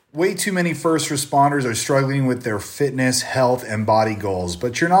Way too many first responders are struggling with their fitness, health, and body goals,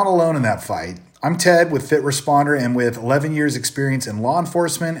 but you're not alone in that fight. I'm Ted with Fit Responder, and with 11 years experience in law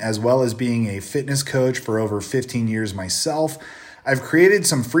enforcement, as well as being a fitness coach for over 15 years myself, I've created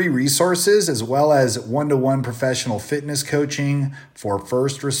some free resources as well as one-to-one professional fitness coaching for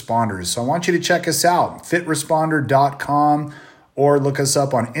first responders. So I want you to check us out, fitresponder.com, or look us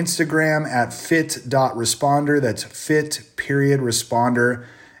up on Instagram at fit.responder. That's fit.responder.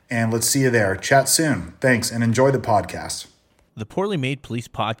 And let's see you there. Chat soon. Thanks, and enjoy the podcast. The Poorly Made Police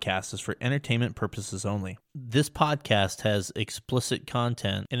podcast is for entertainment purposes only. This podcast has explicit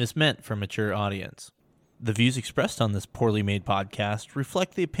content and is meant for a mature audience. The views expressed on this Poorly Made podcast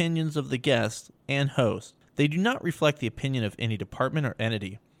reflect the opinions of the guest and host. They do not reflect the opinion of any department or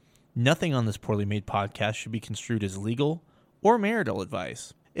entity. Nothing on this Poorly Made podcast should be construed as legal or marital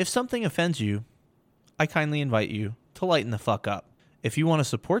advice. If something offends you, I kindly invite you to lighten the fuck up. If you want to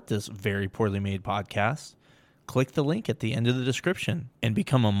support this very poorly made podcast, click the link at the end of the description and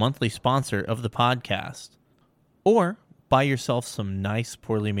become a monthly sponsor of the podcast. Or buy yourself some nice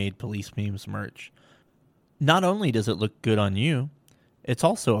poorly made police memes merch. Not only does it look good on you, it's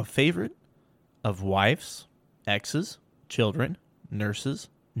also a favorite of wives, exes, children, nurses,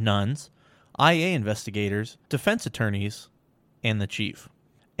 nuns, IA investigators, defense attorneys, and the chief.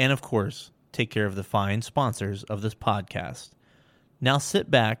 And of course, take care of the fine sponsors of this podcast. Now sit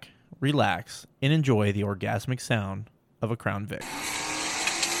back, relax, and enjoy the orgasmic sound of a Crown Vic.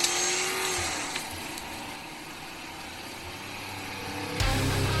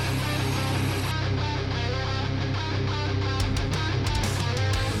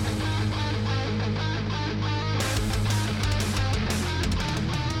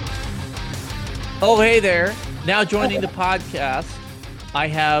 Oh, hey there. Now joining the podcast, I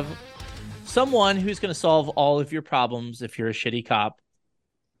have someone who's going to solve all of your problems if you're a shitty cop.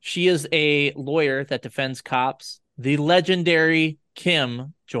 She is a lawyer that defends cops. The legendary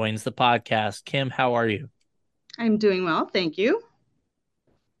Kim joins the podcast. Kim, how are you? I'm doing well, thank you.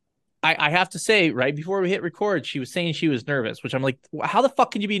 I have to say, right before we hit record, she was saying she was nervous, which I'm like, how the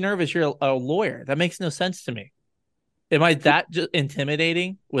fuck can you be nervous? You're a lawyer. That makes no sense to me. Am I that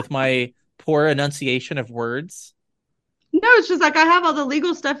intimidating with my poor enunciation of words? No, it's just like I have all the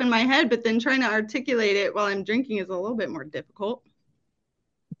legal stuff in my head, but then trying to articulate it while I'm drinking is a little bit more difficult.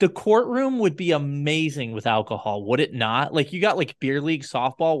 The courtroom would be amazing with alcohol, would it not? Like, you got like beer league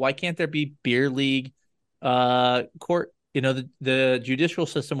softball. Why can't there be beer league court? You know, the judicial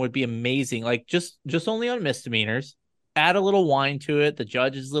system would be amazing. Like, just only on misdemeanors. Add a little wine to it. The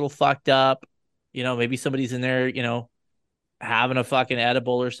judge is a little fucked up. You know, maybe somebody's in there, you know, having a fucking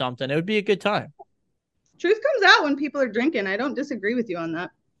edible or something. It would be a good time. Truth comes out when people are drinking. I don't disagree with you on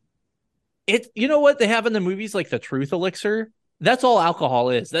that. You know what they have in the movies, like the truth elixir? That's all alcohol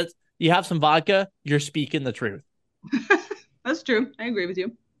is. That's, you have some vodka, you're speaking the truth. That's true. I agree with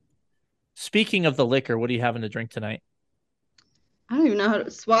you. Speaking of the liquor, what are you having to drink tonight? I don't even know how to...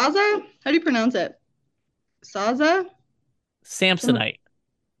 Swaza? How do you pronounce it? Saza? Samsonite.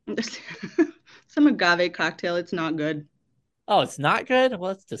 Some agave cocktail. It's not good. Oh, it's not good?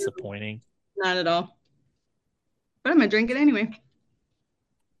 Well, that's disappointing. Not at all. But I'm going to drink it anyway.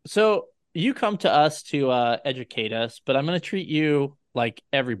 So you come to us to educate us, but I'm going to treat you like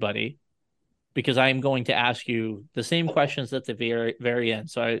everybody because I am going to ask you the same questions at the very, very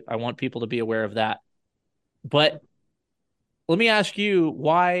end. So I want people to be aware of that. But let me ask you,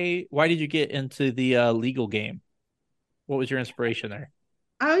 why did you get into the legal game? What was your inspiration there?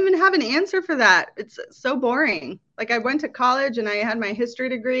 I don't even have an answer for that. It's so boring. Like, I went to college and I had my history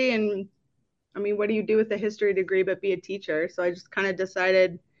degree, and I mean, what do you do with a history degree but be a teacher? So I just kind of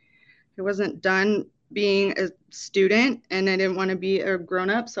decided I wasn't done being a student and I didn't want to be a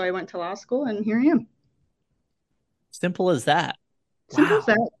grown-up. So I went to law school and here I am. Simple as that. Simple as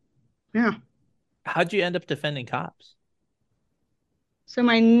that. Yeah. How'd you end up defending cops? So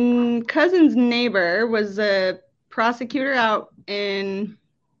my cousin's neighbor was a prosecutor out in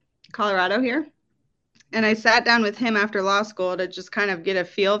Colorado here. And I sat down with him after law school to just kind of get a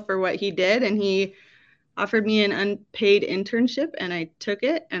feel for what he did. And he offered me an unpaid internship and I took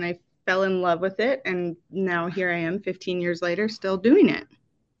it and I fell in love with it. And now here I am 15 years later, still doing it.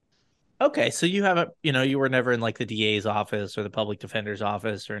 Okay. So you haven't, you were never in like the DA's office or the public defender's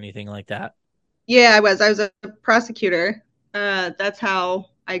office or anything like that. Yeah, I was a prosecutor. That's how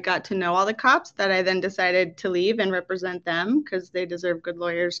I got to know all the cops that I then decided to leave and represent them because they deserve good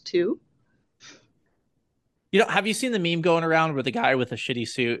lawyers too. Have you seen the meme going around with the guy with a shitty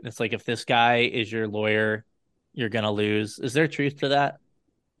suit? And it's like, if this guy is your lawyer, you're going to lose. Is there truth to that?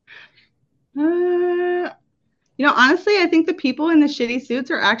 Honestly, I think the people in the shitty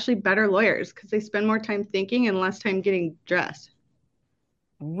suits are actually better lawyers because they spend more time thinking and less time getting dressed.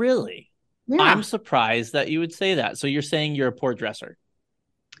 Really? I'm Yeah. surprised that you would say that. So you're saying you're a poor dresser.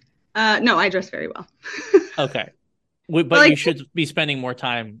 No, I dress very well. Okay. But But like, you should be spending more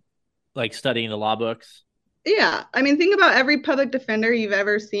time like studying the law books. yeah, I mean, think about every public defender you've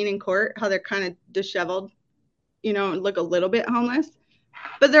ever seen in court, how they're kind of disheveled, and look a little bit homeless.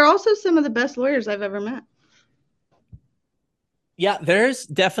 But they're also some of the best lawyers I've ever met. Yeah, there's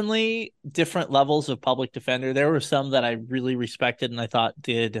definitely different levels of public defender. There were some that I really respected and I thought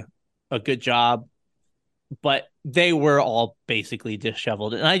did a good job, but they were all basically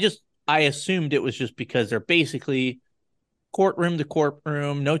disheveled. And I assumed it was just because they're basically courtroom to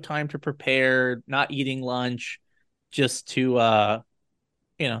courtroom, no time to prepare, not eating lunch, just to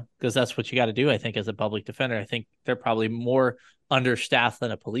because that's what you got to do, I think, as a public defender. I think they're probably more understaffed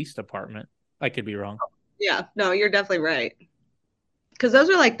than a police department. I could be wrong. Yeah, no, you're definitely right. Because those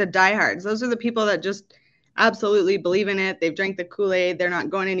are like the diehards. Those are the people that just absolutely believe in it. They've drank the Kool-Aid. They're not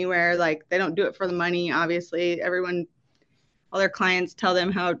going anywhere. Like they don't do it for the money, obviously. All their clients tell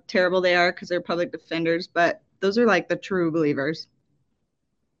them how terrible they are because they're public defenders, but those are like the true believers.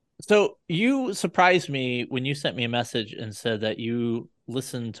 So you surprised me when you sent me a message and said that you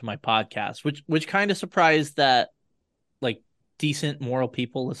listened to my podcast, which kind of surprised that like decent moral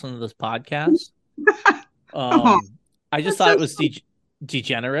people listen to this podcast. Oh, Um, I just that's thought so it was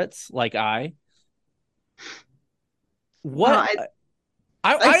degenerates like I. well, What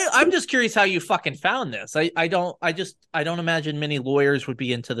I I'm just curious how you fucking found this. I don't imagine many lawyers would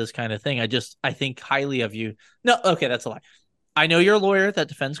be into this kind of thing. I think highly of you. No, okay, that's a lie. I know you're a lawyer that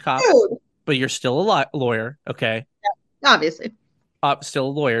defends cops, dude, but you're still a lawyer, okay? obviously. Still a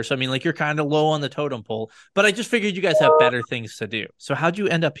lawyer. So I mean, like you're kind of low on the totem pole. But I just figured you guys have better things to do. So how'd you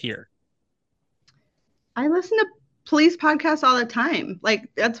end up here? I listen to police podcasts all the time. Like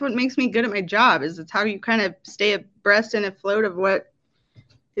that's what makes me good at my job is it's how you kind of stay abreast and afloat of what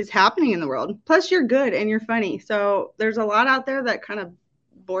is happening in the world. Plus you're good and you're funny. So there's a lot out there that kind of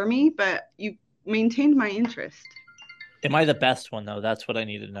bore me, but you maintained my interest. Am I the best one though? That's what I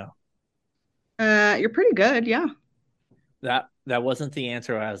need to know. You're pretty good, yeah. That wasn't the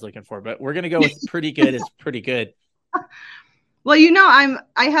answer I was looking for, but we're gonna go with pretty good is pretty good. Well,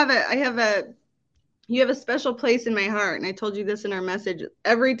 I have a you have a special place in my heart, and I told you this in our message.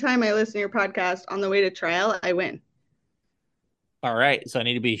 Every time I listen to your podcast on the way to trial, I win. All right. So I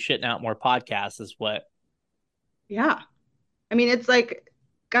need to be shitting out more podcasts, is what. Yeah. I mean, it's like,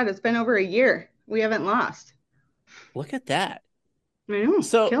 God, it's been over a year. We haven't lost. Look at that. I know,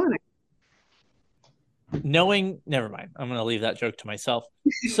 So killing it. never mind. I'm gonna leave that joke to myself.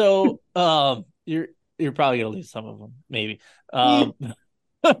 So you're probably gonna leave some of them, maybe.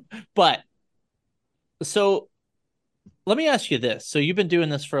 But so let me ask you this. So you've been doing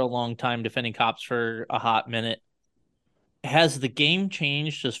this for a long time, defending cops for a hot minute. Has the game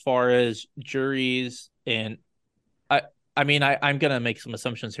changed as far as juries and I I mean I'm gonna make some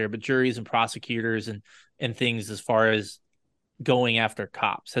assumptions here, but juries and prosecutors and things as far as going after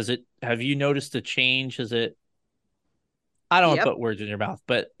cops? Have you noticed a change? I don't want to Yep. put words in your mouth,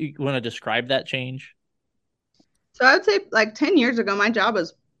 but you want to describe that change? So I would say like 10 years ago, my job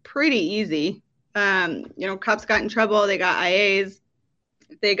was pretty easy. Cops got in trouble, they got IAs,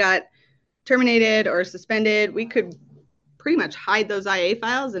 they got terminated or suspended. We could pretty much hide those IA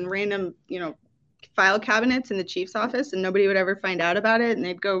files in random, file cabinets in the chief's office and nobody would ever find out about it and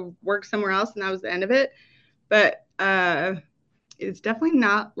they'd go work somewhere else and that was the end of it. But it's definitely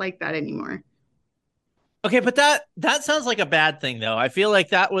not like that anymore. Okay, but that sounds like a bad thing though. I feel like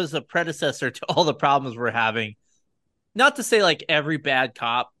that was a predecessor to all the problems we're having. Not to say like every bad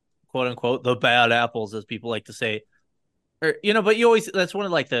cop, quote unquote, the bad apples, as people like to say, or but you always that's one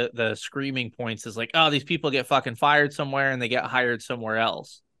of like the screaming points is like, oh, these people get fucking fired somewhere and they get hired somewhere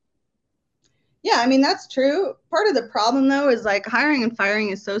else. Yeah, I mean, that's true. Part of the problem, though, is like hiring and firing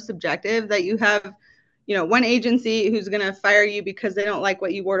is so subjective that you have, one agency who's going to fire you because they don't like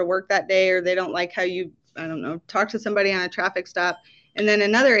what you wore to work that day or they don't like how you, I don't know, talk to somebody on a traffic stop. And then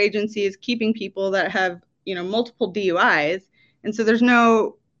another agency is keeping people that have, multiple DUIs. And so there's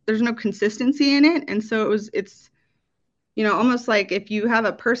no consistency in it. And so it's, almost like if you have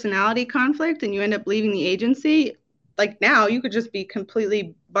a personality conflict and you end up leaving the agency, like now you could just be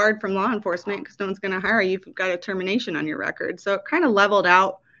completely barred from law enforcement because no one's going to hire you if you've got a termination on your record. So it kind of leveled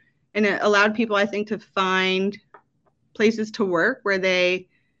out and it allowed people, I think, to find places to work where they,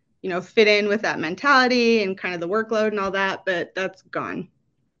 fit in with that mentality and kind of the workload and all that. But that's gone.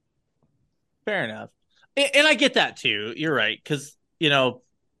 Fair enough. And I get that too. You're right. Because,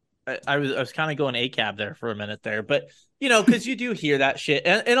 I was kind of going ACAB there for a minute there, but because you do hear that shit,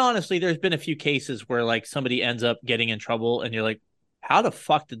 and honestly, there's been a few cases where like somebody ends up getting in trouble, and you're like, how the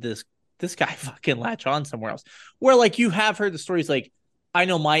fuck did this guy fucking latch on somewhere else? Where like you have heard the stories, like I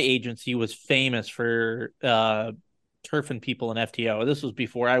know my agency was famous for turfing people in FTO. This was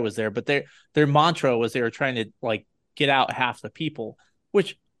before I was there, but their mantra was they were trying to like get out half the people,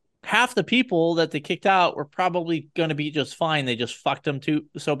 which half the people that they kicked out were probably going to be just fine. They just fucked them too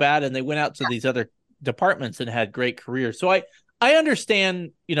so bad, and they went out to these other departments and had great careers. So I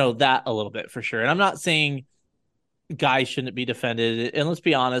understand that a little bit for sure. And I'm not saying guys shouldn't be defended. And let's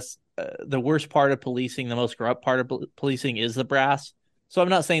be honest, the worst part of policing, the most corrupt part of policing is the brass. So I'm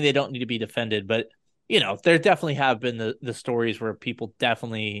not saying they don't need to be defended, but there definitely have been the stories where people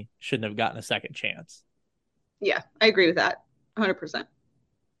definitely shouldn't have gotten a second chance. Yeah, I agree with that 100%.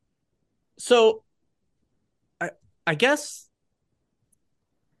 So I guess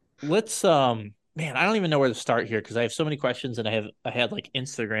let's man, I don't even know where to start here because I have so many questions, and I had like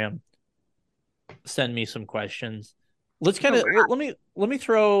Instagram send me some questions. Let's kind of let me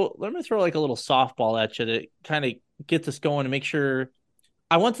throw like a little softball at you to kind of get this going and make sure.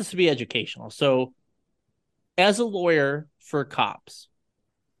 I want this to be educational. So as a lawyer for cops,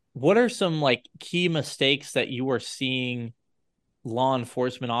 what are some like key mistakes that you are seeing law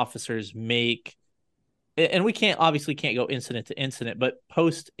enforcement officers make? And we obviously can't go incident to incident, but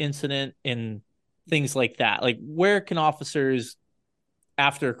post incident and things like that. Like where can officers,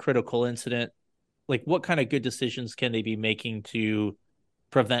 after a critical incident, like what kind of good decisions can they be making to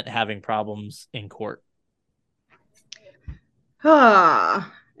prevent having problems in court?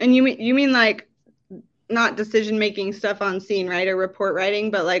 And you mean like not decision making stuff on scene, right? Or report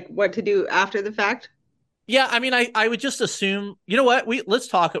writing, but like what to do after the fact? Yeah, I mean, I would just assume, you know what? Let's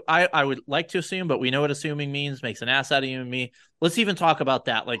talk. I would like to assume, but we know what assuming means, makes an ass out of you and me. Let's even talk about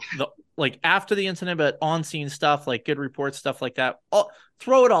that. Like after the incident, but on scene stuff, like good reports, stuff like that.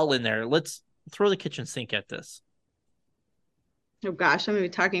 Throw it all in there. Let's throw the kitchen sink at this. Oh gosh, I'm gonna be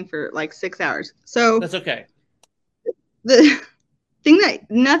talking for like 6 hours. So that's okay. The thing that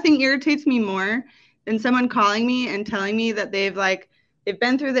nothing irritates me more than someone calling me and telling me that they've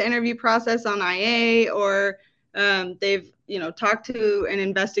been through the interview process on IA, or they've talked to an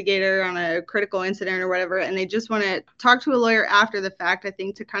investigator on a critical incident or whatever, and they just want to talk to a lawyer after the fact, I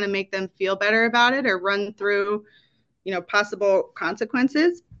think, to kind of make them feel better about it or run through possible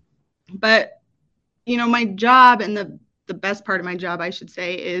consequences. But my job, and the best part of my job, I should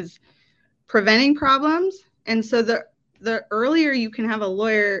say, is preventing problems. And so the earlier you can have a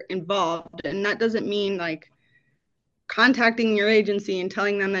lawyer involved, and that doesn't mean like contacting your agency and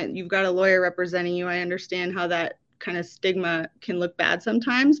telling them that you've got a lawyer representing you. I understand how that kind of stigma can look bad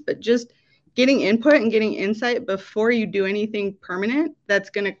sometimes, but just getting input and getting insight before you do anything permanent that's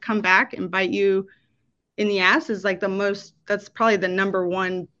going to come back and bite you in the ass is like that's probably the number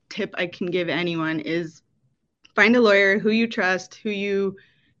one tip I can give anyone, is find a lawyer who you trust, who you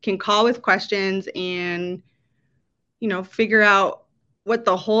can call with questions, and figure out what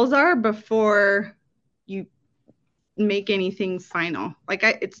the holes are before you make anything final. Like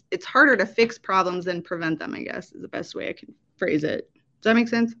it's harder to fix problems than prevent them, I guess, is the best way I can phrase it. Does that make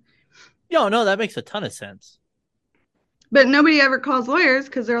sense? No, that makes a ton of sense. But nobody ever calls lawyers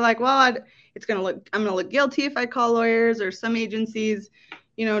because they're like, well, I'm gonna look guilty if I call lawyers. Or some agencies,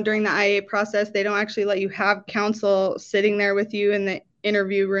 during the IA process, they don't actually let you have counsel sitting there with you in the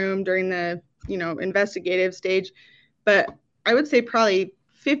interview room during the investigative stage. But I would say probably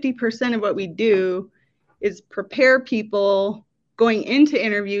 50% of what we do is prepare people going into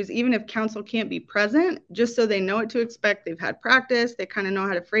interviews, even if counsel can't be present, just so they know what to expect. They've had practice, they kind of know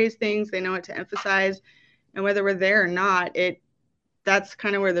how to phrase things, they know what to emphasize. And whether we're there or not, that's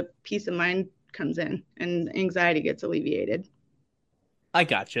kind of where the peace of mind comes in and anxiety gets alleviated. I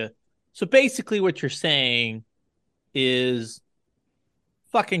gotcha. So basically what you're saying is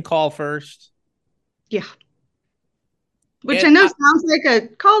fucking call first. Yeah. Which I know sounds like a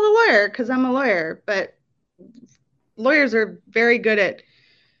call the lawyer because I'm a lawyer, but lawyers are very good at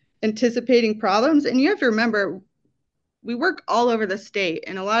anticipating problems. And you have to remember, we work all over the state,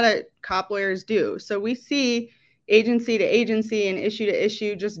 and a lot of cop lawyers do. So we see agency to agency and issue to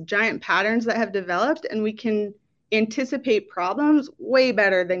issue just giant patterns that have developed, and we can anticipate problems way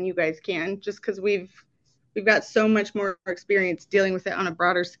better than you guys can, just because we've got so much more experience dealing with it on a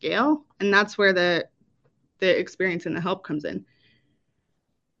broader scale. And that's where the experience and the help comes in.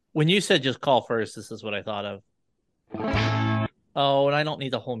 When you said just call first, this is what I thought of. Oh, and I don't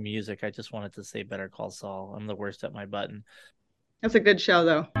need the whole music. I just wanted to say Better Call Saul. I'm the worst at my button. That's a good show,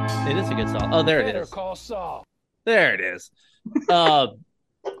 though. It is a good song. Oh, there it is. Better Call Saul. There it is.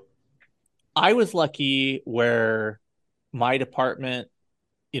 I was lucky where my department,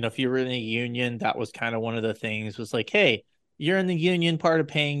 if you were in a union, that was kind of one of the things was like, hey, you're in the union, part of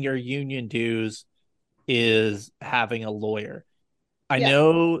paying your union dues is having a lawyer. I Yeah.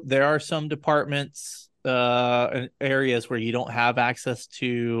 know there are some departments and areas where you don't have access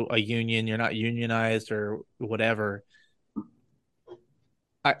to a union, you're not unionized or whatever.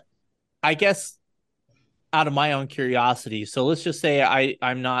 I I guess out of my own curiosity. So let's just say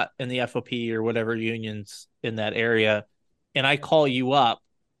I'm not in the FOP or whatever unions in that area, and I call you up.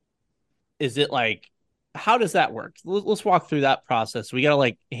 Is it like, how does that work? Let's walk through that process. We got to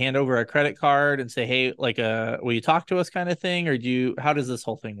like hand over a credit card and say, hey, like will you talk to us kind of thing, or how does this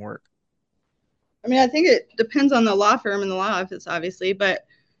whole thing work? I mean, I think it depends on the law firm and the law office, obviously, but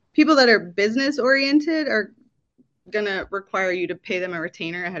people that are business oriented are going to require you to pay them a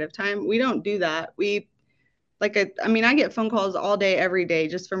retainer ahead of time. We don't do that. I mean, I get phone calls all day, every day,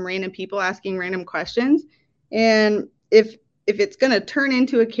 just from random people asking random questions. And if it's going to turn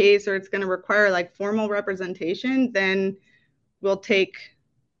into a case or it's going to require like formal representation, then we'll take,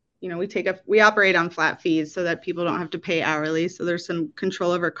 we operate on flat fees so that people don't have to pay hourly. So there's some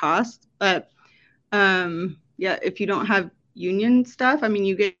control over costs. But yeah, if you don't have union stuff, I mean,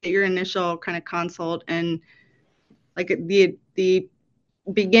 you get your initial kind of consult and like the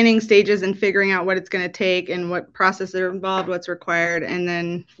beginning stages and figuring out what it's going to take and what process are involved, what's required, and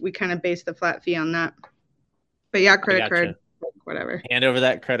then we kind of base the flat fee on that. But yeah, I credit card, gotcha. whatever. Hand over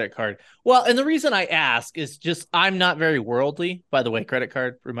that credit card. Well, and the reason I ask is just I'm not very worldly. By the way, credit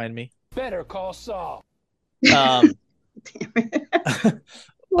card, remind me. Better call Saul. Um, Damn it.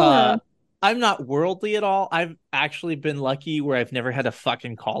 uh, Yeah. I'm not worldly at all. I've actually been lucky where I've never had to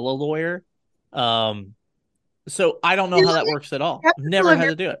fucking call a lawyer. Um, so I don't know how that works at all. I've never had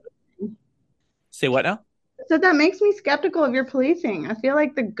to do it. Say what now? So that makes me skeptical of your policing. I feel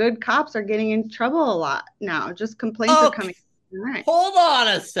like the good cops are getting in trouble a lot now. Just complaints are Oh, coming. Right. hold on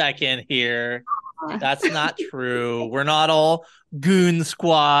a second here. That's not true. We're not all goon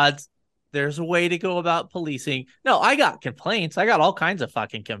squads. There's a way to go about policing. No, I got complaints. I got all kinds of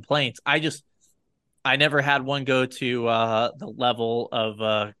fucking complaints. I never had one go to the level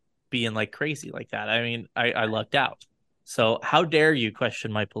of being like crazy like that. I mean, I lucked out. So how dare you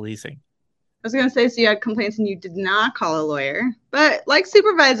question my policing? I was going to say, so you had complaints and you did not call a lawyer, but like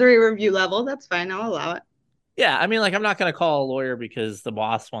supervisory review level, that's fine. I'll allow it. Yeah, I mean, like I'm not gonna call a lawyer because the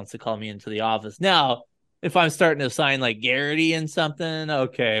boss wants to call me into the office. Now, if I'm starting to sign like Garrity and something,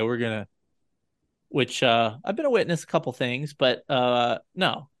 okay, we're gonna. Which I've been a witness a couple things, but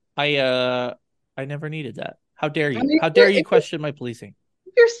no, I never needed that. How dare I you? mean, How dare you question my policing?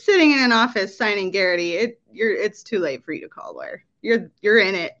 if you're sitting in an office signing Garrity, it's too late for you to call a lawyer. You're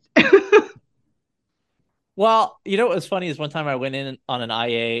in it. Well, you know what was funny is one time I went in on an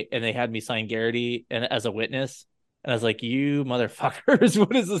IA and they had me sign Garrity and as a witness, and I was like, "You motherfuckers,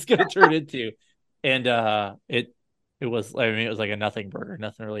 what is this gonna turn into?" And it was, I mean, it was like a nothing burger.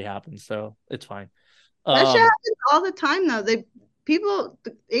 Nothing really happened, so it's fine. That shit Um, happens all the time, though. The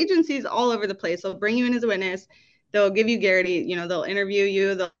agencies all over the place. They'll bring you in as a witness. They'll give you Garrity. They'll interview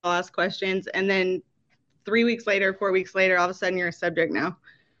you. They'll ask questions, and then 3 weeks later, 4 weeks later, all of a sudden you're a subject now,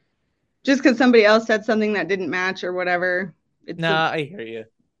 just because somebody else said something that didn't match or whatever. nah, I hear you.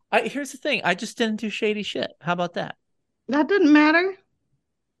 Here's the thing: I just didn't do shady shit. How about that? That doesn't matter.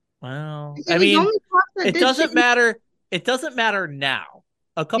 Well, If I it was mean, only cops that it did doesn't shit. matter. It doesn't matter now.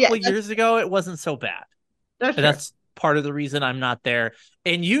 A Yeah, couple of years ago, it wasn't so bad. that's And true. that's part of the reason I'm not there.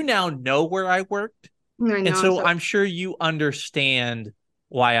 And you now know where I worked. I And know. so I'm sure you understand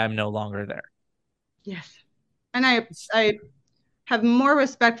why I'm no longer there. Yes, and I have more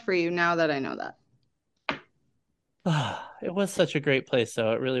respect for you now that I know that. It was such a great place,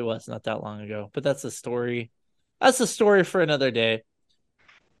 though. It really was not that long ago. But that's a story. That's a story for another day.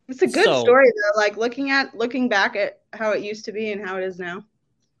 It's a good So, story though. Like looking back at how it used to be and how it is now.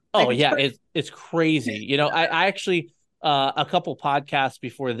 oh Like it's yeah, pretty. it's crazy. I actually a couple podcasts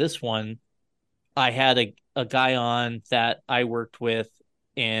before this one, I had a guy on that I worked with,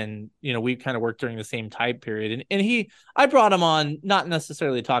 and we kind of worked during the same time period, and I brought him on not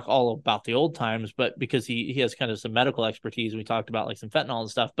necessarily to talk all about the old times, but because he has kind of some medical expertise. We talked about like some fentanyl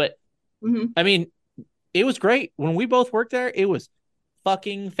and stuff, but Mm-hmm. I mean, it was great when we both worked there. It was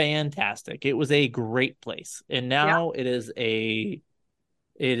fucking fantastic. It was a great place, and Yeah. now it is a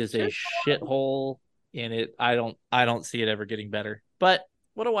Sure. shithole, and I don't see it ever getting better. But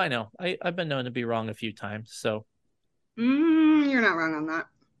what do I know? I've been known to be wrong a few times, so You're not wrong on that.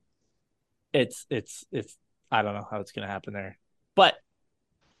 it's I don't know how it's gonna happen there. But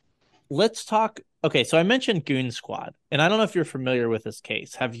let's talk. Okay, so I mentioned Goon Squad, and I don't know if you're familiar with this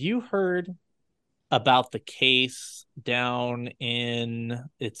case. Have you heard about the case down in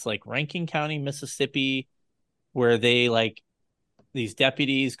it's like Rankin County, Mississippi, where they like these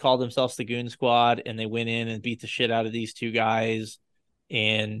deputies called themselves the Goon Squad and they went in and beat the shit out of these two guys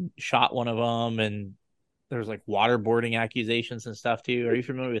and shot one of them, and there's like waterboarding accusations and stuff too. Are you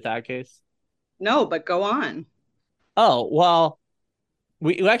familiar with that case? No, but go on. Oh, well,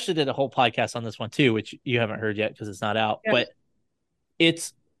 we actually did a whole podcast on this one too, which you haven't heard yet because it's not out, Yeah. but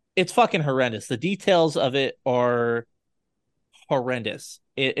it's it's fucking horrendous. The details of it are horrendous.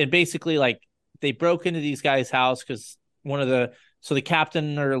 It basically like they broke into these guys' house because one of the so the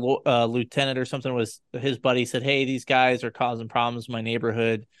captain or lieutenant or something was his buddy said, "Hey, these guys are causing problems in my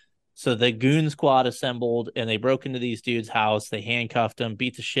neighborhood." So the goon squad assembled and they broke into these dudes' house. They handcuffed them,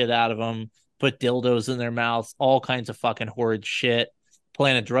 beat the shit out of them, put dildos in their mouths, all kinds of fucking horrid shit.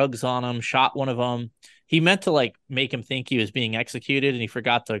 Planted drugs on them, shot one of them. He meant to like make him think he was being executed, and he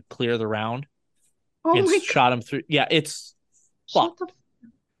forgot to clear the round Oh and my God. shot him through. Yeah, it's Shut fucked. the.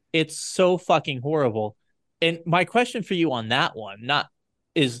 It's so fucking horrible. And my question for you on that one, not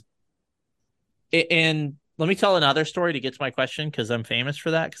is, and let me tell another story to get to my question because I'm famous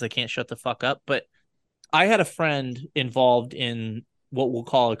for that because I can't shut the fuck up. But I had a friend involved in what we'll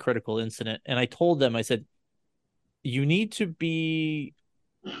call a critical incident, and I told them, I said, you need to be.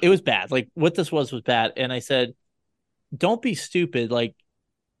 It was bad. Like what this was bad, and I said, don't be stupid. Like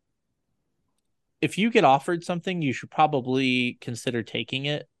if you get offered something, you should probably consider taking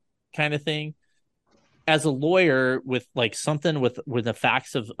it, kind of thing. As a lawyer with like something with the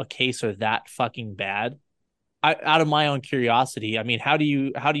facts of a case are that fucking bad, I out of my own curiosity, I mean, how do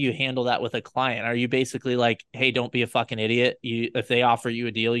you handle that with a client? Are you basically like, hey, don't be a fucking idiot, you if they offer you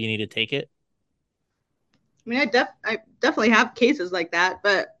a deal you need to take it? I mean, I definitely have cases like that,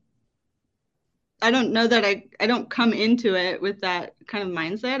 but I don't know that I don't come into it with that kind of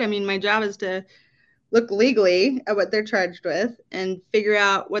mindset. I mean, my job is to look legally at what they're charged with and figure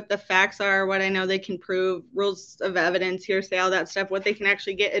out what the facts are, what I know they can prove, rules of evidence, hearsay, all that stuff, what they can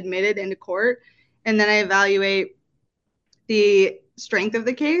actually get admitted into court. And then I evaluate the strength of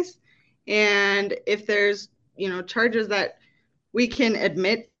the case. And if there's, charges that we can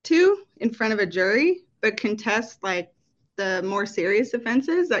admit to in front of a jury, but contest like the more serious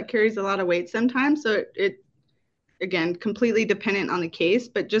offenses, that carries a lot of weight sometimes. So it again, completely dependent on the case,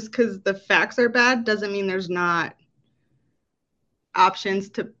 but just because the facts are bad doesn't mean there's not options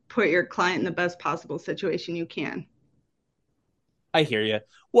to put your client in the best possible situation you can. I hear you.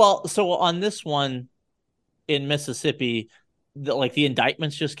 Well, so on this one in Mississippi, the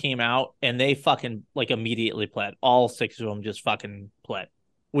indictments just came out and they fucking like immediately pled. All six of them just fucking pled,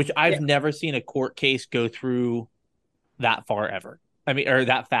 which Yeah. I've never seen a court case go through that far ever. I mean, or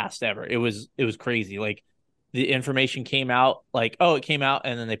that fast ever. It was crazy. Like the information came out, like, oh, it came out,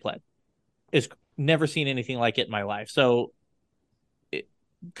 and then they pled. It's never seen anything like it in my life. So it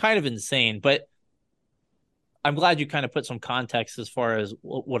kind of insane, but I'm glad you kind of put some context as far as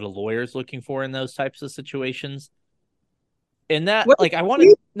what a lawyer is looking for in those types of situations. And that, What like, I wanted,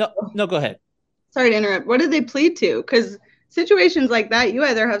 plead, no, no, go ahead. sorry to interrupt. What did they plead to? Because situations like that, you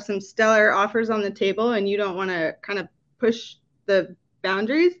either have some stellar offers on the table and you don't want to kind of push the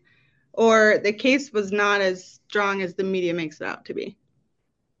boundaries, or the case was not as strong as the media makes it out to be.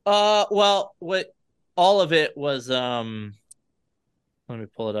 Well, what all of it was, let me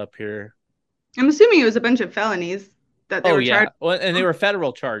pull it up here. I'm assuming it was a bunch of felonies that they Oh were charged. yeah, well, and they were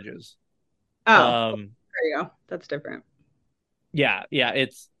federal charges. Oh, Um, there you go. That's different. yeah, yeah,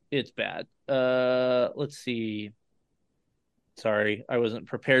 it's bad. Let's see. Sorry, I wasn't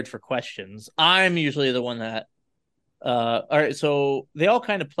prepared for questions. I'm usually the one that. All right, so they all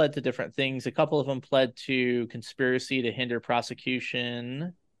kind of pled to different things. A couple of them pled to conspiracy to hinder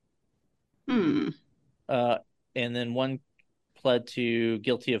prosecution. Hmm. Uh, and then one pled to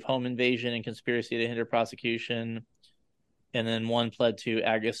guilty of home invasion and conspiracy to hinder prosecution. And then one pled to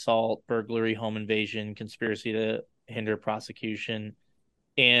ag assault, burglary, home invasion, conspiracy to hinder prosecution.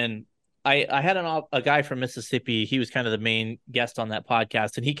 And I had a guy from Mississippi. He was kind of the main guest on that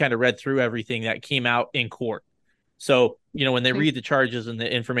podcast, and he kind of read through everything that came out in court. So when they read the charges and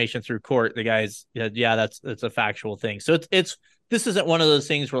the information through court, the guys, yeah, that's a factual thing. So it's this isn't one of those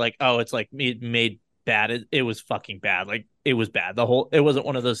things where like, oh, it's like made bad. It was fucking bad. Like it was bad. It wasn't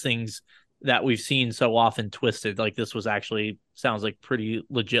one of those things that we've seen so often twisted. Like this was actually sounds like pretty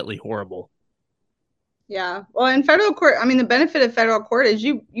legitly horrible. Yeah. Well, in federal court, I mean, the benefit of federal court is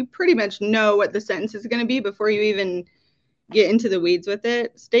you pretty much know what the sentence is going to be before you even get into the weeds with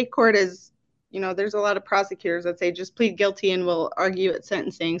it. State court is there's a lot of prosecutors that say just plead guilty and we'll argue at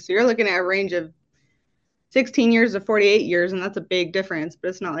sentencing. So you're looking at a range of 16 years to 48 years, and that's a big difference, but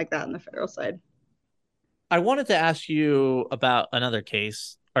it's not like that on the federal side. I wanted to ask you about another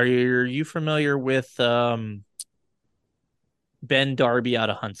case. Are you familiar with Ben Darby out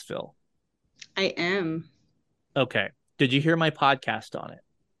of Huntsville? I am. Okay. Did you hear my podcast on it?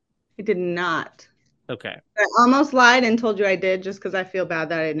 I did not. Okay. I almost lied and told you I did just because I feel bad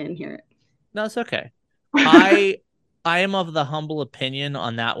that I didn't hear it. No, it's okay. I I am of the humble opinion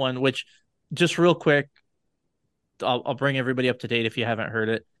on that one, which just real quick, I'll bring everybody up to date if you haven't heard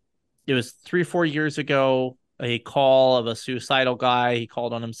it. It was 3 or 4 years ago, a call of a suicidal guy. He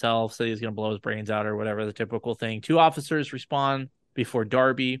called on himself, said he was going to blow his brains out or whatever, the typical thing. 2 officers respond before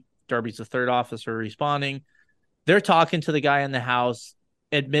Darby. Darby's the third officer responding. They're talking to the guy in the house.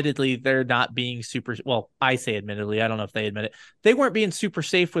 Admittedly, they're not being super, well, I say admittedly, I don't know if they admit it. They weren't being super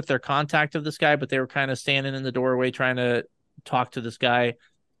safe with their contact of this guy, but they were kind of standing in the doorway trying to talk to this guy.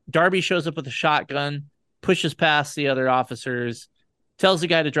 Darby shows up with a shotgun, pushes past the other officers, tells the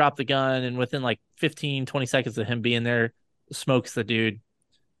guy to drop the gun, and within like 15, 20 seconds of him being there, smokes the dude.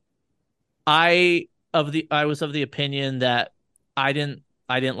 I was of the opinion that I didn't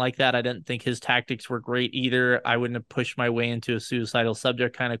like that. I didn't think his tactics were great either. I wouldn't have pushed my way into a suicidal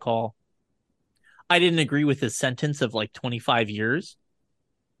subject kind of call. I didn't agree with his sentence of like 25 years,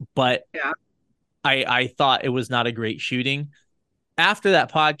 but Yeah. I thought it was not a great shooting. After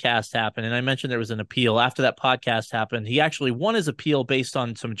that podcast happened, and I mentioned there was an appeal, after that podcast happened, he actually won his appeal based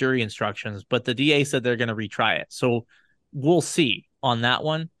on some jury instructions, but the DA said they're going to retry it. So we'll see on that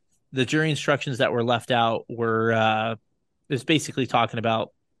one. The jury instructions that were left out were is basically talking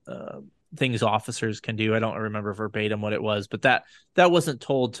about things officers can do. I don't remember verbatim what it was, but that wasn't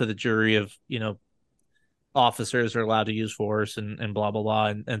told to the jury of, officers are allowed to use force and blah, blah,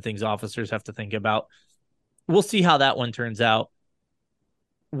 blah, and things officers have to think about. We'll see how that one turns out.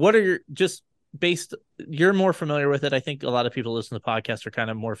 What are you're more familiar with it. I think a lot of people listen to the podcast are kind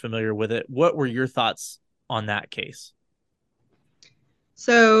of more familiar with it. What were your thoughts on that case?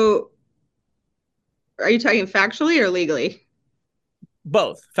 So are you talking factually or legally?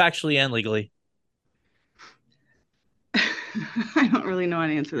 Both factually and legally. I don't really know how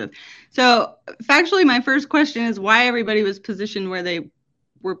to answer this. So factually, my first question is why everybody was positioned where they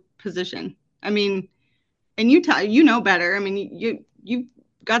were positioned. I mean, and you know better. I mean, you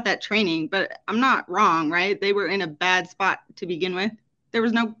got that training, but I'm not wrong, right? They were in a bad spot to begin with. There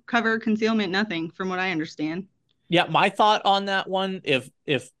was no cover, concealment, nothing, from what I understand. Yeah, my thought on that one, if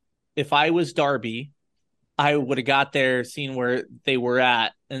I was Darby, I would have got there, seen where they were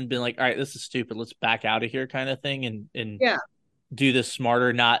at, and been like, all right, this is stupid. Let's back out of here kind of thing and Yeah. do this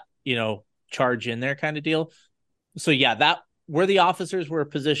smarter, not, charge in there kind of deal. So yeah, that where the officers were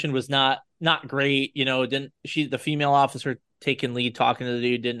positioned was not great. The female officer taking lead, talking to the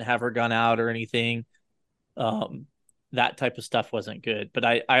dude, didn't have her gun out or anything. That type of stuff wasn't good.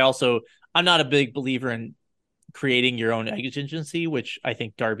 But I'm not a big believer in creating your own exigency, which I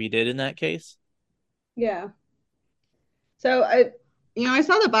think Darby did in that case. Yeah. So I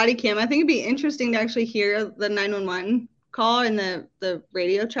saw the body cam. I think it'd be interesting to actually hear the 911 call and the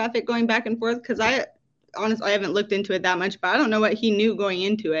radio traffic going back and forth, because honestly, I haven't looked into it that much, but I don't know what he knew going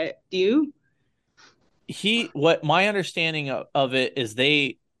into it. Do you? What my understanding of it is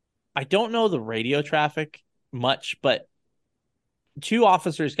I don't know the radio traffic much, but 2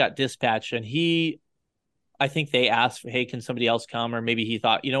 officers got dispatched and I think they asked, hey, can somebody else come? Or maybe he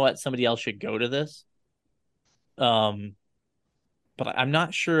thought, you know what, somebody else should go to this. But I'm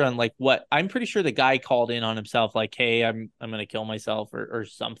not sure on like what. I'm pretty sure the guy called in on himself, like, hey, I'm gonna kill myself or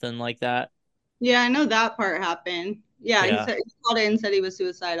something like that. Yeah, I know that part happened. Yeah, Yeah. he called in and said he was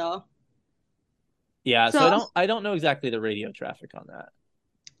suicidal. Yeah, so So I don't know exactly the radio traffic on that.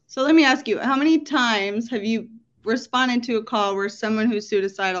 so let me ask you, how many times have you responded to a call where someone who's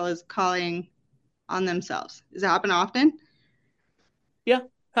suicidal is calling on themselves? Does it happen often? Yeah,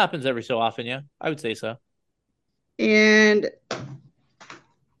 happens every so often, yeah. I would say so. And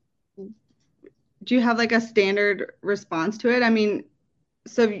do you have like a standard response to it? I mean,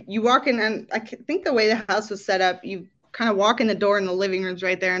 so you walk in, and I think the way the house was set up, you kind of walk in the door and the living room's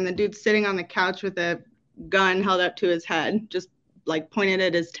right there, and the dude's sitting on the couch with a gun held up to his head, just like pointed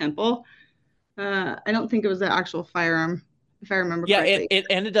at his temple. I don't think it was an actual firearm, if I remember Yeah, correctly. it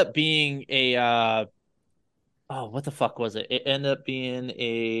ended up being a oh, what the fuck was it? It ended up being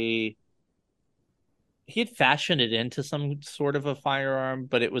he had fashioned it into some sort of a firearm,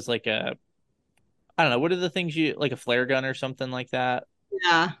 but it was like I don't know, what are the things you like, a flare gun or something like that?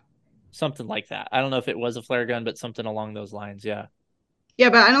 Yeah. Something like that. I don't know if it was a flare gun, but something along those lines, yeah. Yeah,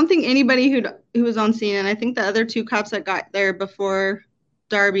 but I don't think anybody who was on scene, and I think the other two cops that got there before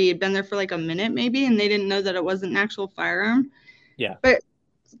Darby had been there for like a minute maybe, and they didn't know that it wasn't an actual firearm. Yeah. But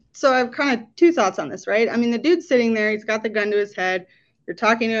so I've kind of two thoughts on this, right? I mean, the dude's sitting there, he's got the gun to his head. You're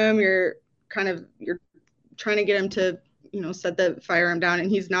talking to him, you're trying to get him to, set the firearm down, and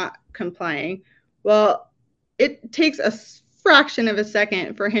he's not complying. Well, it takes a fraction of a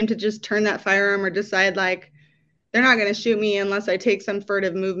second for him to just turn that firearm or decide like they're not going to shoot me unless I take some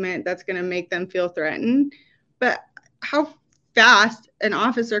furtive movement that's going to make them feel threatened. But how fast an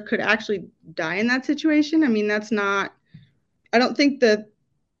officer could actually die in that situation? I mean, that's not. I don't think the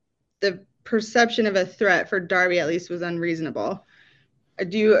perception of a threat for Darby at least was unreasonable.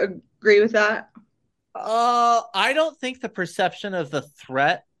 Do you agree with that? I don't think the perception of the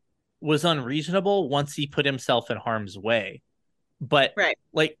threat was unreasonable once he put himself in harm's way. But Right.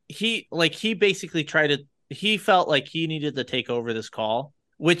 he basically tried to, he felt like he needed to take over this call,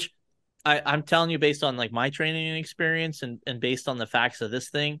 which I'm telling you, based on like my training and experience and based on the facts of this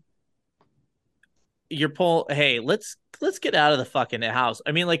thing, hey, let's get out of the fucking house.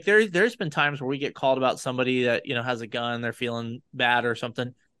 I mean, like there's been times where we get called about somebody that, has a gun, they're feeling bad or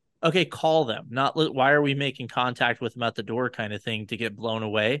something. Okay, call them. Not why are we making contact with them at the door kind of thing to get blown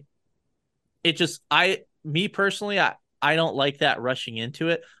away. It just me personally, I don't like that rushing into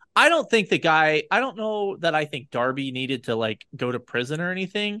it. I don't think I don't know that I think Darby needed to like go to prison or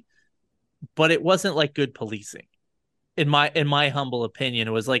anything, but it wasn't like good policing. In my humble opinion,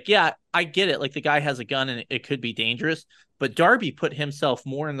 it was like, yeah, I get it. Like the guy has a gun and it could be dangerous, but Darby put himself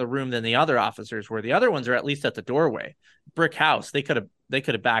more in the room than the other officers were. The other ones are at least at the doorway. Brick house. They could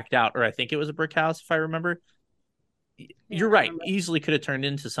have backed out, or I think it was a brick house if I remember. Yeah, You're I right. remember. Easily could have turned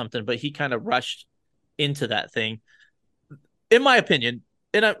into something, but he kind of rushed into that thing, in my opinion.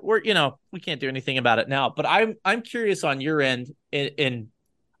 And we can't do anything about it now. But I'm curious on your end, and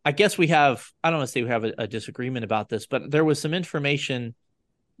I guess I don't want to say we have a disagreement about this, but there was some information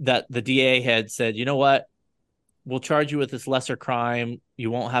that the DA had said, you know what, we'll charge you with this lesser crime. You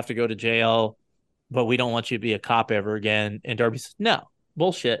won't have to go to jail, but we don't want you to be a cop ever again. And Darby says, no,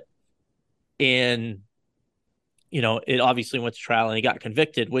 bullshit. And it obviously went to trial and he got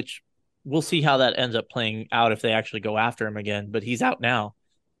convicted, which we'll see how that ends up playing out if they actually go after him again. But he's out now.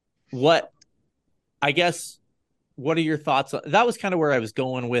 What I guess, what are your thoughts? That was kind of where I was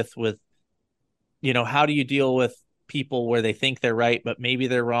going with how do you deal with people where they think they're right, but maybe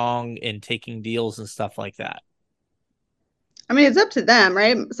they're wrong in taking deals and stuff like that. I mean, it's up to them,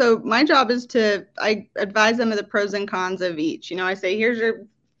 right? So my job is I advise them of the pros and cons of each. I say, here's your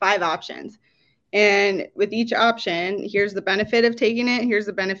 5 options. And with each option, here's the benefit of taking it, here's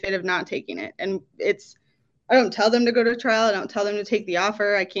the benefit of not taking it. And I don't tell them to go to trial. I don't tell them to take the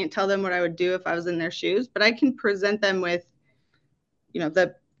offer. I can't tell them what I would do if I was in their shoes, but I can present them with,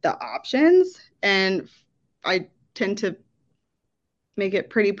 the options. And I tend to make it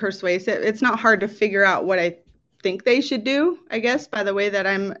pretty persuasive. It's not hard to figure out what I think they should do, I guess, by the way that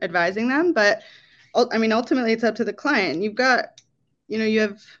I'm advising them. But I mean, ultimately, it's up to the client.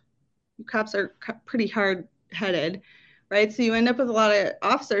 Cops are pretty hard headed, right? So you end up with a lot of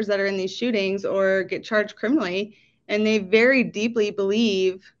officers that are in these shootings or get charged criminally, and they very deeply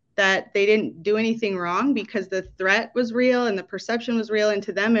believe that they didn't do anything wrong because the threat was real and the perception was real. And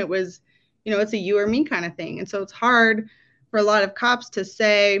to them, it was, it's a you or me kind of thing. And so it's hard for a lot of cops to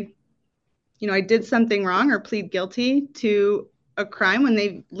say, I did something wrong or plead guilty to a crime when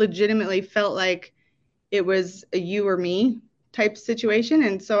they legitimately felt like it was a you or me type situation.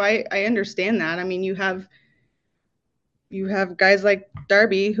 And so I understand that. I mean, you have guys like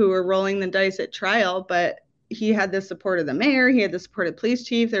Darby who are rolling the dice at trial, but he had the support of the mayor. He had the support of the police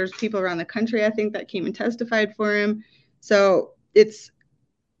chief. There's people around the country, I think, that came and testified for him. So it's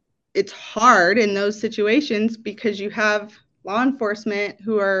hard in those situations because you have law enforcement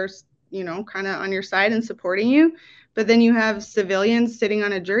who are, kind of on your side and supporting you. But then you have civilians sitting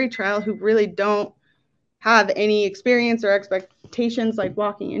on a jury trial who really don't have any experience or expectations like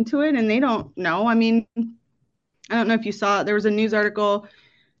walking into it, and they don't know. I mean, I don't know if you saw it. There was a news article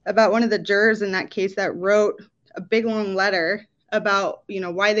about one of the jurors in that case that wrote a big long letter about,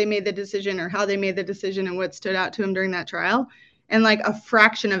 why they made the decision or how they made the decision and what stood out to him during that trial. And like a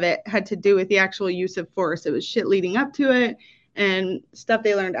fraction of it had to do with the actual use of force. It was shit leading up to it and stuff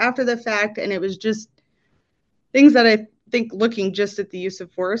they learned after the fact. And it was just things that I think, looking just at the use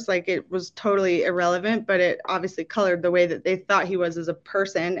of force, like it was totally irrelevant, but it obviously colored the way that they thought he was as a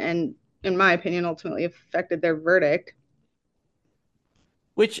person. And in my opinion, ultimately affected their verdict.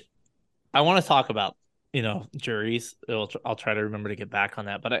 Which I want to talk about, juries. I'll try to remember to get back on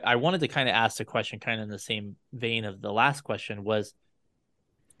that. But I wanted to kind of ask the question kind of in the same vein of the last question was,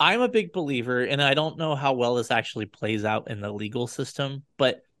 I'm a big believer, and I don't know how well this actually plays out in the legal system,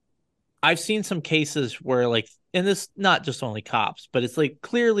 but I've seen some cases where, like, and this not just only cops, but it's like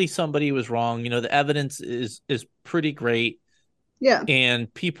clearly somebody was wrong. The evidence is pretty great, Yeah.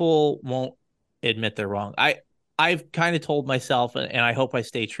 and people won't admit they're wrong. I've kind of told myself, and I hope I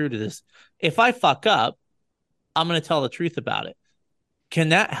stay true to this. If I fuck up, I'm going to tell the truth about it. Can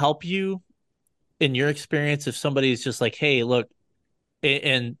that help you in your experience if somebody's just like, hey, look,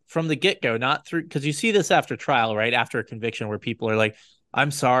 and from the get-go, not through, because you see this after trial, right? After a conviction where people are like, I'm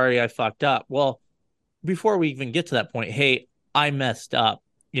sorry, I fucked up. Well, before we even get to that point, hey, I messed up.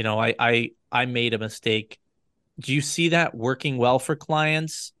 I made a mistake. Do you see that working well for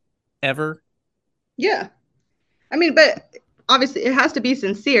clients ever? Yeah. I mean, but obviously it has to be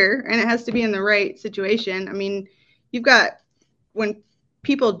sincere and it has to be in the right situation. I mean, you've got, when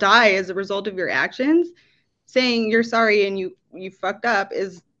people die as a result of your actions, saying you're sorry and you fucked up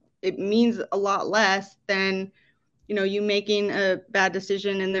it means a lot less than, you making a bad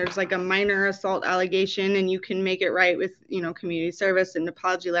decision and there's like a minor assault allegation and you can make it right with, community service and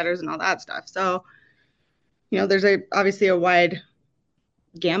apology letters and all that stuff. So, there's obviously a wide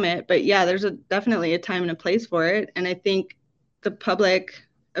gamut, but yeah, there's definitely a time and a place for it. And I think the public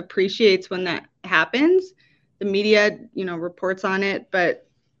appreciates when that happens. The media, reports on it, but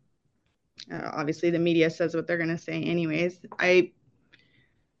obviously the media says what they're going to say anyways.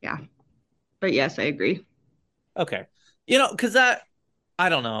 But yes, I agree. Okay. Because I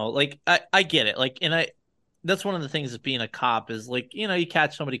don't know. Like, I get it. Like, that's one of the things of being a cop is like, you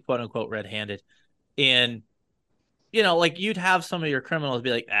catch somebody quote unquote red-handed and, like you'd have some of your criminals be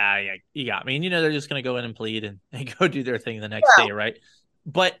like, yeah, you got me. And, they're just going to go in and plead and go do their thing the next day. Right.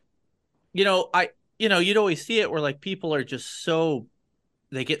 But, you'd always see it where like people are just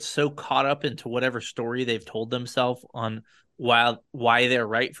they get so caught up into whatever story they've told themselves on why they're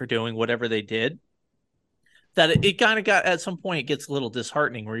right for doing whatever they did, that it kind of got, at some point, it gets a little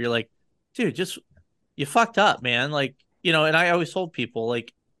disheartening where you're like, dude, you fucked up, man. Like, and I always told people,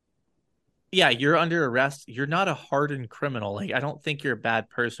 like, yeah, you're under arrest. You're not a hardened criminal. Like, I don't think you're a bad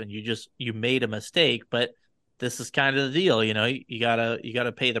person. You made a mistake, but this is kind of the deal. You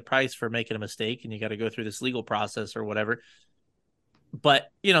gotta pay the price for making a mistake, and you got to go through this legal process or whatever.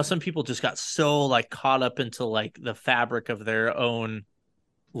 But, some people just got so like caught up into like the fabric of their own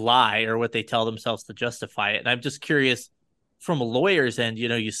lie or what they tell themselves to justify it. And I'm just curious, from a lawyer's end,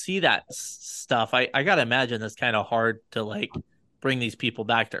 you see that stuff. I gotta imagine that's kind of hard to like bring these people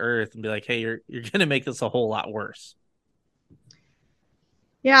back to earth and be like, hey, you're gonna make this a whole lot worse.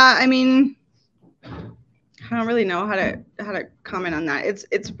 Yeah, I mean, I don't really know how to comment on that.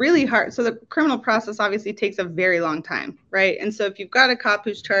 It's really hard. So the criminal process obviously takes a very long time, right? And so if you've got a cop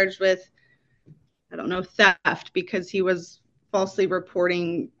who's charged with, I don't know, theft because he was falsely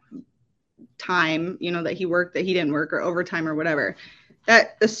reporting time, that he worked that he didn't work, or overtime or whatever,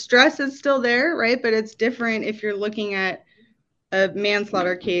 that the stress is still there, right? But it's different if you're looking at a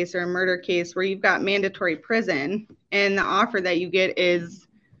manslaughter case or a murder case where you've got mandatory prison and the offer that you get is,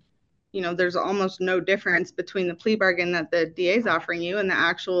 there's almost no difference between the plea bargain that the DA is offering you and the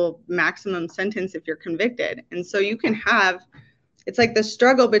actual maximum sentence if you're convicted. And so you can have, it's like the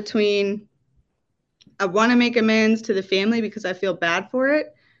struggle between, I want to make amends to the family because I feel bad for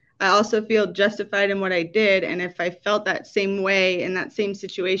it. I also feel justified in what I did. And if I felt that same way in that same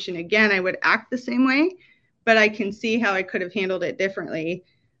situation again, I would act the same way, but I can see how I could have handled it differently.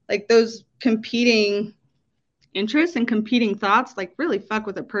 Like those competing interests and competing thoughts like really fuck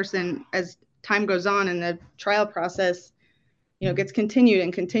with a person as time goes on and the trial process, gets continued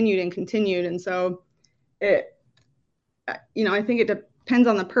and continued and continued. And so it, I think it depends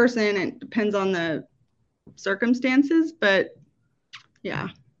on the person and it depends on the circumstances, but yeah.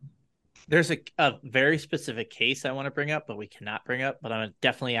 There's a very specific case I want to bring up, but we cannot bring up, but I'm going to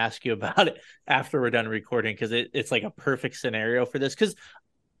definitely ask you about it after we're done recording, because it's like a perfect scenario for this. Because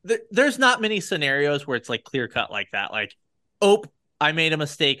there's not many scenarios where it's like clear cut like that. Like, oh, I made a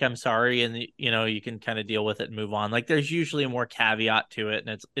mistake, I'm sorry. And, you can kind of deal with it and move on. Like there's usually a more caveat to it.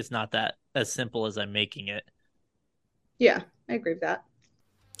 And it's not that as simple as I'm making it. Yeah, I agree with that.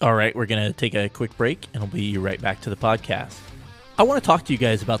 All right, we're going to take a quick break and we'll be right back to the podcast. I want to talk to you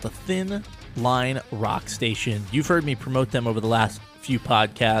guys about the Thin Line Rock Station. You've heard me promote them over the last few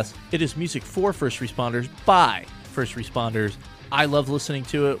podcasts. It is music for first responders by first responders. I love listening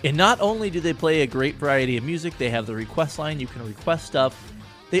to it. And not only do they play a great variety of music, they have the request line. You can request stuff.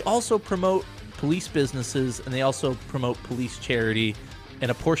 They also promote police businesses and they also promote police charity.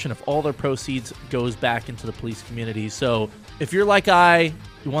 And a portion of all their proceeds goes back into the police community. So if you're like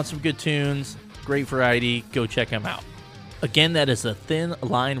you want some good tunes, great variety, go check them out. Again, that is a Thin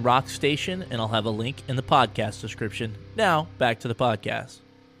Line Rock Station, and I'll have a link in the podcast description. Now, back to the podcast.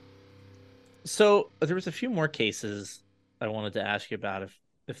 So there was a few more cases I wanted to ask you about,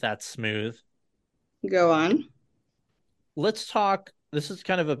 if that's smooth. Go on. Let's talk. This is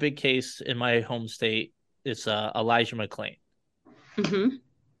kind of a big case in my home state. It's Elijah McClain. Mm-hmm.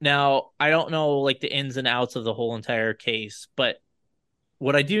 Now, I don't know like the ins and outs of the whole entire case, but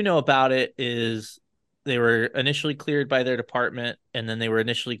what I do know about it is they were initially cleared by their department, and then they were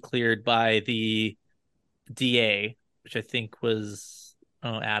initially cleared by the DA, which I think was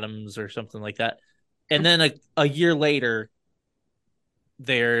Adams or something like that. And then a year later,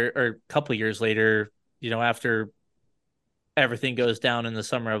 or a couple of years later, after everything goes down in the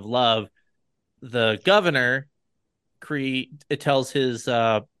summer of love, the governor it tells his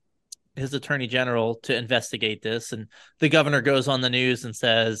attorney general to investigate this, and the governor goes on the news and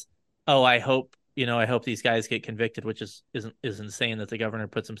says, "Oh, I hope these guys get convicted," which is insane that the governor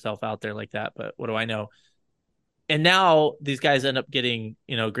puts himself out there like that. But what do I know? And now these guys end up getting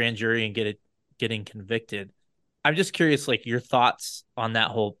grand jury and getting convicted. I'm just curious, like your thoughts on that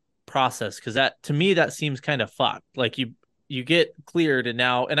whole process, because that to me that seems kind of fucked. Like you get cleared, and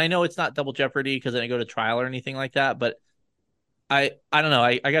I know it's not double jeopardy because then I go to trial or anything like that, but I don't know.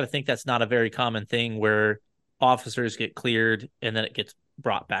 I got to think that's not a very common thing where officers get cleared and then it gets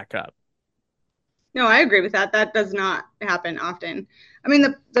brought back up. No, I agree with that. That does not happen often. I mean,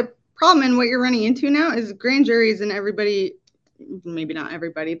 the problem and what you're running into now is grand juries, and everybody, maybe not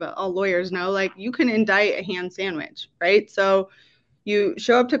everybody, but all lawyers know, like you can indict a ham sandwich, right? So you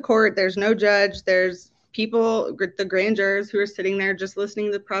show up to court, there's no judge, there's people, the grand jurors who are sitting there just listening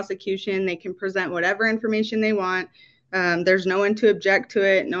to the prosecution. They can present whatever information they want. There's no one to object to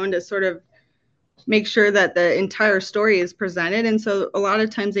it, no one to sort of make sure that the entire story is presented. And so a lot of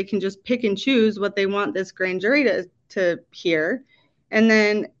times they can just pick and choose what they want this grand jury to hear. And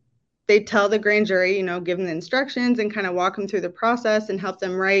then they tell the grand jury, give them the instructions and kind of walk them through the process and help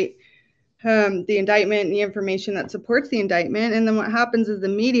them write the indictment and the information that supports the indictment. And then what happens is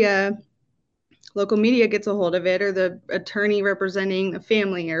local media gets a hold of it, or the attorney representing the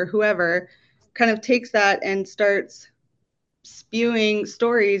family or whoever kind of takes that and starts spewing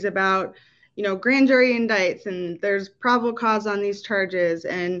stories about, grand jury indicts and there's probable cause on these charges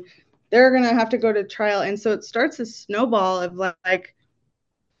and they're going to have to go to trial. And so it starts a snowball of like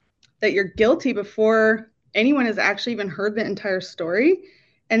that you're guilty before anyone has actually even heard the entire story.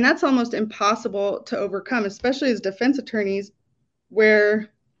 And that's almost impossible to overcome, especially as defense attorneys, where,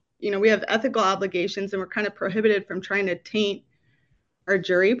 we have ethical obligations and we're kind of prohibited from trying to taint our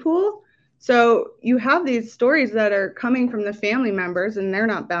jury pool. So you have these stories that are coming from the family members and they're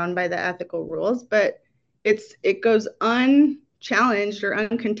not bound by the ethical rules, but it goes unchallenged or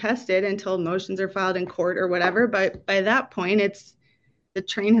uncontested until motions are filed in court or whatever. But by that point, the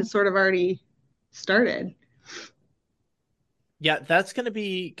train has sort of already started. Yeah, that's going to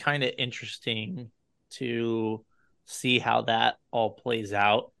be kind of interesting to see how that all plays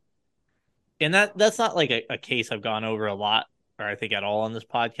out. And that's not like a case I've gone over a lot, or I think at all on this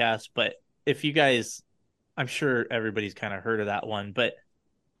podcast, but if you guys, I'm sure everybody's kind of heard of that one, but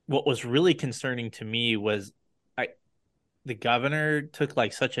what was really concerning to me was the governor took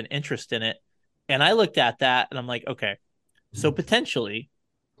like such an interest in it. And I looked at that and I'm like, okay, so potentially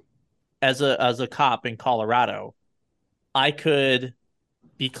as a cop in Colorado, I could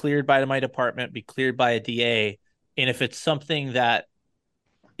be cleared by my department, be cleared by a DA. And if it's something that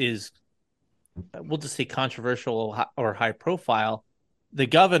is, we'll just say controversial or high profile, the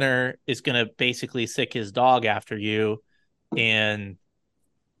governor is going to basically sick his dog after you. And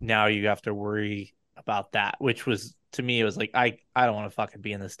now you have to worry about that, which was, to me, it was like, I don't want to fucking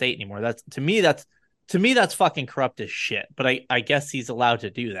be in the state anymore. That's fucking corrupt as shit. But I guess he's allowed to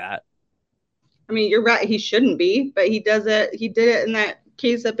do that. I mean, you're right. He shouldn't be, but he does it. He did it in that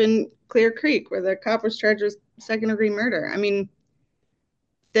case up in Clear Creek where the cop was charged with second-degree murder. I mean,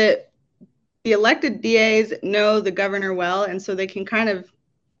 the elected DAs know the governor well, and so they can kind of,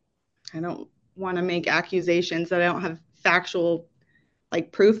 I don't want to make accusations that I don't have factual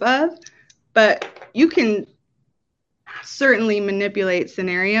like proof of, but you can certainly manipulate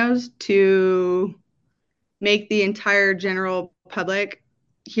scenarios to make the entire general public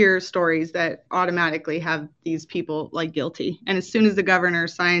hear stories that automatically have these people like guilty. And as soon as the governor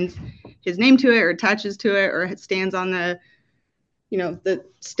signs his name to it or attaches to it or stands on the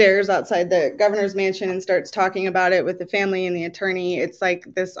stairs outside the governor's mansion and starts talking about it with the family and the attorney, it's like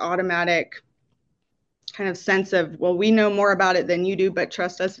this automatic kind of sense of, well, we know more about it than you do, but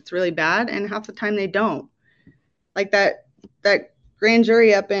trust us, it's really bad. And half the time they don't. Like that grand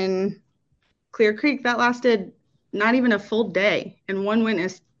jury up in Clear Creek, that lasted not even a full day, and one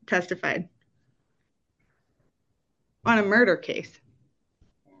witness testified on a murder case.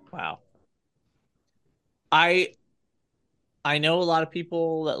 Wow. I I know a lot of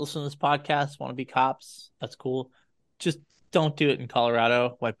people that listen to this podcast want to be cops. That's cool. Just don't do it in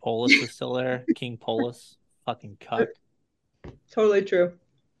Colorado. Why Polis is still there? King Polis, fucking cuck. Totally true.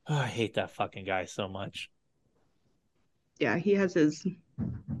 Oh, I hate that fucking guy so much. Yeah, he has his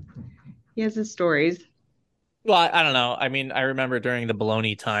stories. Well, I don't know. I mean, I remember during the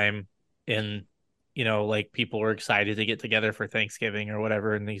baloney time in, like people were excited to get together for Thanksgiving or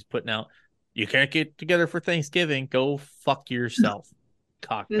whatever, and he's putting out, you can't get together for Thanksgiving. Go fuck yourself,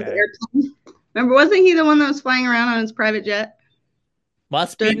 cockbag. Remember, wasn't he the one that was flying around on his private jet?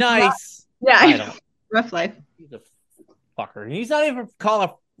 Must be nice. Yeah, I don't. rough life. He's a fucker. He's not even from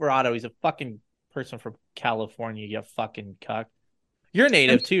Colorado. He's a fucking person from California. You fucking cuck. You're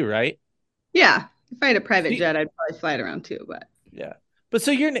native too, right? Yeah. If I had a private jet, I'd probably fly it around too. But yeah. But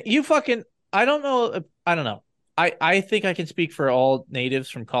so you fucking. I don't know. I don't know. I think I can speak for all natives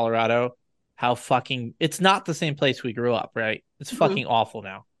from Colorado. How fucking it's not the same place we grew up, right? It's fucking awful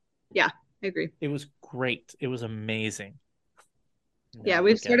now. Yeah, I agree. It was great. It was amazing. Yeah,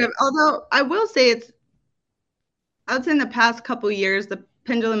 we've sort of. Although I will say I would say in the past couple years, the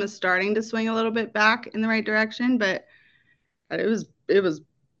pendulum is starting to swing a little bit back in the right direction, but it was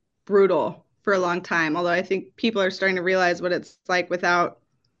brutal for a long time. Although I think people are starting to realize what it's like without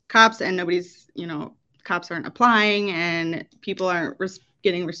cops, and cops aren't applying, and people aren't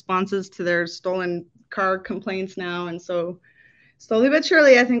getting responses to their stolen car complaints now. And so slowly but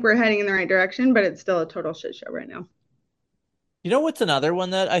surely, I think we're heading in the right direction, but it's still a total shit show right now. You know what's another one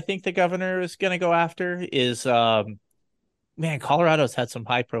that I think the governor is going to go after is, man, Colorado's had some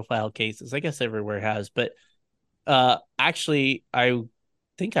high profile cases. I guess everywhere has, but actually, I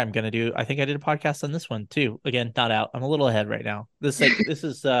think I did a podcast on this one too. Again, not out. I'm a little ahead right now. This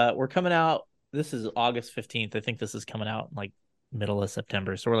is we're coming out. This is August 15th. I think this is coming out in like middle of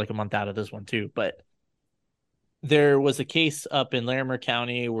September. So we're like a month out of this one too. But there was a case up in Larimer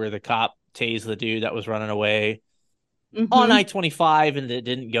County where the cop tased the dude that was running away on I-25, and it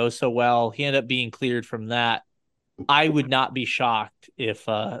didn't go so well. He ended up being cleared from that. I would not be shocked if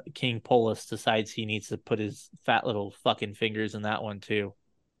King Polis decides he needs to put his fat little fucking fingers in that one too.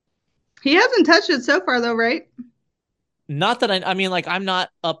 He hasn't touched it so far though, right? Not that I mean, like, I'm not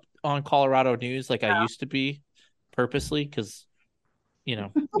up on Colorado news like I used to be purposely, because you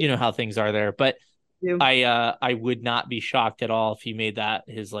know how things are there. But I would not be shocked at all if he made that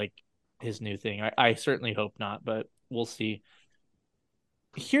his new thing. I certainly hope not, but we'll see.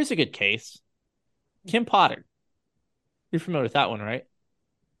 Here's a good case. Kim Potter. You're familiar with that one, right?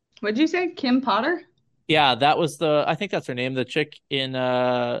 What'd you say? Kim Potter? Yeah, that was I think that's her name, the chick in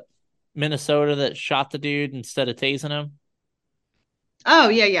Minnesota that shot the dude instead of tasing him. Oh,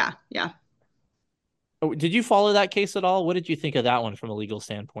 yeah. Oh, did you follow that case at all? What did you think of that one from a legal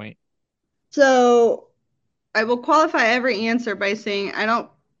standpoint? So I will qualify every answer by saying I don't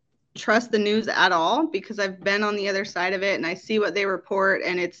trust the news at all, because I've been on the other side of it and I see what they report,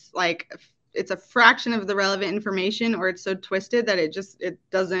 and it's like it's a fraction of the relevant information, or it's so twisted that it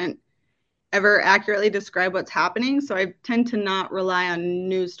doesn't ever accurately describe what's happening. So I tend to not rely on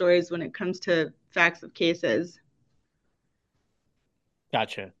news stories when it comes to facts of cases.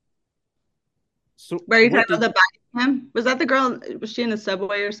 Gotcha. So where are you talking about the body cam? Was that the girl? Was she in the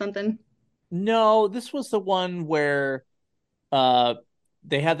subway or something? No, this was the one where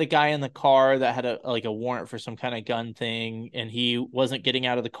they had the guy in the car that had a warrant for some kind of gun thing, and he wasn't getting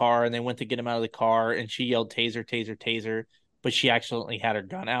out of the car, and they went to get him out of the car, and she yelled taser, taser, taser, but she accidentally had her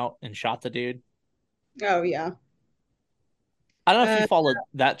gun out and shot the dude. Oh yeah. I don't know if you followed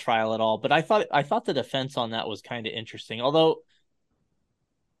that trial at all, but I thought the defense on that was kind of interesting. Although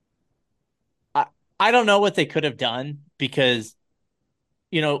I don't know what they could have done, because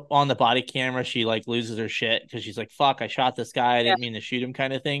on the body camera, she like loses her shit because she's like, fuck, I shot this guy. I didn't mean to shoot him,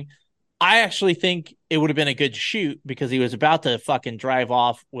 kind of thing. I actually think it would have been a good shoot because he was about to fucking drive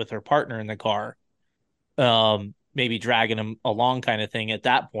off with her partner in the car. Maybe dragging him along, kind of thing. At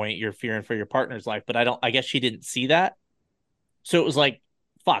that point, you're fearing for your partner's life, but I guess she didn't see that. So it was like,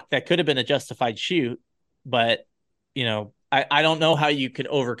 fuck, that could have been a justified shoot. But, I don't know how you could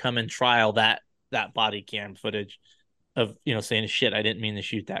overcome in trial that body cam footage of saying, shit, I didn't mean to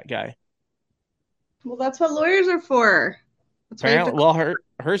shoot that guy. Well, that's what lawyers are for. Apparently, well,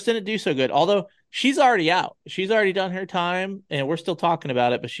 hers didn't do so good. Although she's already out, she's already done her time, and we're still talking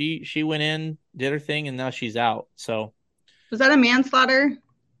about it. But she went in, did her thing, and now she's out. So was that a manslaughter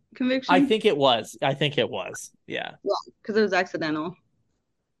conviction? I think it was. Yeah, because it was accidental.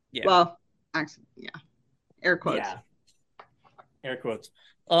 Yeah. Well, yeah. Air quotes. Yeah, air quotes.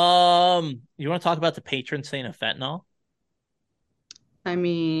 You want to talk about the patron saint of fentanyl? I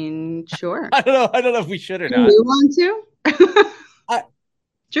mean, sure. I don't know. I don't know if we should or Do not. you want to? I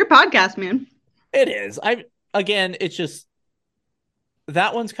It's your podcast, man. It is. I Again, it's just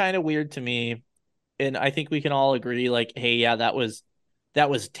that one's kind of weird to me, and I think we can all agree, like, hey, yeah, that was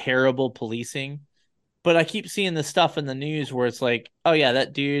terrible policing. But I keep seeing this stuff in the news where it's like, oh yeah,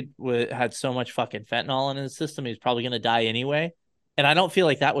 that dude had so much fucking fentanyl in his system, he's probably gonna die anyway. And I don't feel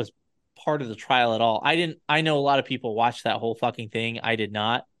like that was part of the trial at all. I didn't. I know a lot of people watched that whole fucking thing. I did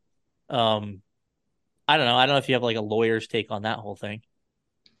not. Um, I don't know. I don't know if you have like a lawyer's take on that whole thing.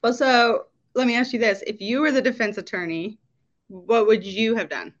 Well, so let me ask you this. If you were the defense attorney, what would you have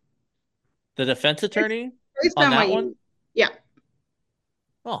done? The defense attorney Based on on that what one. you, yeah.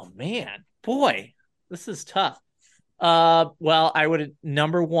 Oh man, boy, this is tough. Well, I would have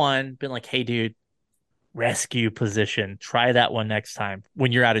number one been like, hey, dude, rescue position. Try that one next time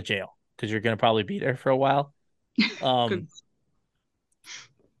when you're out of jail because you're gonna probably be there for a while. Good. Um,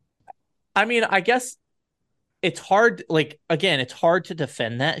 I mean, I guess it's hard. Like again, it's hard to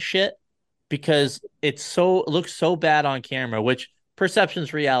defend that shit because it looks so bad on camera, which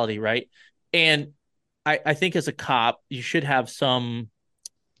perception's reality, right? And I think as a cop, you should have some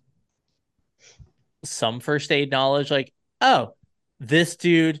first aid knowledge, like, oh, this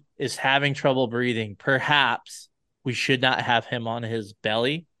dude is having trouble breathing. Perhaps we should not have him on his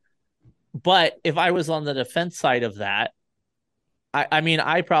belly. But if I was on the defense side of that, I mean,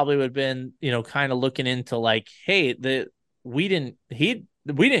 I probably would have been, kind of looking into like, hey, we didn't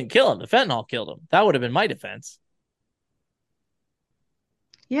kill him. The fentanyl killed him. That would have been my defense.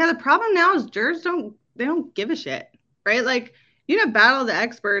 Yeah, the problem now is jurors don't give a shit, right? Like battle the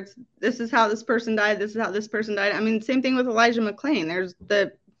experts. This is how this person died. This is how this person died. I mean, same thing with Elijah McClain. There's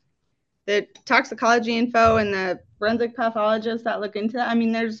the toxicology info and the forensic pathologists that look into that. I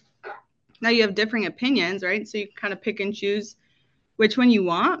mean, now you have differing opinions, right? So you kind of pick and choose which one you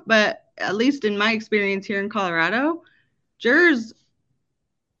want. But at least in my experience here in Colorado, jurors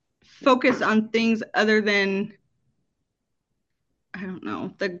focus on things other than, I don't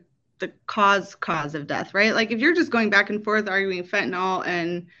know, the cause of death, right? Like if you're just going back and forth arguing fentanyl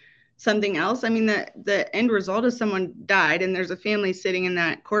and something else, I mean the end result is someone died and there's a family sitting in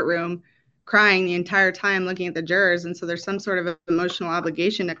that courtroom crying the entire time looking at the jurors, and so there's some sort of emotional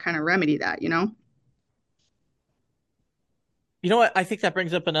obligation to kind of remedy that, you know? You know what? I think that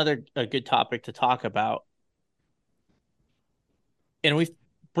brings up another a good topic to talk about. And we've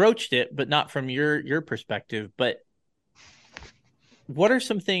broached it, but not from your perspective. But what are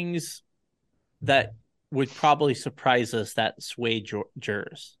some things that would probably surprise us that sway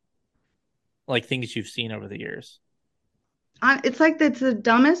jurors? Like things you've seen over the years. It's like that's the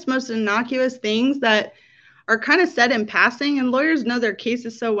dumbest, most innocuous things that are kind of said in passing, and lawyers know their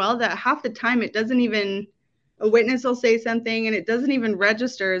cases so well that half the time it doesn't even, a witness will say something and it doesn't even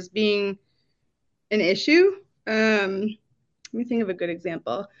register as being an issue. Let me think of a good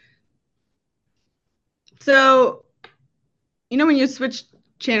example. So, when you switch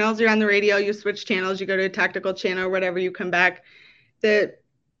channels, you're on the radio, you switch channels, you go to a tactical channel or whatever, you come back.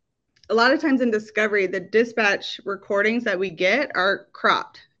 A lot of times in discovery, the dispatch recordings that we get are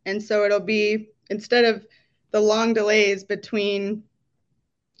cropped. And so it'll be, instead of the long delays between,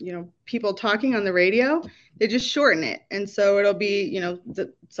 people talking on the radio, they just shorten it. And so it'll be,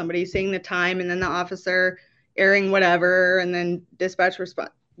 somebody saying the time and then the officer airing whatever, and then dispatch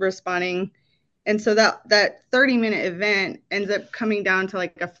responding. And so that 30-minute event ends up coming down to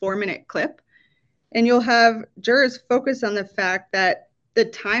like a 4-minute clip. And you'll have jurors focus on the fact that the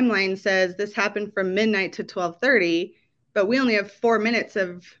timeline says this happened from midnight to 12:30, but we only have 4 minutes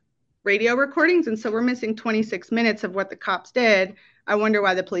of radio recordings. And so we're missing 26 minutes of what the cops did. I wonder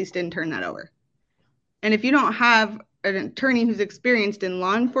why the police didn't turn that over. And if you don't have an attorney who's experienced in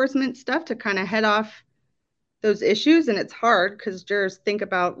law enforcement stuff to kind of head off those issues, and it's hard because jurors think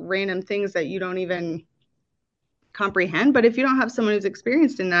about random things that you don't even comprehend. But if you don't have someone who's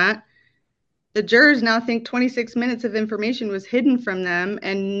experienced in that, the jurors now think 26 minutes of information was hidden from them,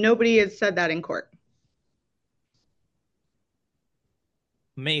 and nobody has said that in court.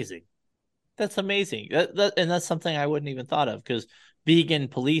 Amazing. That's amazing. And that's something I wouldn't even thought of because being in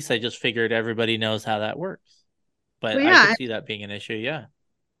police, I just figured everybody knows how that works. But Well, I yeah, could see that being an issue. Yeah.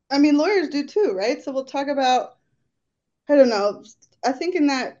 I mean, lawyers do too, right? So we'll talk about, I don't know, I think in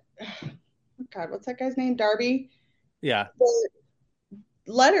that, God, what's that guy's name? Darby? Yeah. The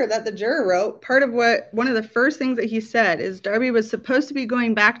letter that the juror wrote, one of the first things that he said is Darby was supposed to be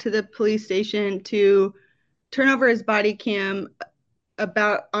going back to the police station to turn over his body cam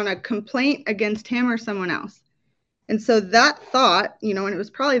on a complaint against him or someone else. And so that thought, and it was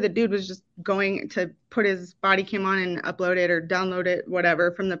probably the dude was just going to put his body cam on and upload it or download it,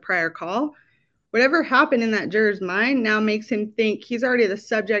 whatever, from the prior call. Whatever happened in that juror's mind now makes him think he's already the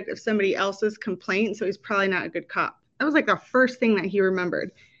subject of somebody else's complaint, so he's probably not a good cop. That was like the first thing that he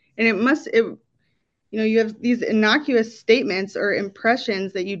remembered. And you have these innocuous statements or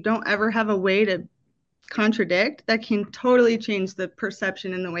impressions that you don't ever have a way to contradict that can totally change the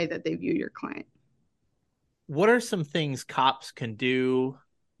perception and the way that they view your client. What are some things cops can do,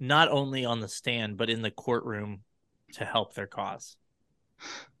 not only on the stand, but in the courtroom to help their cause?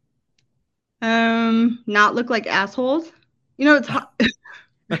 Not look like assholes. It's hard.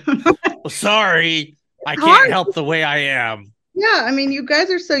 Well, sorry, I can't help the way I am. Yeah, I mean, you guys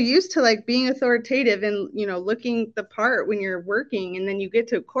are so used to like being authoritative and looking the part when you're working, and then you get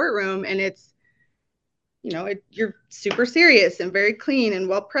to a courtroom and it's you're super serious and very clean and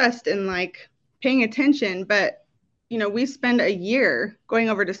well pressed and like paying attention. But we spend a year going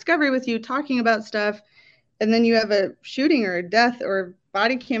over discovery with you, talking about stuff, and then you have a shooting or a death or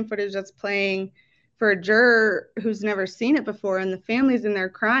body cam footage that's playing for a juror who's never seen it before, and the family's in there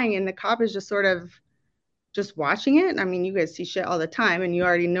crying, and the cop is just sort of just watching it. I mean, you guys see shit all the time, and you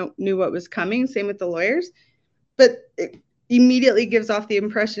already knew what was coming. Same with the lawyers. But it immediately gives off the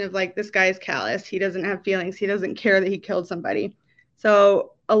impression of like, this guy is callous. He doesn't have feelings. He doesn't care that he killed somebody.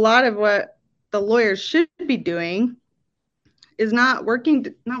 So a lot of what the lawyers should be doing is not working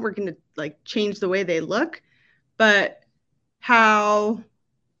to like change the way they look, but how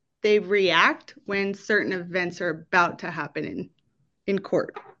they react when certain events are about to happen in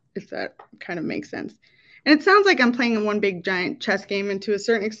court, if that kind of makes sense. And it sounds like I'm playing in one big giant chess game, and to a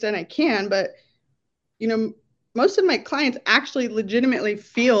certain extent I can, but most of my clients actually legitimately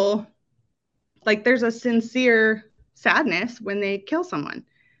feel like there's a sincere sadness when they kill someone.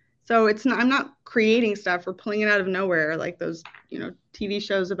 So I'm not creating stuff or pulling it out of nowhere like those, TV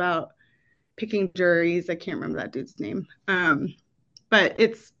shows about picking juries. I can't remember that dude's name. But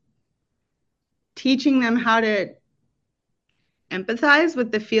it's teaching them how to empathize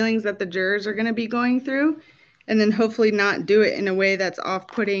with the feelings that the jurors are going to be going through, and then hopefully not do it in a way that's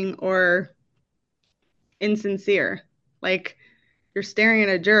off-putting or insincere. Like you're staring at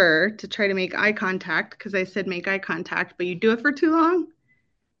a juror to try to make eye contact because I said make eye contact, but you do it for too long.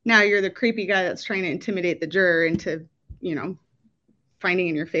 Now you're the creepy guy that's trying to intimidate the juror into, finding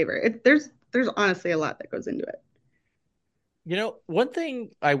in your favor. There's honestly a lot that goes into it. One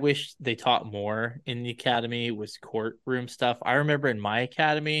thing I wish they taught more in the academy was courtroom stuff. I remember in my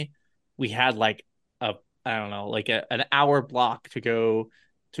academy, we had like an hour block to go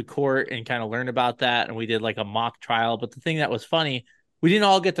to court and kind of learn about that. And we did like a mock trial. But the thing that was funny, we didn't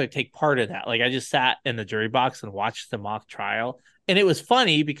all get to take part of that. Like I just sat in the jury box and watched the mock trial. And it was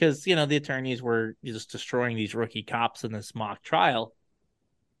funny because, the attorneys were just destroying these rookie cops in this mock trial.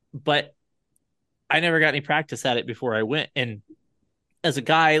 But I never got any practice at it before I went. And as a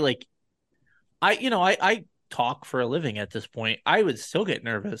guy, like I talk for a living at this point. I would still get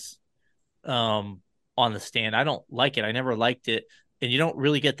nervous on the stand. I don't like it. I never liked it. And you don't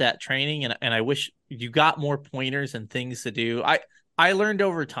really get that training. And I wish you got more pointers and things to do. I learned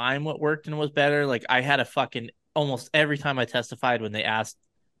over time what worked and was better. Like I had a fucking almost every time I testified when they asked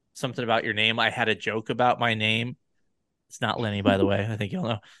something about your name, I had a joke about my name. It's not Lenny, by the way. I think you'll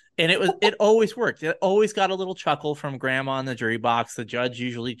know. And it always worked. It always got a little chuckle from grandma in the jury box. The judge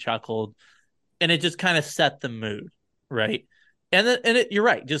usually chuckled, and it just kind of set the mood, right? And you're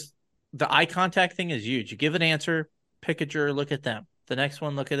right. Just the eye contact thing is huge. You give an answer, pick a juror, look at them. The next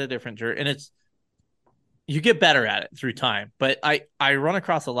one, look at a different juror, and you get better at it through time. But I run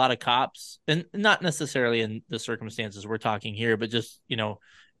across a lot of cops, and not necessarily in the circumstances we're talking here, but just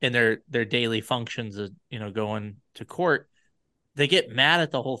in their daily functions of going to court. They get mad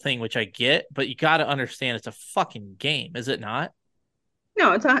at the whole thing, which I get, but you got to understand it's a fucking game, is it not?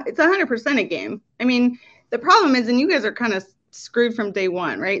 No, it's 100% a game. I mean, the problem is, and you guys are kind of screwed from day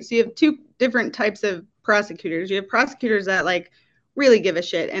one, right? So you have two different types of prosecutors. You have prosecutors that like really give a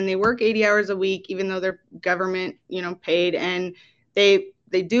shit, and they work 80 hours a week, even though they're government, paid, and they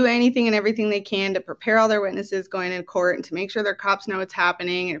do anything and everything they can to prepare all their witnesses going in court and to make sure their cops know what's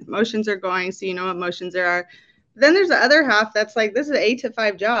happening and if motions are going, so you know what motions there are. Then there's the other half that's like, this is an 8 to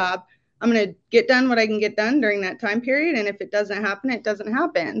 5 job. I'm going to get done what I can get done during that time period. And if it doesn't happen, it doesn't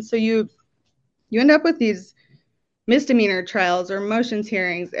happen. So you end up with these misdemeanor trials or motions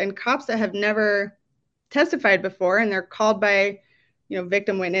hearings and cops that have never testified before. And they're called by,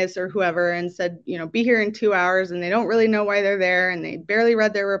 victim witness or whoever and said, be here in 2 hours. And they don't really know why they're there. And they barely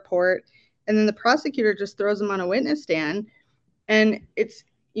read their report. And then the prosecutor just throws them on a witness stand. And it's,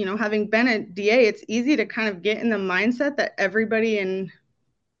 having been a DA, it's easy to kind of get in the mindset that everybody in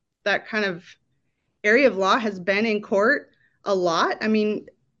that kind of area of law has been in court a lot. I mean,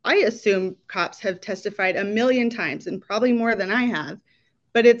 I assume cops have testified a million times and probably more than I have,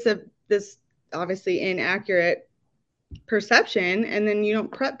 but it's this obviously inaccurate perception, and then you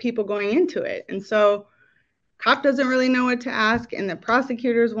don't prep people going into it. And so cop doesn't really know what to ask, and the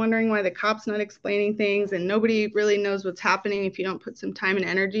prosecutor's wondering why the cop's not explaining things, and nobody really knows what's happening if you don't put some time and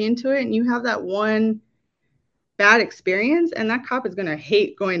energy into it. And you have that one bad experience, and that cop is going to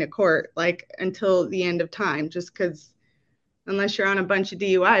hate going to court like until the end of time, just because unless you're on a bunch of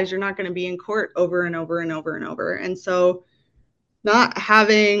DUIs, you're not going to be in court over and over and over and over. And so not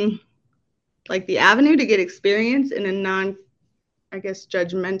having like the avenue to get experience in a non, I guess,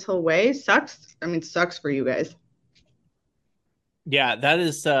 judgmental way sucks. I mean, sucks for you guys. Yeah, that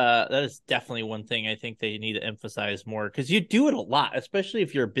is definitely one thing I think they need to emphasize more, because you do it a lot, especially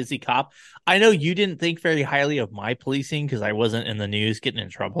if you're a busy cop. I know you didn't think very highly of my policing because I wasn't in the news getting in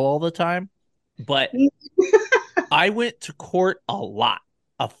trouble all the time, but I went to court a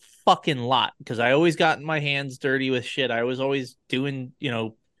fucking lot, because I always got my hands dirty with shit. I was always doing,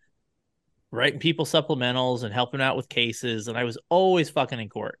 writing people supplementals and helping out with cases, and I was always fucking in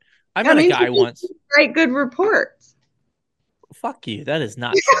court. I met a guy once. Write good reports. Fuck you. That is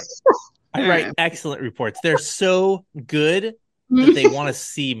not true. I write excellent reports. They're so good that they want to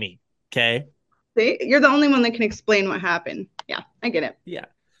see me. Okay. See, you're the only one that can explain what happened. Yeah, I get it. Yeah.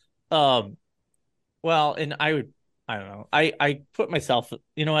 Well, and I don't know. I put myself,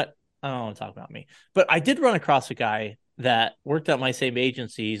 you know what? I don't want to talk about me, but I did run across a guy that worked at my same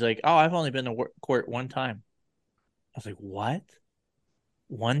agency. He's like, "Oh, I've only been to court one time." I was like, "What?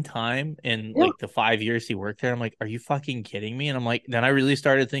 One time in like the 5 years he worked there?" I'm like, "Are you fucking kidding me?" And I'm like, then I really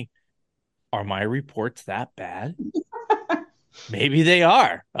started thinking, are my reports that bad? Maybe they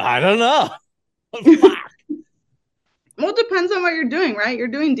are. I don't know. Fuck. Well, it depends on what you're doing, right? You're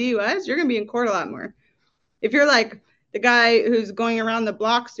doing DUIs, you're going to be in court a lot more. If you're like the guy who's going around the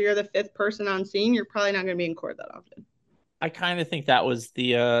block, so you're the fifth person on scene, you're probably not going to be in court that often. I kind of think that was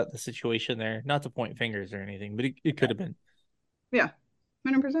the situation there. Not to point fingers or anything, but it could have been. Yeah,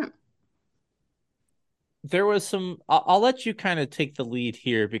 100%. There was some. I'll let you kind of take the lead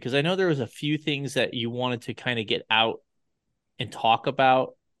here, because I know there was a few things that you wanted to kind of get out and talk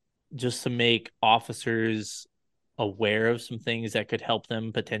about, just to make officers aware of some things that could help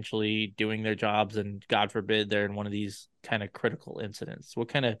them potentially doing their jobs, and God forbid they're in one of these kind of critical incidents. What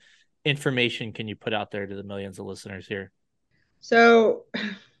kind of information can you put out there to the millions of listeners here? So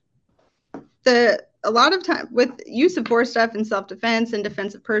a lot of time with use of force stuff in self-defense and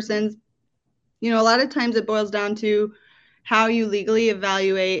defensive persons, a lot of times it boils down to how you legally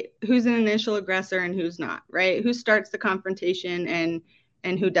evaluate who's an initial aggressor and who's not, right? Who starts the confrontation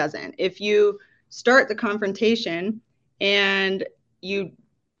and who doesn't. If you start the confrontation and you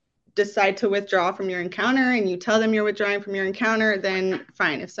decide to withdraw from your encounter and you tell them you're withdrawing from your encounter, then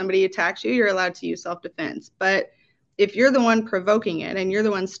fine. If somebody attacks you, you're allowed to use self-defense. But if you're the one provoking it and you're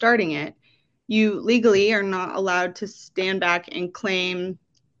the one starting it, you legally are not allowed to stand back and claim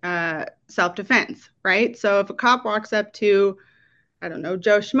self-defense, right? So if a cop walks up to, I don't know,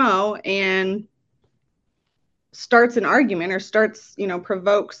 Joe Schmo and starts an argument or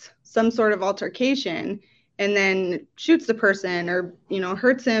provokes some sort of altercation and then shoots the person or,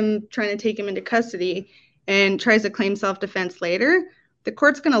 hurts him trying to take him into custody and tries to claim self-defense later, the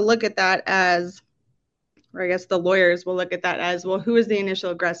court's going to look at that as, or I guess the lawyers will look at that as, well, who is the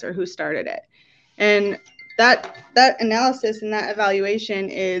initial aggressor? Who started it? And that analysis and that evaluation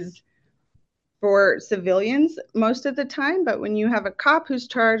is for civilians most of the time. But when you have a cop who's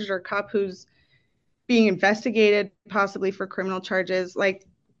charged or a cop who's being investigated possibly for criminal charges, like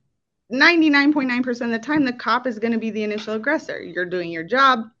 99.9% of the time, the cop is going to be the initial aggressor. You're doing your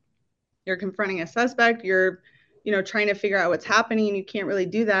job. You're confronting a suspect. You're, trying to figure out what's happening. And you can't really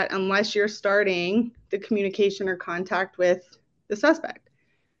do that unless you're starting the communication or contact with the suspect.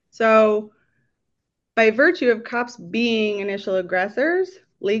 So by virtue of cops being initial aggressors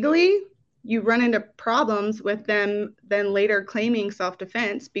legally, you run into problems with them then later claiming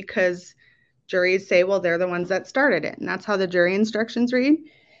self-defense because juries say, well, they're the ones that started it. And that's how the jury instructions read.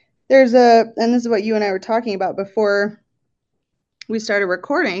 And this is what you and I were talking about before we started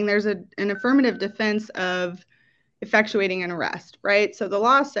recording, there's an affirmative defense of effectuating an arrest, right? So the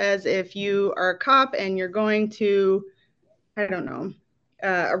law says if you are a cop and you're going to, I don't know,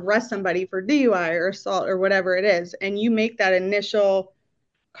 arrest somebody for DUI or assault or whatever it is, and you make that initial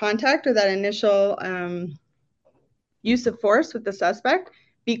contact or that initial use of force with the suspect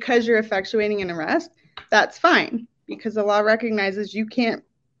because you're effectuating an arrest, that's fine because the law recognizes you can't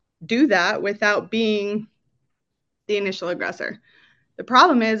do that without being the initial aggressor. The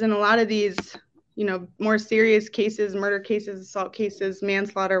problem is in a lot of these, more serious cases, murder cases, assault cases,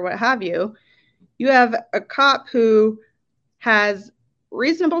 manslaughter, what have you, you have a cop who has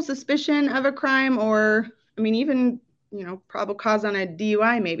reasonable suspicion of a crime, or, even, probable cause on a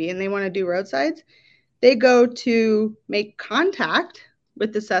DUI maybe, and they want to do roadsides. They go to make contact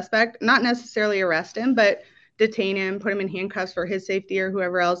with the suspect, not necessarily arrest him, but detain him, put him in handcuffs for his safety or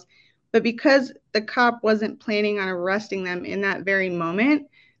whoever else. But because the cop wasn't planning on arresting them in that very moment,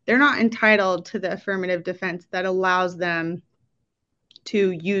 they're not entitled to the affirmative defense that allows them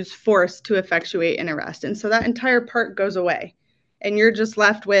to use force to effectuate an arrest. And so that entire part goes away. And you're just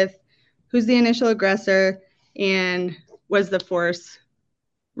left with who's the initial aggressor and was the force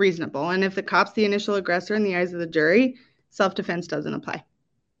reasonable. And if the cop's the initial aggressor in the eyes of the jury, self-defense doesn't apply.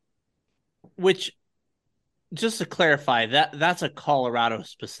 Which, just to clarify, that's a Colorado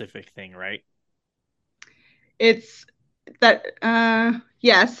specific thing, right? It's that,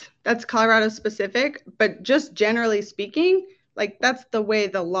 yes, that's Colorado specific, but just generally speaking, like that's the way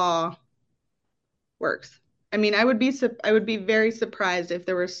the law works. I would be very surprised if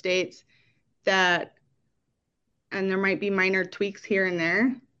there were states that, and there might be minor tweaks here and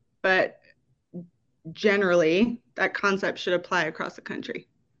there, but generally that concept should apply across the country,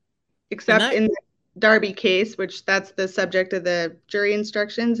 except in the Darby case, which that's the subject of the jury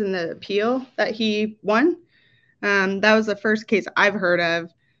instructions and the appeal that he won. That was the first case I've heard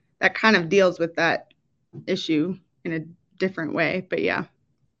of that kind of deals with that issue in a different way, but yeah.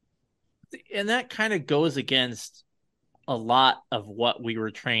 And that kind of goes against a lot of what we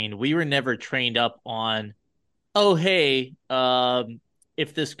were trained. We were never trained up on, oh, hey,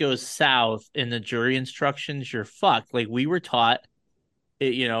 if this goes south in the jury instructions, you're fucked. Like we were taught,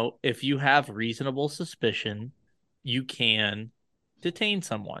 if you have reasonable suspicion, you can detain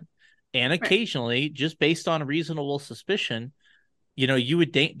someone. And occasionally, right, just based on reasonable suspicion, you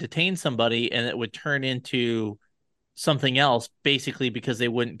would detain somebody and it would turn into something else basically because they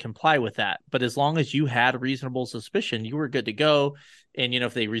wouldn't comply with that. But as long as you had reasonable suspicion, you were good to go. And,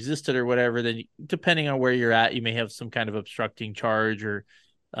 if they resisted or whatever, then depending on where you're at, you may have some kind of obstructing charge or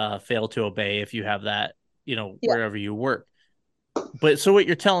fail to obey if you have that, wherever you work. But so what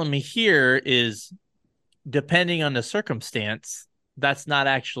you're telling me here is depending on the circumstance, that's not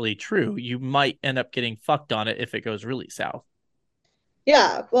actually true. You might end up getting fucked on it if it goes really south.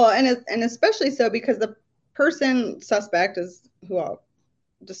 Yeah, well, and especially so because the suspect is who I'll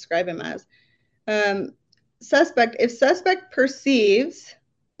describe him as. If suspect perceives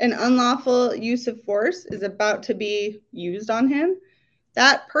an unlawful use of force is about to be used on him,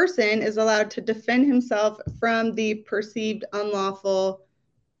 that person is allowed to defend himself from the perceived unlawful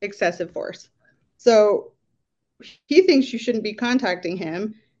excessive force. So he thinks you shouldn't be contacting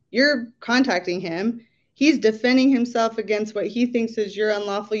him. You're contacting him. He's defending himself against what he thinks is your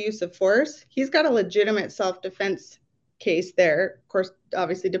unlawful use of force. He's got a legitimate self-defense case there. Of course,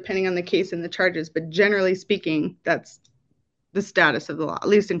 obviously, depending on the case and the charges, but generally speaking, that's the status of the law, at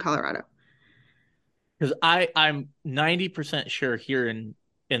least in Colorado. Because I'm 90% sure here in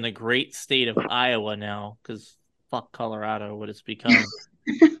the great state of Iowa now, because fuck Colorado, what it's become.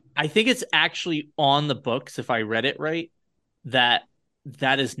 I think it's actually on the books, if I read it right, that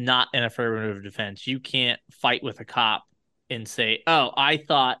is not an affirmative defense. You can't fight with a cop and say, oh, I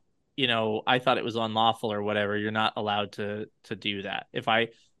thought it was unlawful or whatever. You're not allowed to do that. If I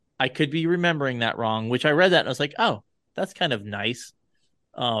could be remembering that wrong, which I read that and I was like, oh, that's kind of nice.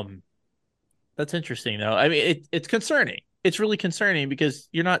 That's interesting though. It's concerning. It's really concerning because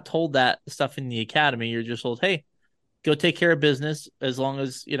you're not told that stuff in the academy. You're just told, hey, go take care of business. As long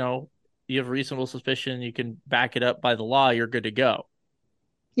as, you have reasonable suspicion, you can back it up by the law, you're good to go.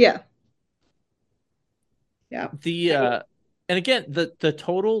 Yeah. Yeah. And again, the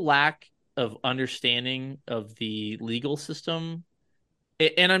total lack of understanding of the legal system,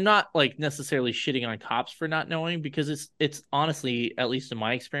 and I'm not like necessarily shitting on cops for not knowing, because it's honestly, at least in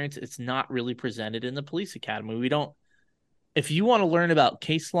my experience, it's not really presented in the police academy. We don't, if you want to learn about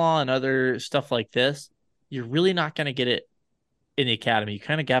case law and other stuff like this, you're really not going to get it in the academy. You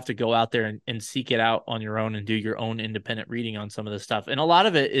kind of have to go out there and seek it out on your own and do your own independent reading on some of this stuff. And a lot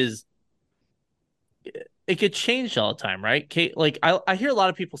of it gets changed all the time, right? Like I hear a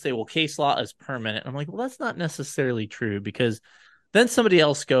lot of people say, well, case law is permanent. I'm like, well, that's not necessarily true, because then somebody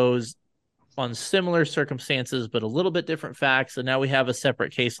else goes on similar circumstances, but a little bit different facts. And now we have a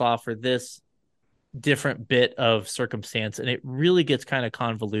separate case law for this different bit of circumstance. And it really gets kind of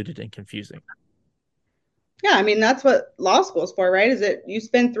convoluted and confusing. Yeah, that's what law school is for, right? Is it you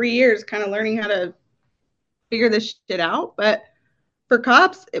spend 3 years kind of learning how to figure this shit out. But for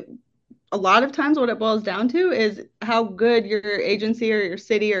cops, a lot of times what it boils down to is how good your agency or your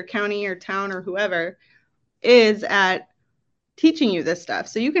city or county or town or whoever is at teaching you this stuff.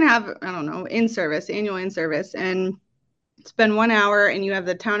 So you can have, I don't know, annual in service, and spend 1 hour and you have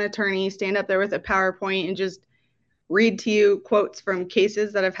the town attorney stand up there with a PowerPoint and just read to you quotes from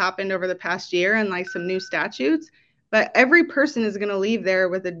cases that have happened over the past year and like some new statutes. But every person is going to leave there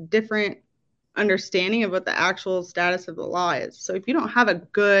with a different understanding of what the actual status of the law is. So if you don't have a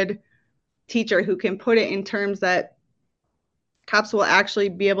good teacher who can put it in terms that cops will actually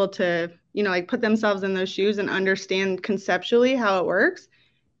be able to, like put themselves in those shoes and understand conceptually how it works,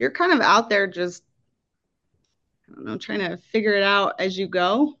 you're kind of out there just, I don't know, trying to figure it out as you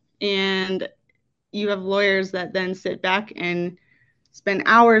go. And you have lawyers that then sit back and spend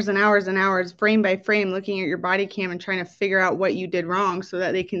hours and hours and hours, frame by frame, looking at your body cam and trying to figure out what you did wrong so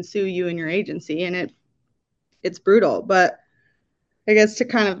that they can sue you and your agency. And it's brutal. But I guess to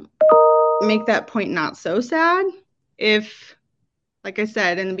kind of make that point not so sad, if, like I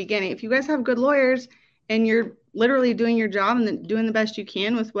said in the beginning, if you guys have good lawyers and you're literally doing your job and doing the best you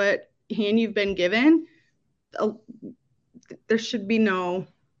can with what hand you've been given, there should be no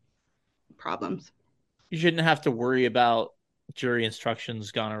problems. You shouldn't have to worry about jury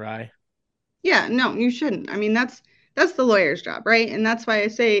instructions gone awry. Yeah, no, you shouldn't. I mean, that's the lawyer's job, right? And that's why I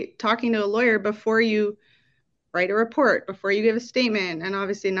say talking to a lawyer before you write a report, before you give a statement, and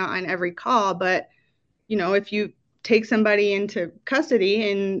obviously not on every call, but if you take somebody into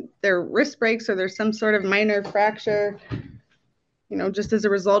custody and their wrist breaks or there's some sort of minor fracture, just as a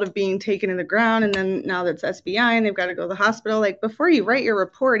result of being taken to the ground, and then now that's SBI and they've got to go to the hospital, like before you write your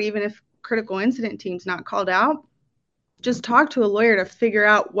report, even if critical incident team's not called out, just talk to a lawyer to figure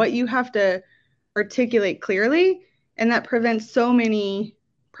out what you have to articulate clearly, and that prevents so many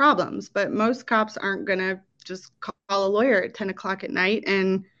problems. But most cops aren't going to just call a lawyer at 10 o'clock at night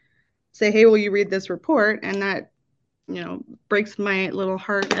and say, hey, will you read this report? And that, breaks my little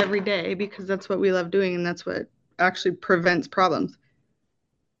heart every day, because that's what we love doing, and that's what actually prevents problems.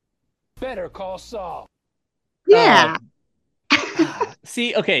 Better call Saul. Yeah.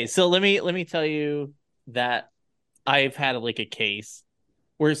 See, okay, so let me tell you that I've had like a case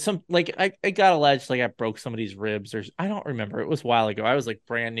where some, like, I got alleged like I broke somebody's ribs, or I don't remember. It was a while ago. I was like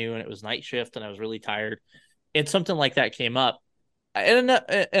brand new and it was night shift and I was really tired, and something like that came up. And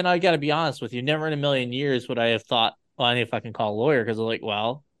I got to be honest with you, never in a million years would I have thought, well, I need to fucking call a lawyer, because I'm like,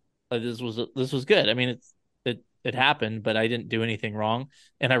 well, this was good. I mean, it happened, but I didn't do anything wrong,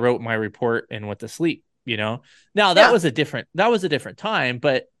 and I wrote my report and went to sleep. Now that was a different time,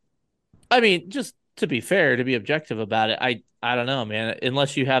 but I mean, just to be fair, to be objective about it, I don't know, man.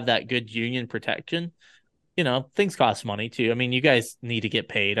 Unless you have that good union protection, things cost money too. I mean, you guys need to get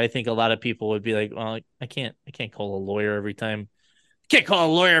paid. I think a lot of people would be like, well, I can't call a lawyer every time. Can't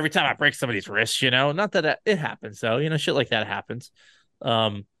call a lawyer every time I break somebody's wrist, Not that it happens, though. Shit like that happens.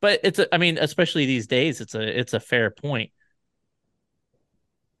 But I mean, especially these days, it's a fair point.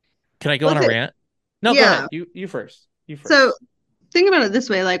 Can I go on a rant? No, go ahead. You first. So think about it this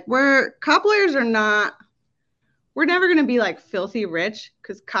way: like, cop lawyers are not. We're never going to be like filthy rich,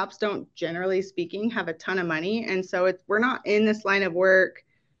 because cops don't, generally speaking, have a ton of money, and so we're not in this line of work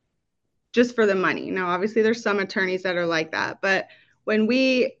just for the money. Now, obviously, there's some attorneys that are like that, but when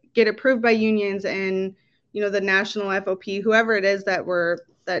we get approved by unions and the national FOP, whoever it is that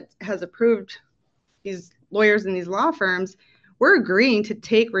has approved these lawyers in these law firms, we're agreeing to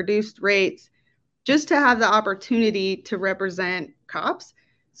take reduced rates just to have the opportunity to represent cops.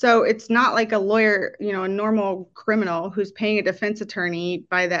 So it's not like a lawyer, a normal criminal who's paying a defense attorney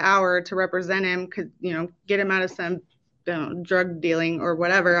by the hour to represent him, could get him out of some drug dealing or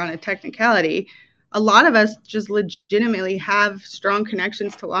whatever on a technicality. A lot of us just legitimately have strong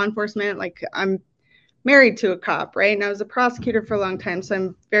connections to law enforcement. Like, I'm married to a cop, right? And I was a prosecutor for a long time, so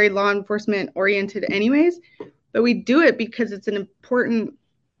I'm very law enforcement oriented anyways. But we do it because it's an important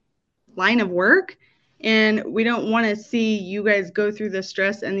line of work, and we don't want to see you guys go through the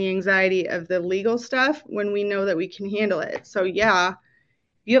stress and the anxiety of the legal stuff when we know that we can handle it. So yeah, if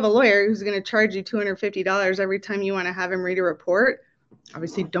you have a lawyer who's going to charge you $250 every time you want to have him read a report,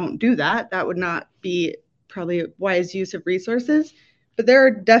 obviously don't do that. That would not be probably a wise use of resources. But there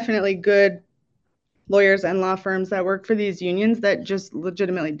are definitely good lawyers and law firms that work for these unions that just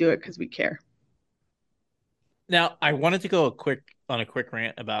legitimately do it because we care. Now, I wanted to go on a quick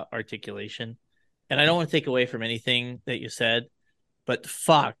rant about articulation, and I don't want to take away from anything that you said, but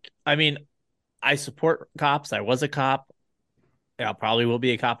fuck, I mean, I support cops. I was a cop. I probably will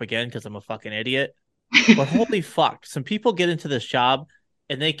be a cop again because I'm a fucking idiot. But holy fuck, some people get into this job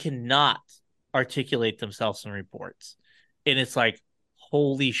and they cannot articulate themselves in reports. And it's like,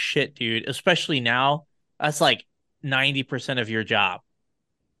 holy shit, dude. Especially now, that's like 90% of your job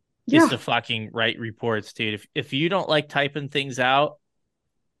is Yeah. to fucking write reports, dude. If you don't like typing things out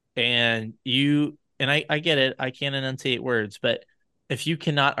and I get it, I can't enunciate words, but if you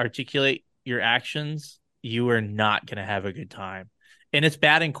cannot articulate your actions, you are not going to have a good time. And it's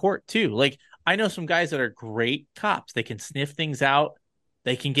bad in court too. Like, I know some guys that are great cops. They can sniff things out.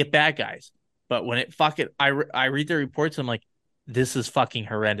 They can get bad guys. But when I read their reports, I'm like, this is fucking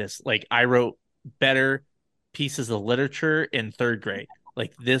horrendous. Like, I wrote better pieces of literature in third grade.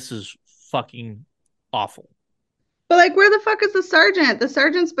 Like, this is fucking awful. But like, where the fuck is the sergeant? The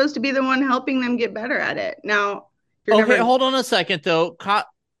sergeant's supposed to be the one helping them get better at it. Now, you're Okay, never. hold on a second though.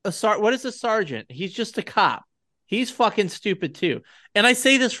 What is a sergeant? He's just a cop. He's fucking stupid too. And I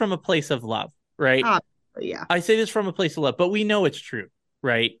say this from a place of love, right? Yeah. I say this from a place of love, but we know it's true,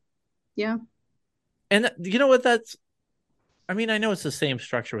 right? Yeah. And you know what I mean, I know it's the same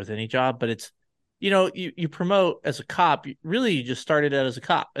structure with any job, but it's, you promote as a cop, really you just started out as a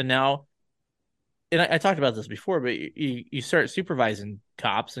cop. And now, and I talked about this before, but you start supervising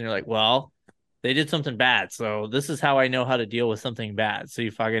cops and you're like, well, they did something bad. So this is how I know how to deal with something bad. So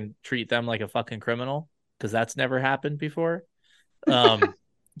you fucking treat them like a fucking criminal because that's never happened before.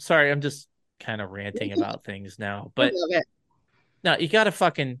 Sorry, I'm just kind of ranting about things now, I but love it. now you got to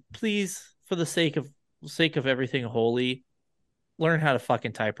fucking please, for the sake of everything holy, learn how to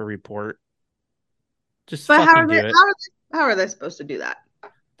fucking type a report. Just But fucking do it. how are they supposed to do that?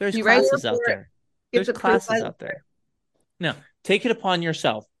 There's You write a classes out report, there. gets There's approved by classes out there. No, take it upon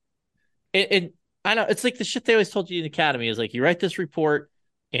yourself. And I know it's like the shit they always told you in the academy is like, you write this report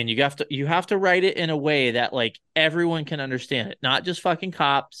and you have to write it in a way that like everyone can understand it, not just fucking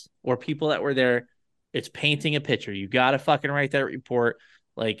cops or people that were there. It's painting a picture. You got to fucking write that report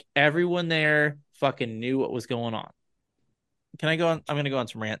like everyone there fucking knew what was going on. Can I go on? I'm going to go on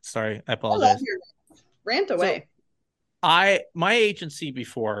some rants. Sorry, I I love apologize. your rant So away. my agency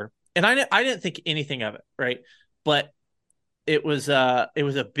before, and I didn't think anything of it, right? But it was a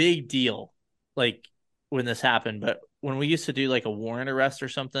big deal, like when this happened. But when we used to do like a warrant arrest or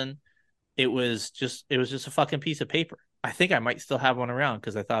something, it was just a fucking piece of paper. I think I might still have one around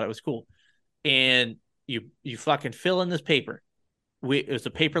because I thought it was cool. And you fucking fill in this paper. It was a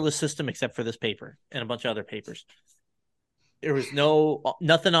paperless system except for this paper and a bunch of other papers. There was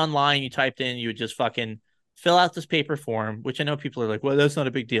nothing online you typed in. You would just fucking fill out this paper form, which I know people are like, well, that's not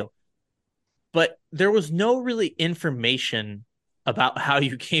a big deal. But there was no really information about how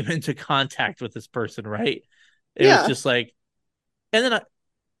you came into contact with this person, right? It was Yeah. just like, and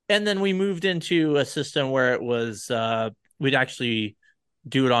then we moved into a system where it was we'd actually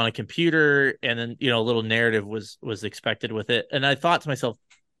do it on a computer, and then a little narrative was expected with it. And I thought to myself,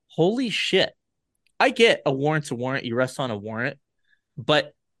 holy shit, I get a warrant's a warrant, you rest on a warrant,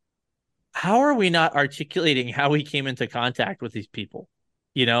 but how are we not articulating how we came into contact with these people?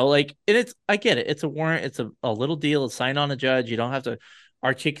 Like, and I get it. It's a warrant. It's a little deal. It's signed on a judge. You don't have to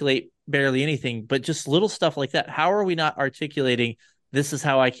articulate barely anything, but just little stuff like that. How are we not articulating this is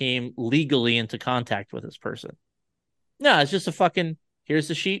how I came legally into contact with this person? No, it's just a fucking, here's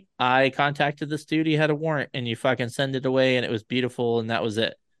the sheet. I contacted this dude. He had a warrant, and you fucking send it away, and it was beautiful, and that was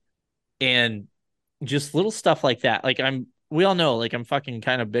it. And just little stuff like that. Like, we all know, like, I'm fucking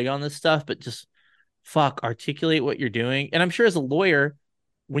kind of big on this stuff, but just articulate what you're doing. And I'm sure as a lawyer,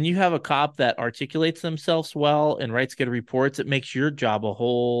 when you have a cop that articulates themselves well and writes good reports, it makes your job a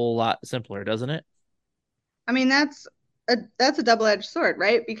whole lot simpler, doesn't it? I mean, that's a double-edged sword,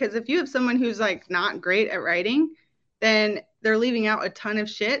 right? Because if you have someone who's like not great at writing, then they're leaving out a ton of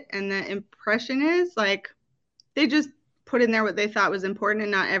shit, and the impression is like they just put in there what they thought was important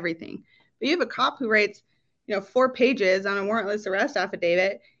and not everything. But you have a cop who writes, 4 pages on a warrantless arrest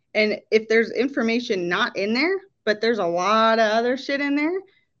affidavit, and if there's information not in there, but there's a lot of other shit in there,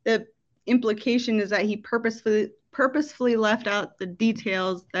 the implication is that he purposefully left out the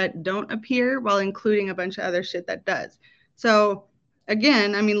details that don't appear while including a bunch of other shit that does. So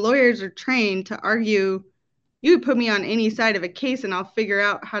again, I mean, lawyers are trained to argue. You would put me on any side of a case and I'll figure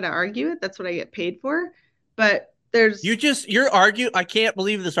out how to argue it. That's what I get paid for. But you're arguing. I can't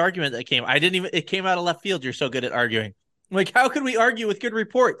believe this argument that came. It came out of left field. You're so good at arguing. Like, how could we argue with good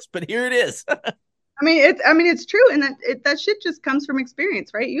reports? But here it is. it's true. And that shit just comes from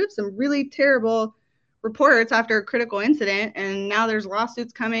experience, right? You have some really terrible reports after a critical incident, and now there's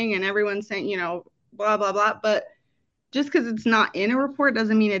lawsuits coming and everyone's saying, blah, blah, blah. But just because it's not in a report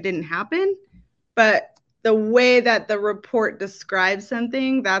doesn't mean it didn't happen. But the way that the report describes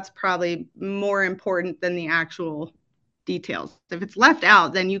something, that's probably more important than the actual details. If it's left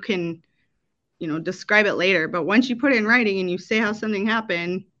out, then you can describe it later. But once you put it in writing and you say how something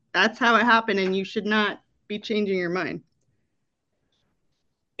happened, that's how it happened, and you should not be changing your mind.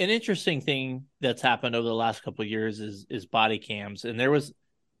 An interesting thing that's happened over the last couple of years is body cams, and there was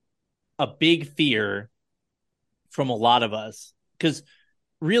a big fear from a lot of us because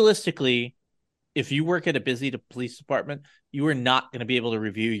realistically, if you work at a busy police department, you are not going to be able to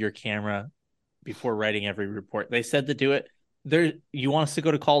review your camera before writing every report. They said to do it. You want us to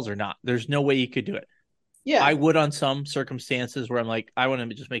go to calls or not? There's no way you could do it. Yeah, I would on some circumstances where I'm like, I want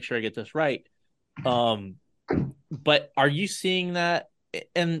to just make sure I get this right. But are you seeing that?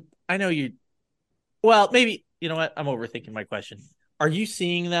 And I know you. Well, maybe you know what? I'm overthinking my question. Are you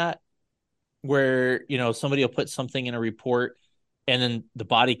seeing that where somebody will put something in a report and then the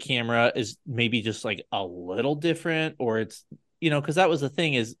body camera is maybe just like a little different, or it's because that was the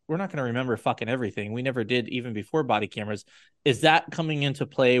thing, is we're not going to remember fucking everything. We never did even before body cameras. Is that coming into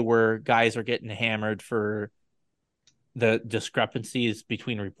play where guys are getting hammered for the discrepancies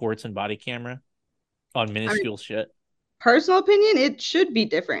between reports and body camera on minuscule shit? Personal opinion, it should be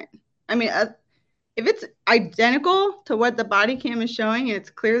different. I mean, if it's identical to what the body cam is showing and it's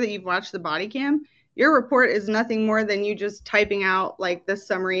clear that you've watched the body cam, your report is nothing more than you just typing out like the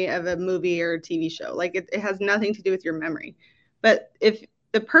summary of a movie or a TV show. Like it has nothing to do with your memory. But if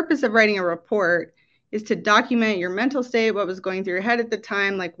the purpose of writing a report is to document your mental state, what was going through your head at the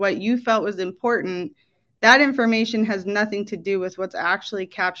time, like what you felt was important, that information has nothing to do with what's actually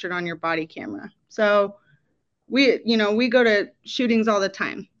captured on your body camera. So we go to shootings all the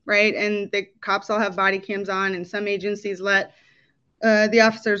time, right? And the cops all have body cams on, and some agencies let the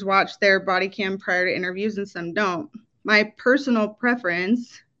officers watch their body cam prior to interviews and some don't. My personal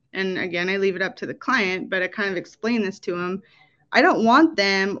preference, and again, I leave it up to the client, but I kind of explain this to them. I don't want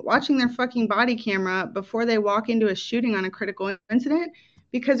them watching their fucking body camera before they walk into a shooting on a critical incident,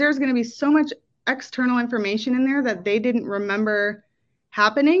 because there's going to be so much external information in there that they didn't remember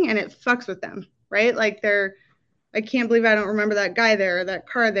happening, and it fucks with them, right? Like I can't believe I don't remember that guy there or that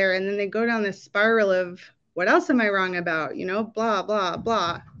car there. And then they go down this spiral of what else am I wrong about? Blah, blah,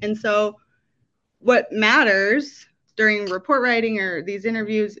 blah. And so what matters during report writing or these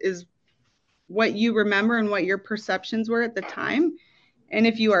interviews is what you remember and what your perceptions were at the time. And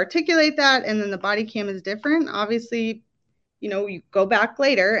if you articulate that and then the body cam is different, obviously, you go back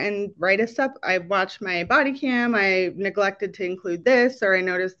later and write us up. I watched my body cam. I neglected to include this, or I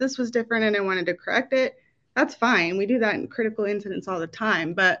noticed this was different and I wanted to correct it. That's fine. We do that in critical incidents all the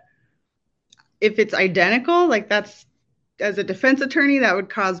time. But if it's identical, like that's, as a defense attorney, that would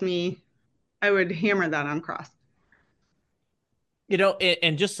cause me, I would hammer that on cross.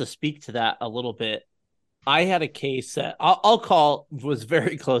 And just to speak to that a little bit, I had a case that I'll call was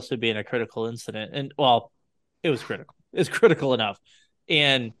very close to being a critical incident. And well, it was critical. It's critical enough.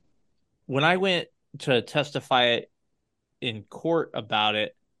 And when I went to testify in court about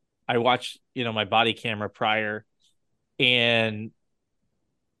it, I watched, my body camera prior, and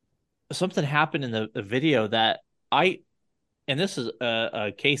something happened in the video that and this is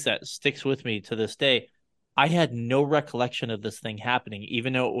a case that sticks with me to this day. I had no recollection of this thing happening,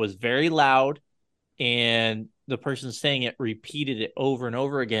 even though it was very loud and the person saying it repeated it over and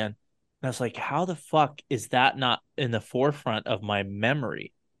over again. And I was like, how the fuck is that not in the forefront of my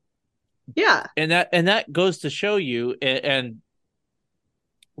memory? Yeah. And that goes to show you, and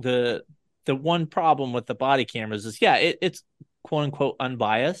the one problem with the body cameras is, it's quote unquote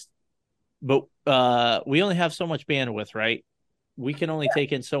unbiased, but we only have so much bandwidth, right? We can only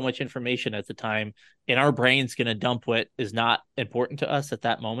take in so much information at the time, and our brain's going to dump what is not important to us at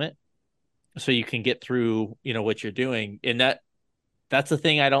that moment, so you can get through, what you're doing. And that's the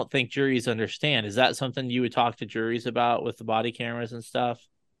thing I don't think juries understand. Is that something you would talk to juries about with the body cameras and stuff?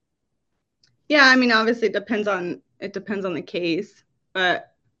 Yeah, I mean, obviously it depends on the case, but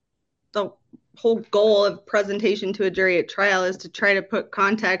the whole goal of presentation to a jury at trial is to try to put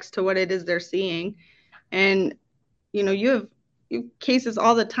context to what it is they're seeing. And you have cases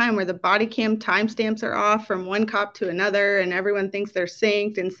all the time where the body cam timestamps are off from one cop to another, and everyone thinks they're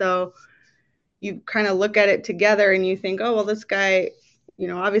synced. And so you kind of look at it together and you think, oh, well, this guy,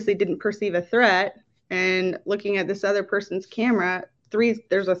 obviously didn't perceive a threat. And looking at this other person's camera,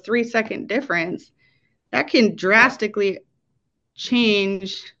 there's a 3-second difference that can drastically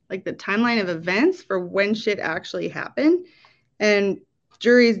change like the timeline of events for when shit actually happened. And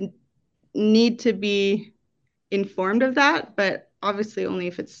juries need to be informed of that, but obviously only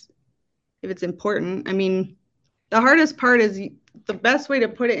if it's important. I mean, the hardest part is the best way to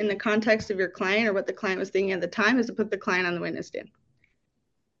put it in the context of your client or what the client was thinking at the time is to put the client on the witness stand.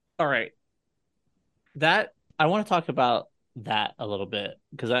 All right. That I want to talk about that a little bit,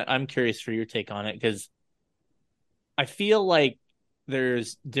 because I'm curious for your take on it, because I feel like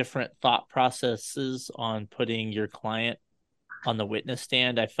there's different thought processes on putting your client on the witness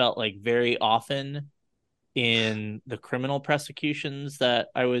stand. I felt like very often in the criminal prosecutions that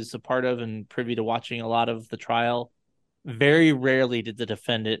I was a part of and privy to watching a lot of the trial, very rarely did the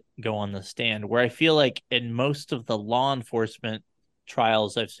defendant go on the stand, where I feel like in most of the law enforcement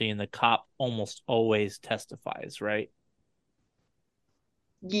trials I've seen, the cop almost always testifies, right?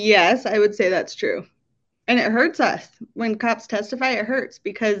 Yes, I would say that's true. And it hurts us when cops testify. It hurts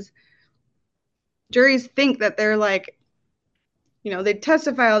because juries think that they're like, they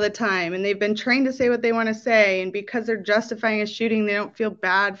testify all the time and they've been trained to say what they want to say. And because they're justifying a shooting, they don't feel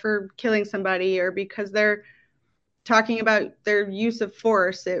bad for killing somebody, or because they're talking about their use of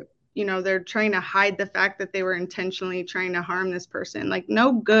force. They're trying to hide the fact that they were intentionally trying to harm this person. Like,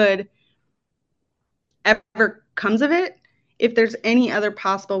 no good ever comes of it if there's any other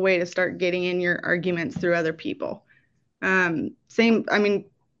possible way to start getting in your arguments through other people. Criminal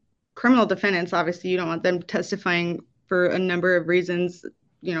defendants, obviously, you don't want them testifying for a number of reasons,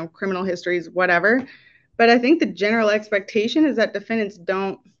 criminal histories, whatever. But I think the general expectation is that defendants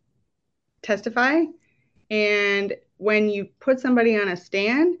don't testify. And when you put somebody on a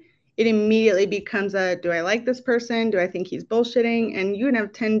stand, it immediately becomes do I like this person? Do I think he's bullshitting? And you can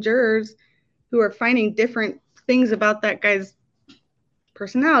have 10 jurors who are finding different things about that guy's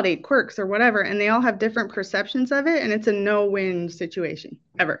personality, quirks, or whatever, and they all have different perceptions of it, and it's a no-win situation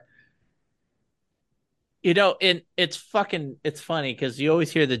ever. And it's funny because you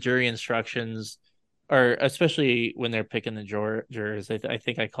always hear the jury instructions, or especially when they're picking the jurors. I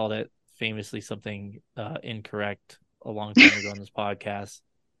think I called it famously something incorrect a long time ago on this podcast.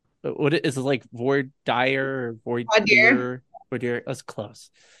 But what is it, like voir dire or voir dire? Voir dire. That's close.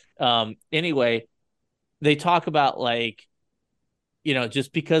 Anyway, they talk about, like,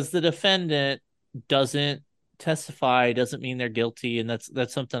 just because the defendant doesn't testify doesn't mean they're guilty, and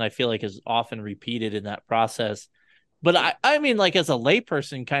that's something I feel like is often repeated in that process. But I mean, like, as a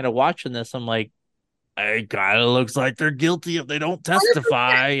layperson kind of watching this, I'm like, it kind of looks like they're guilty if they don't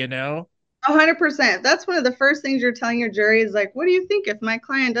testify, 100%. That's one of the first things you're telling your jury is like, what do you think if my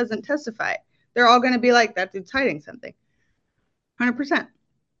client doesn't testify? They're all going to be like, that dude's hiding something. 100%.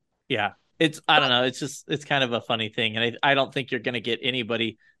 Yeah. I don't know. It's kind of a funny thing. And I don't think you're going to get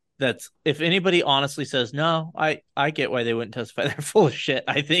anybody if anybody honestly says, no, I get why they wouldn't testify, they're full of shit.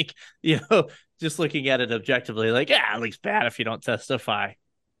 I think, just looking at it objectively, like, yeah, it looks bad if you don't testify.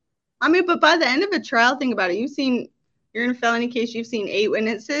 I mean, but by the end of a trial, think about it. You're in a felony case, you've seen 8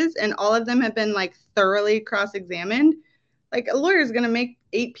 witnesses, and all of them have been like thoroughly cross-examined. Like, a lawyer is going to make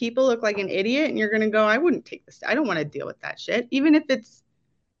 8 people look like an idiot, and you're going to go, I wouldn't take this. I don't want to deal with that shit. Even if it's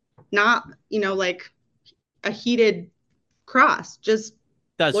not, like a heated cross. Just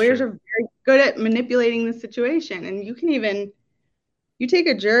That's lawyers true. are very good at manipulating the situation. And you take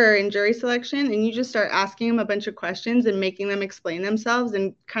a juror in jury selection and you just start asking them a bunch of questions and making them explain themselves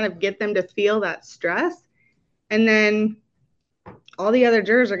and kind of get them to feel that stress. And then all the other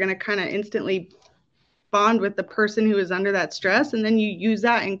jurors are going to kind of instantly bond with the person who is under that stress. And then you use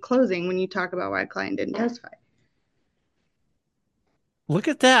that in closing when you talk about why a client didn't testify. Look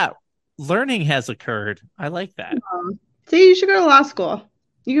at that. Learning has occurred. I like that. See, you should go to law school.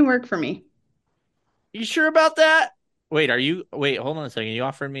 You can work for me. You sure about that? Wait, hold on a second. You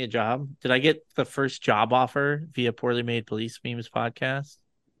offered me a job? Did I get the first job offer via Poorly Made Police Memes podcast?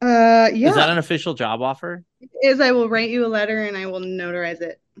 Yeah. Is that an official job offer? It is. I will write you a letter and I will notarize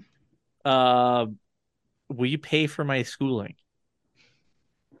it. Will you pay for my schooling?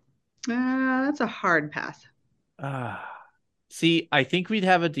 That's a hard pass. See, I think we'd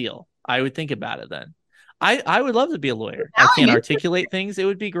have a deal. I would think about it then. I would love to be a lawyer. I can't articulate things. It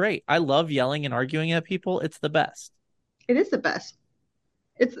would be great. I love yelling and arguing at people. It's the best. It is the best.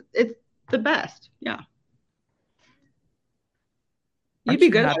 It's the best. Yeah. You'd be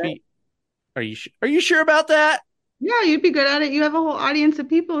good at it. Are you sure about that? Yeah, you'd be good at it. You have a whole audience of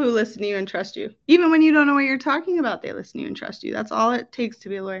people who listen to you and trust you. Even when you don't know what you're talking about, they listen to you and trust you. That's all it takes to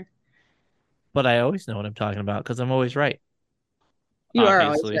be a lawyer. But I always know what I'm talking about because I'm always right. You are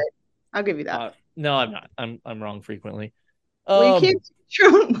always right. I'll give you that. No, I'm not. I'm wrong frequently. Well, you can't change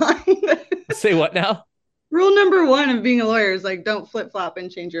your own mind. Say what now? Rule number 1 of being a lawyer is like, don't flip flop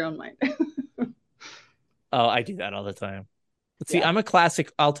and change your own mind. Oh, I do that all the time. See, I'm a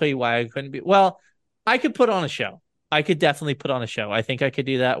classic. I'll tell you why I couldn't be. Well, I could put on a show. I could definitely put on a show. I think I could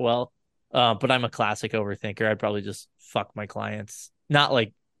do that well. But I'm a classic overthinker. I'd probably just fuck my clients. Not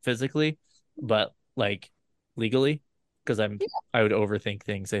like physically, but like legally. Because I would overthink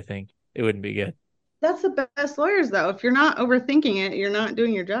things, I think. It wouldn't be good. That's the best lawyers, though. If you're not overthinking it, you're not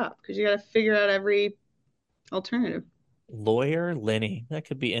doing your job because you got to figure out every alternative. Lawyer Lenny. That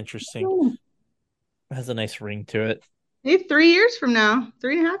could be interesting. Oh. It has a nice ring to it. Maybe 3 years from now,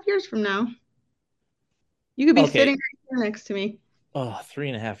 3.5 years from now, you could be sitting right here next to me. Oh,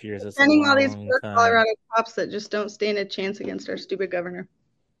 3.5 years. That's Sending a all these long poor time. Colorado cops that just don't stand a chance against our stupid governor.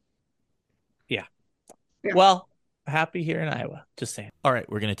 Yeah. Yeah. Well, happy here in Iowa. Just saying. All right,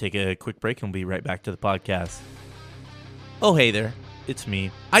 we're going to take a quick break and we'll be right back to the podcast. Oh, hey there. It's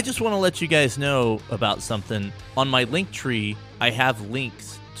me. I just want to let you guys know about something. On my link tree, I have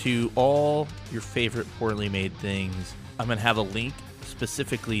links to all your favorite poorly made things. I'm going to have a link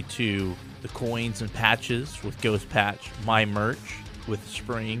specifically to the coins and patches with Ghost Patch, my merch with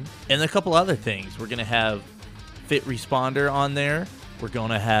Spring, and a couple other things. We're going to have Fit Responder on there. We're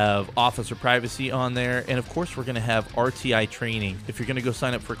going to have Officer Privacy on there. And of course, we're going to have RTI training. If you're going to go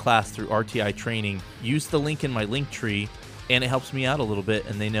sign up for class through RTI training, use the link in my link tree, and it helps me out a little bit,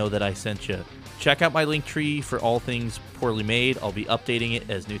 and they know that I sent you. Check out my link tree for all things poorly made. I'll be updating it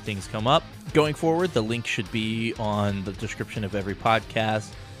as new things come up. Going forward, the link should be on the description of every podcast.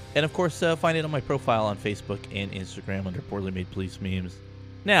 And of course, find it on my profile on Facebook and Instagram under Poorly Made Police Memes.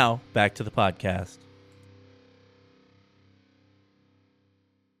 Now, back to the podcast.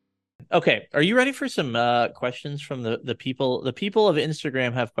 Okay, are you ready for some questions from the people? The people of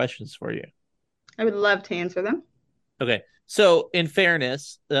Instagram have questions for you. I would love to answer them. Okay, so in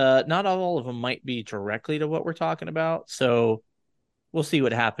fairness, not all of them might be directly to what we're talking about, so we'll see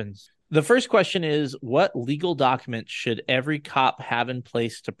what happens. The first question is, what legal documents should every cop have in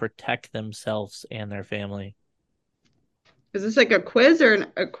place to protect themselves and their family? Is this like a quiz or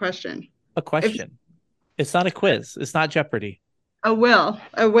a question? A question. It's not a quiz. It's not Jeopardy. A will.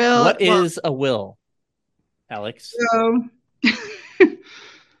 A will. What is a will, Alex? So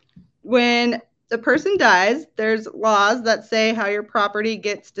when the person dies, there's laws that say how your property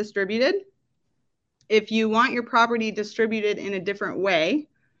gets distributed. If you want your property distributed in a different way,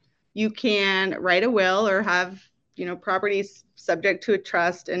 you can write a will or have, properties subject to a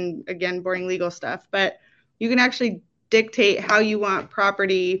trust, and again, boring legal stuff, but you can actually dictate how you want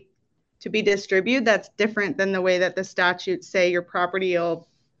property to be distributed. That's different than the way that the statutes say your property will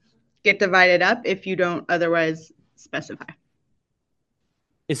get divided up if you don't otherwise specify.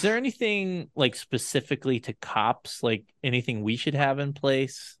 Is there anything like specifically to cops, like anything we should have in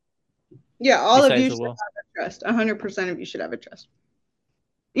place? Yeah, all of you should have a trust. 100% of you should have a trust.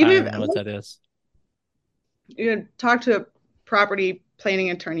 Even I don't know what that is. You talk to a property planning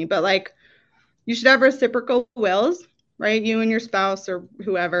attorney, but like you should have reciprocal wills, right? You and your spouse or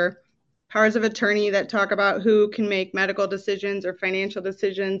whoever. Powers of attorney that talk about who can make medical decisions or financial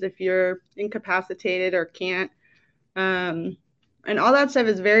decisions if you're incapacitated or can't. And all that stuff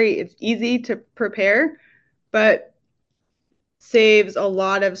is it's easy to prepare, but saves a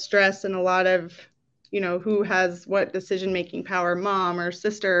lot of stress and a lot of, who has what decision-making power, mom or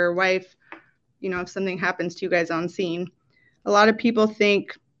sister or wife, if something happens to you guys on scene. A lot of people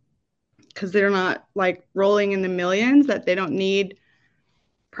think because they're not like rolling in the millions that they don't need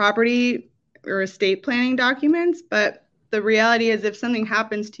property or estate planning documents. But the reality is if something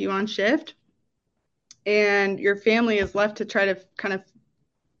happens to you on shift and your family is left to try to kind of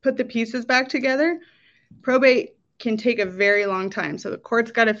put the pieces back together, probate can take a very long time. So the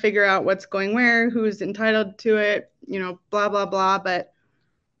court's got to figure out what's going where, who's entitled to it, blah, blah, blah. But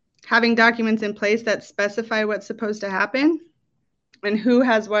having documents in place that specify what's supposed to happen and who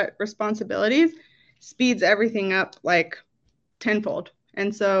has what responsibilities speeds everything up like tenfold.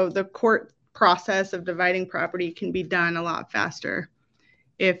 And so the court process of dividing property can be done a lot faster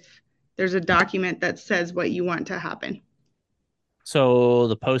if there's a document that says what you want to happen. So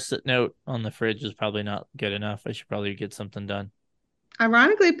the Post-it note on the fridge is probably not good enough. I should probably get something done.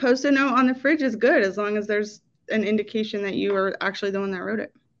 Ironically, Post-it note on the fridge is good as long as there's an indication that you are actually the one that wrote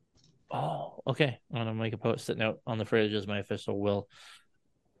it. Oh, okay. I'm going to make a Post-it note on the fridge as my official will.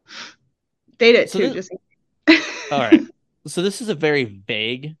 Date it too. All right. So this is a very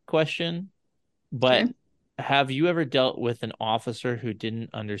vague question, but have you ever dealt with an officer who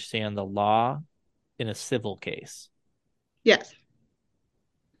didn't understand the law in a civil case? Yes.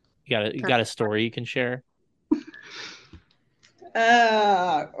 You got a story you can share?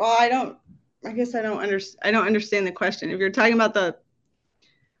 Well, I don't understand the question. If you're talking about a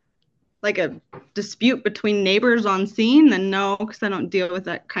dispute between neighbors on scene, then no, because I don't deal with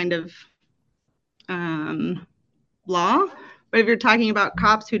that kind of law. But if you're talking about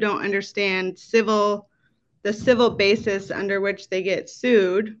cops who don't understand the civil basis under which they get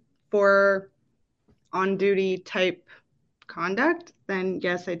sued for on-duty type conduct, then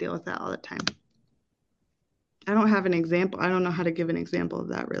yes, I deal with that all the time. I don't have an example. I don't know how to give an example of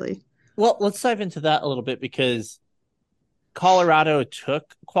that really. Well, let's dive into that a little bit because Colorado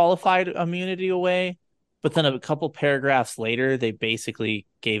took qualified immunity away, but then a couple paragraphs later, they basically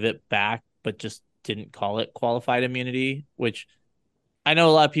gave it back, but just didn't call it qualified immunity, which I know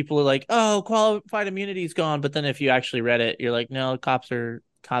a lot of people are like, oh, qualified immunity is gone. But then if you actually read it, you're like, no, cops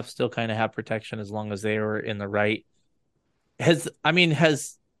still kind of have protection as long as they were in the right. Has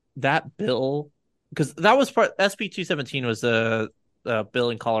that bill, because that was part SB 217 was a bill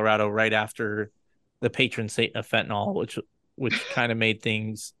in Colorado right after the patron saint of fentanyl, which kind of made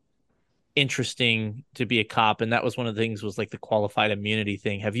things interesting to be a cop. And that was one of the things was like the qualified immunity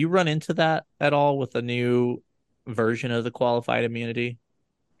thing. Have you run into that at all with a new version of the qualified immunity?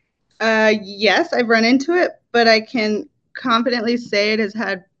 Yes, I've run into it, but I can confidently say it has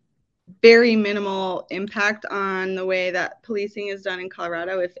had very minimal impact on the way that policing is done in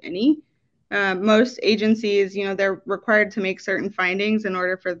Colorado, if any. Most agencies, they're required to make certain findings in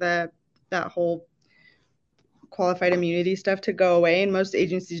order for that whole qualified immunity stuff to go away. And most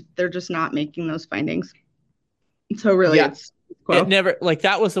agencies, they're just not making those findings. So really, Yeah. it's It never, like,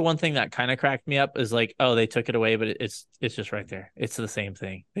 that was the one thing that kind of cracked me up is like, oh, they took it away, but it's just right there. It's the same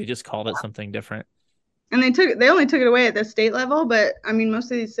thing. They just called it something different. And they only took it away at the state level, but I mean,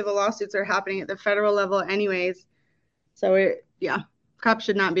 most of these civil lawsuits are happening at the federal level anyways. So cops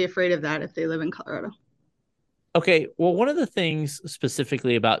should not be afraid of that if they live in Colorado. Okay, well, one of the things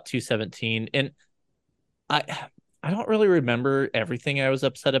specifically about 217, and I don't really remember everything I was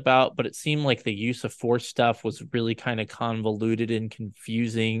upset about, but it seemed like the use of force stuff was really kind of convoluted and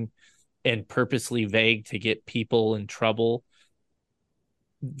confusing and purposely vague to get people in trouble.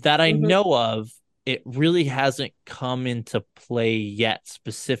 That I know of, it really hasn't come into play yet,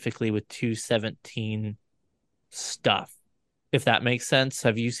 specifically with 217 stuff, if that makes sense.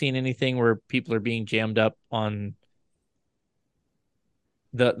 Have you seen anything where people are being jammed up on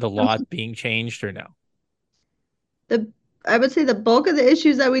the law being changed or no? I would say the bulk of the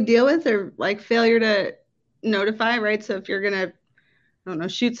issues that we deal with are like failure to notify, right? So if you're gonna, I don't know,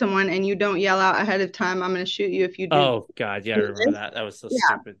 shoot someone and you don't yell out ahead of time, I'm gonna shoot you if you do. Oh God, yeah, I remember that. That was so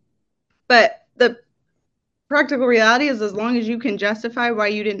stupid. But the practical reality is, as long as you can justify why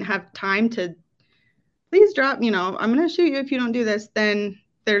you didn't have time to please drop, I'm gonna shoot you if you don't do this, then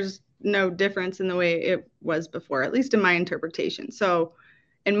there's no difference in the way it was before, at least in my interpretation. So,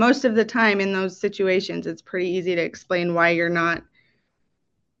 and most of the time in those situations, it's pretty easy to explain why you're not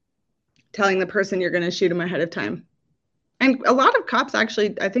telling the person you're going to shoot them ahead of time. And a lot of cops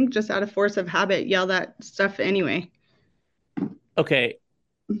actually, I think, just out of force of habit, yell that stuff anyway. Okay.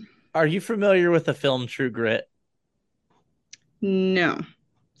 Are you familiar with the film True Grit? No.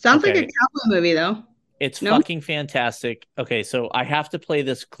 Sounds like a cowboy movie, though. It's fucking fantastic. Okay, so I have to play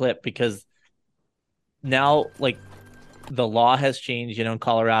this clip because now, like, the law has changed. In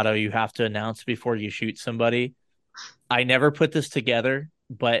Colorado, you have to announce before you shoot somebody. I never put this together,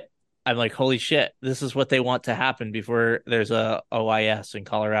 but I'm like, holy shit, this is what they want to happen before there's a OIS in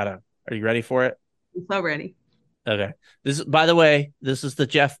Colorado. Are you ready for it? I'm so ready. Okay. By the way, this is the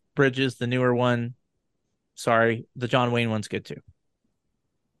Jeff Bridges, the newer one. Sorry, the John Wayne one's good too.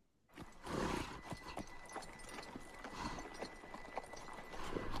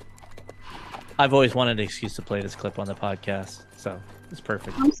 I've always wanted an excuse to play this clip on the podcast, so it's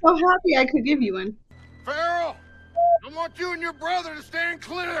perfect. I'm so happy I could give you one. Farrell, I want you and your brother to stand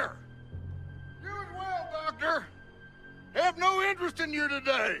clear. You as well, Doctor. Have no interest in you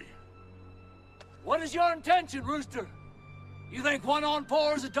today. What is your intention, Rooster? You think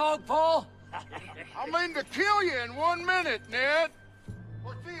 1-on-4 is a dog fall? I mean to kill you in 1 minute, Ned.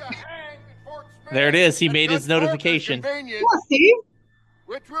 Or see a hang in Fort Smith. There it is. He made his notification. See?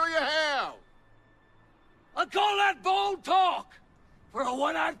 Which will you have? I call that bold talk for a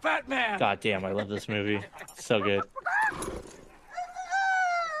one-eyed fat man. God damn, I love this movie. So good.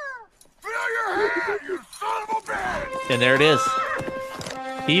 Fill your head, you son of a bitch! And there it is.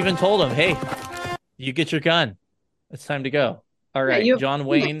 He even told him, hey, you get your gun. It's time to go. All right. John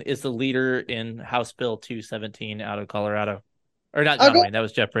Wayne is the leader in House Bill 217 out of Colorado. Or not John Wayne. That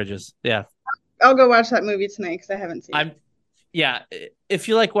was Jeff Bridges. Yeah. I'll go watch that movie tonight because I haven't seen it. Yeah, if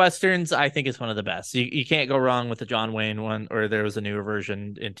you like Westerns, I think it's one of the best. You can't go wrong with the John Wayne one, or there was a newer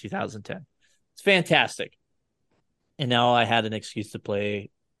version in 2010. It's fantastic. And now I had an excuse to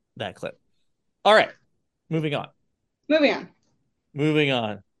play that clip. All right, moving on.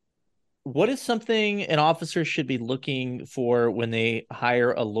 What is something an officer should be looking for when they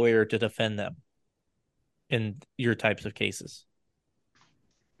hire a lawyer to defend them in your types of cases?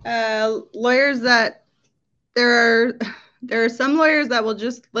 Lawyers that there are some lawyers that will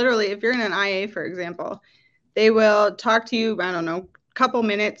just literally, if you're in an IA, for example, They will talk to you, I don't know, a couple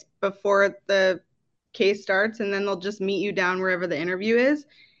minutes before the case starts, and then they'll just meet you down wherever the interview is.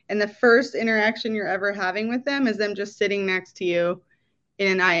 And the first interaction you're ever having with them is them just sitting next to you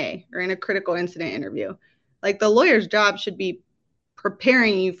in an IA or in a critical incident interview. Like, the lawyer's job should be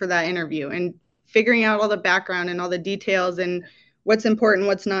preparing you for that interview and figuring out all the background and all the details and what's important,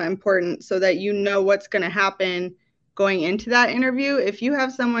 what's not important, so that you know what's going to happen going into that interview. If you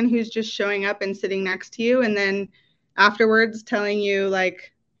have someone who's just showing up and sitting next to you and then afterwards telling you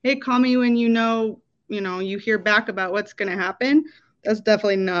like, hey, call me when you hear back about what's going to happen, that's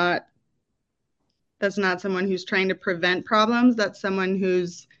definitely not, that's not someone who's trying to prevent problems. That's someone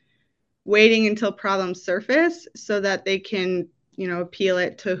who's waiting until problems surface so that they can, appeal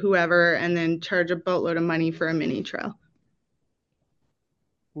it to whoever and then charge a boatload of money for a mini trial.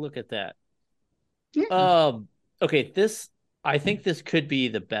 Look at that. Yeah. Okay, I think this could be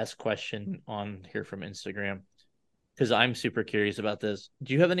the best question on here from Instagram, because I'm super curious about this.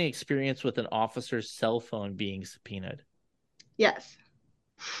 Do you have any experience with an officer's cell phone being subpoenaed? Yes.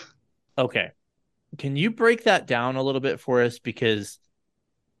 Okay. Can you break that down a little bit for us? Because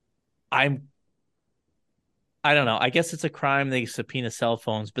I don't know. I guess it's a crime they subpoena cell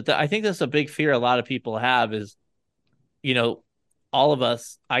phones, but I think that's a big fear a lot of people have is, all of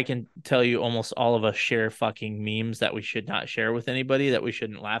us, I can tell you almost all of us share fucking memes that we should not share with anybody, that we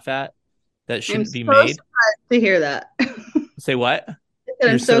shouldn't laugh at, that shouldn't be made. Surprised to hear that. Say what? I'm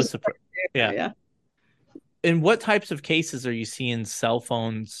You're so surprised. Yeah. Yeah. In what types of cases are you seeing cell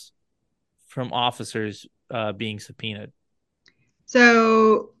phones from officers being subpoenaed?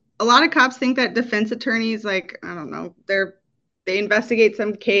 So a lot of cops think that defense attorneys, like, I don't know, they investigate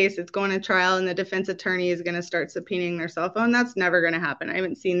some case, it's going to trial, and the defense attorney is going to start subpoenaing their cell phone. That's never going to happen. I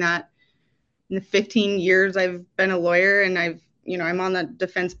haven't seen that in the 15 years I've been a lawyer, and I'm on the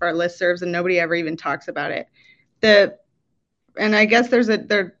defense bar listservs, and nobody ever even talks about it. And I guess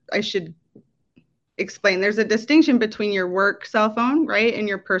I should explain, there's a distinction between your work cell phone, right, and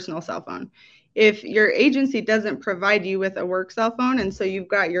your personal cell phone. If your agency doesn't provide you with a work cell phone, and so you've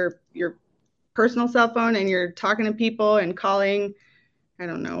got your personal cell phone and you're talking to people and calling, I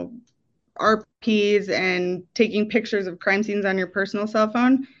don't know, RPs and taking pictures of crime scenes on your personal cell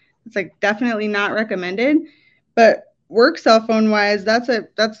phone, it's like definitely not recommended. But work cell phone wise, that's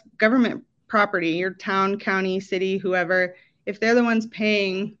government property. Your town, county, city, whoever, if they're the ones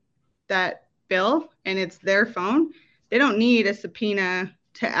paying that bill and it's their phone, they don't need a subpoena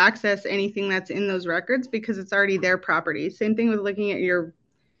to access anything that's in those records because it's already their property. Same thing with looking at your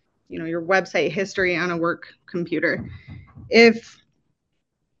website history on a work computer.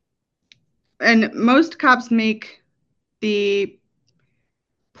 And most cops make the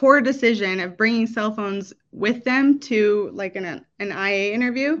poor decision of bringing cell phones with them to like an IA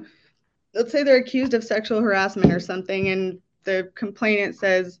interview. Let's say they're accused of sexual harassment or something, and the complainant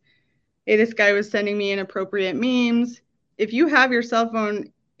says, hey, this guy was sending me inappropriate memes. If you have your cell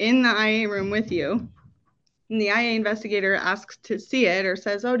phone in the IA room with you, and the IA investigator asks to see it or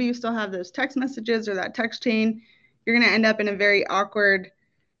says, oh, do you still have those text messages or that text chain? You're going to end up in a very awkward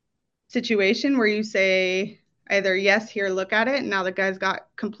situation where you say either, yes, here, look at it, and now the guy's got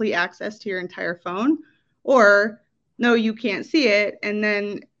complete access to your entire phone, or no, you can't see it, and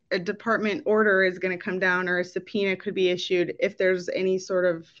then a department order is going to come down or a subpoena could be issued if there's any sort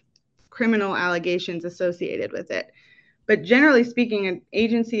of criminal allegations associated with it. But generally speaking, an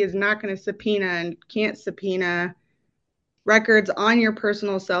agency is not going to subpoena and can't subpoena records on your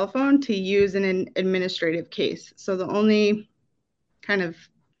personal cell phone to use in an administrative case. So the only kind of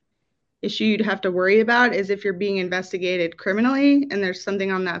issue you'd have to worry about is if you're being investigated criminally and there's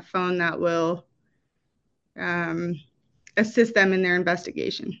something on that phone that will assist them in their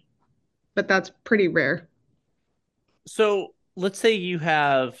investigation. But that's pretty rare. So let's say you're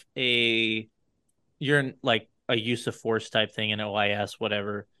in like a use of force type thing in OIS,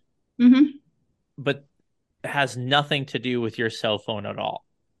 whatever, but it has nothing to do with your cell phone at all.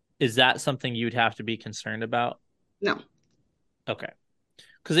 Is that something you'd have to be concerned about? No. Okay.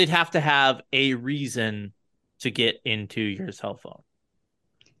 Because they'd have to have a reason to get into your cell phone.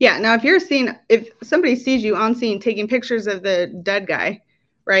 Yeah. Now, if somebody sees you on scene taking pictures of the dead guy,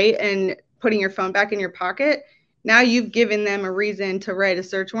 right, and putting your phone back in your pocket, now you've given them a reason to write a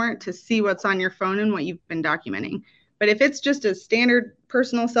search warrant to see what's on your phone and what you've been documenting. But if it's just a standard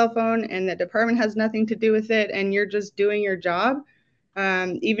personal cell phone and the department has nothing to do with it and you're just doing your job,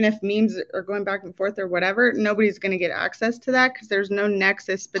 even if memes are going back and forth or whatever, nobody's going to get access to that because there's no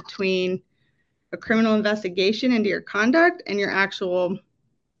nexus between a criminal investigation into your conduct and your actual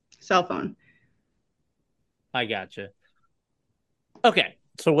cell phone. I gotcha. Okay.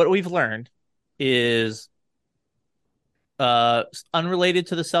 So what we've learned is Unrelated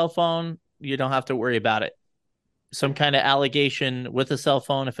to the cell phone, you don't have to worry about it. Some kind of allegation with a cell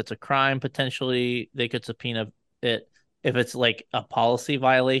phone, if it's a crime, potentially they could subpoena it. If it's like a policy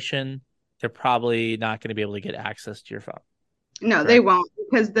violation, they're probably not going to be able to get access to your phone. No, Correct? they won't,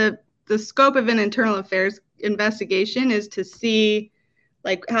 because the scope of an internal affairs investigation is to see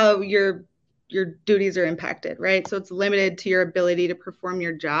like how your duties are impacted, right? So it's limited to your ability to perform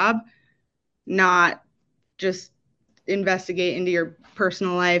your job, not just investigate into your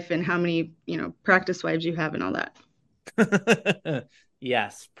personal life and how many, practice wives you have and all that.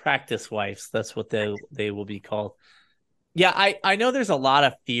 Yes, practice wives. That's what they will be called. Yeah, I know there's a lot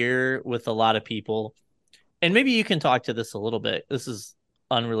of fear with a lot of people. And maybe you can talk to this a little bit. This is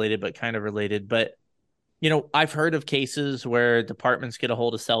unrelated, but kind of related. But, I've heard of cases where departments get a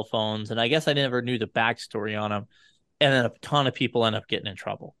hold of cell phones, and I guess I never knew the backstory on them. And then a ton of people end up getting in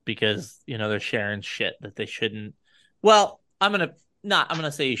trouble because, they're sharing shit that they shouldn't. Well, I'm going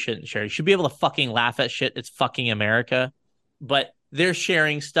to say you shouldn't share. You should be able to fucking laugh at shit. It's fucking America. But they're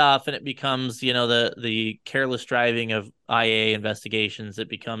sharing stuff and it becomes, the careless driving of IA investigations. It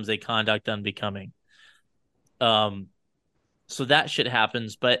becomes a conduct unbecoming. So that shit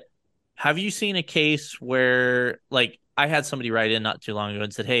happens. But have you seen a case where, like, I had somebody write in not too long ago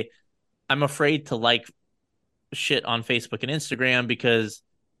and said, hey, I'm afraid to like shit on Facebook and Instagram because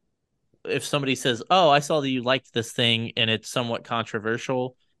if somebody says, oh, I saw that you liked this thing and it's somewhat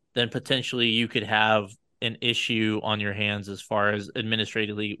controversial, then potentially you could have an issue on your hands as far as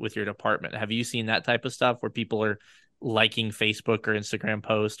administratively with your department. Have you seen that type of stuff where people are liking Facebook or Instagram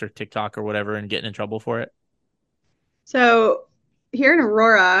posts or TikTok or whatever and getting in trouble for it? So here in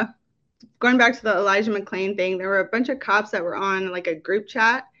Aurora, going back to the Elijah McClain thing, there were a bunch of cops that were on like a group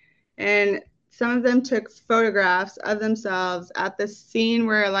chat, and some of them took photographs of themselves at the scene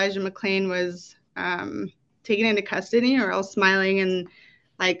where Elijah McClain was taken into custody, or else smiling and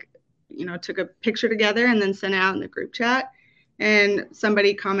like, took a picture together and then sent it out in the group chat. And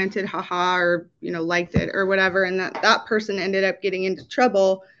somebody commented, haha, or, liked it or whatever. And that person ended up getting into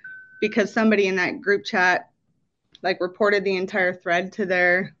trouble because somebody in that group chat like reported the entire thread to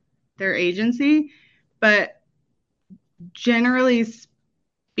their agency. But generally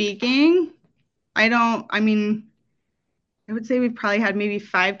speaking, I would say we've probably had maybe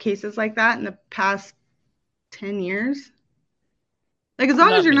 5 cases like that in the past 10 years. Like, as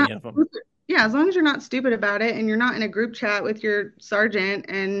long as you're not, as long as you're not stupid about it and you're not in a group chat with your sergeant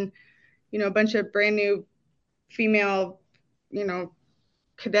and, a bunch of brand new female,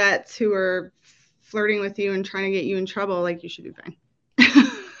 cadets who are flirting with you and trying to get you in trouble, like, you should be fine.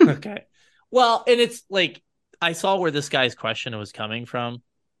 Okay. Well, and it's like, I saw where this guy's question was coming from.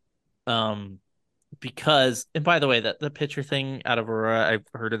 Because, and by the way, that the picture thing out of Aurora, I've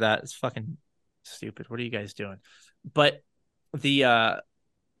heard of that. It's fucking stupid. What are you guys doing? But the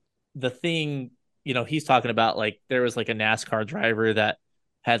thing, he's talking about, like, there was like a NASCAR driver that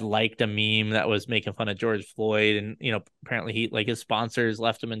had liked a meme that was making fun of George Floyd, and apparently he, like, his sponsors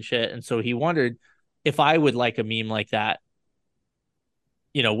left him and shit, and so he wondered if I would like a meme like that,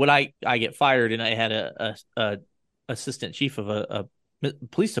 would I get fired? And I had a assistant chief of a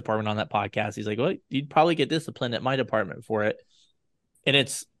police department on that podcast. He's like, well, you'd probably get disciplined at my department for it. And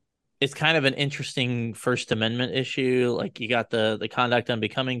it's kind of an interesting First Amendment issue. Like, you got the conduct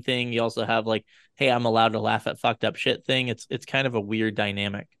unbecoming thing. You also have, like, hey, I'm allowed to laugh at fucked up shit thing. It's kind of a weird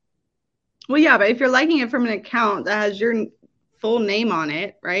dynamic. Well, yeah, but if you're liking it from an account that has your full name on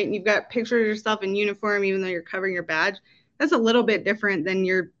it, right, and you've got pictures of yourself in uniform, even though you're covering your badge, that's a little bit different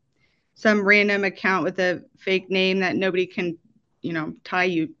than some random account with a fake name that nobody can, tie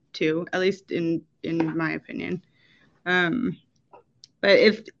you to, at least in my opinion. But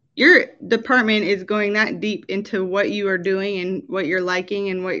if your department is going that deep into what you are doing and what you're liking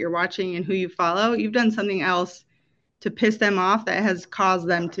and what you're watching and who you follow, you've done something else to piss them off that has caused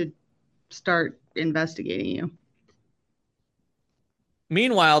them to start investigating you.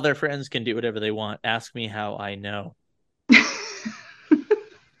 Meanwhile, their friends can do whatever they want. Ask me how I know.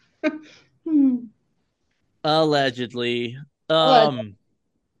 Allegedly.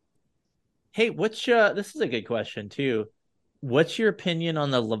 Hey, this is a good question too. What's your opinion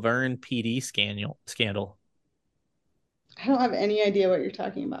on the Laverne PD scandal? I don't have any idea what you're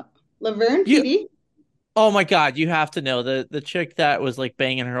talking about. Laverne PD? Oh my God, you have to know the chick that was like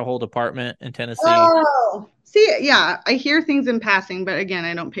banging her whole department in Tennessee. Oh, see, yeah, I hear things in passing, but again,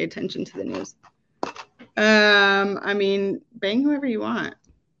 I don't pay attention to the news. I mean, bang whoever you want.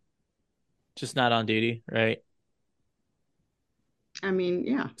 Just not on duty, right? I mean,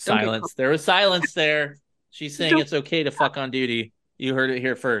 yeah. Silence. There was silence there. She's saying it's okay to fuck on duty. You heard it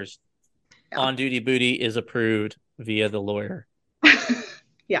here first. Yeah. On duty booty is approved. via the lawyer.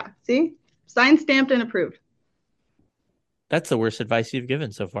 Yeah, see? Signed, stamped, and approved. That's the worst advice you've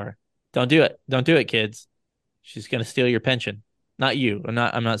given so far. Don't do it. Don't do it, kids. She's gonna steal your pension. Not you. I'm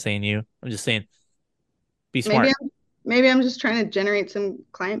not saying you. I'm just saying be smart. Maybe I'm just trying to generate some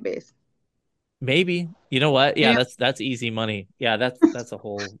client base. Maybe. You know what? Yeah, Maybe that's easy money. Yeah, that's a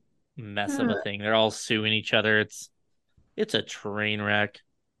whole mess of a thing. They're all suing each other. It's a train wreck.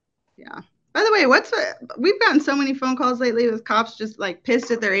 Yeah. By the way, we've gotten so many phone calls lately with cops just like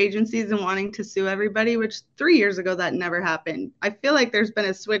pissed at their agencies and wanting to sue everybody, which 3 years ago that never happened. I feel like there's been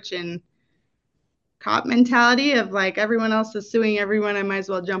a switch in cop mentality of like everyone else is suing everyone. I might as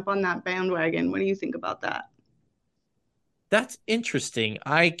well jump on that bandwagon. What do you think about that? That's interesting.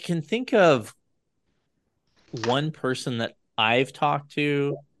 I can think of one person that I've talked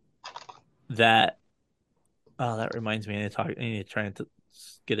to that that reminds me, I need to try to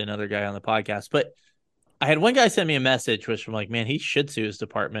get another guy on the podcast. But I had one guy send me a message, which I'm like, man, he should sue his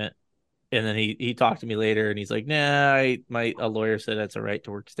department. And then he talked to me later, and he's like, nah, a lawyer said that's a right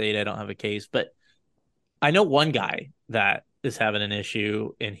to work state. I don't have a case. But I know one guy that is having an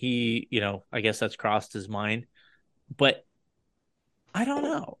issue, and he, I guess that's crossed his mind. But I don't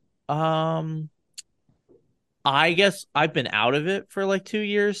know. I guess I've been out of it for like 2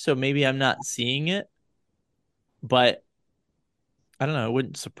 years, so maybe I'm not seeing it. But I don't know. It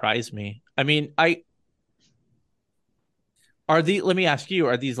wouldn't surprise me. I mean, let me ask you,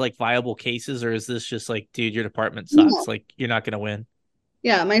 are these like viable cases, or is this just like, dude, your department sucks? Like, you're not going to win.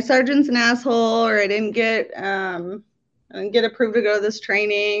 Yeah. My sergeant's an asshole, or I didn't get approved to go to this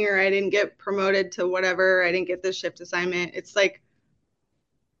training, or I didn't get promoted to whatever. I didn't get this shift assignment. It's like,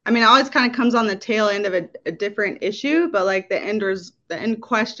 I mean, it always kind of comes on the tail end of a different issue, but like the end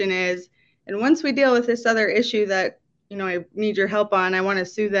question is, and once we deal with this other issue that, I need your help on, I want to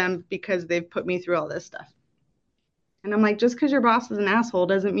sue them because they've put me through all this stuff. And I'm like, just because your boss is an asshole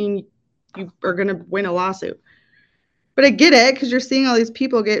doesn't mean you are going to win a lawsuit. But I get it, because you're seeing all these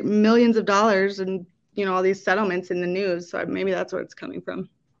people get millions of dollars and, all these settlements in the news. So maybe that's where it's coming from.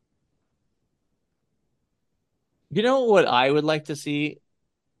 You know what I would like to see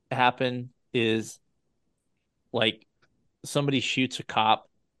happen is like somebody shoots a cop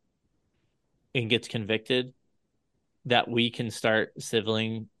and gets convicted, that we can start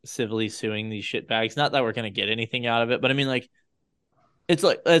civilly suing these shitbags. Not that we're going to get anything out of it, but I mean, like, it's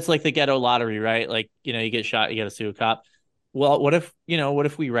like the ghetto lottery, right? Like, you get shot, you got to sue a cop. Well, what if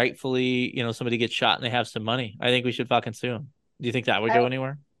we rightfully, somebody gets shot and they have some money? I think we should fucking sue them. Do you think that would go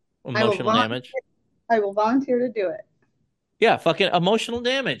anywhere? Emotional damage. I will volunteer to do it. Yeah, fucking emotional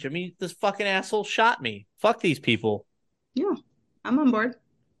damage. I mean, this fucking asshole shot me. Fuck these people. Yeah, I'm on board.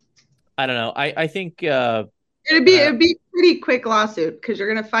 I don't know. I think it'd be a pretty quick lawsuit, because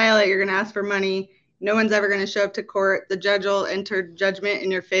you're going to file it. You're going to ask for money. No one's ever going to show up to court. The judge will enter judgment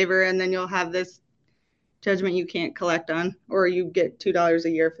in your favor, and then you'll have this judgment you can't collect on, or you get $2 a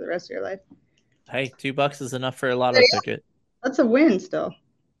year for the rest of your life. Hey, $2 is enough for a lotto ticket. That's a win still.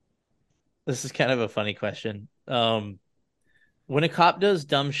 This is kind of a funny question. When a cop does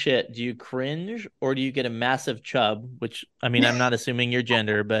dumb shit, do you cringe or do you get a massive chub? Which, I mean, I'm not assuming your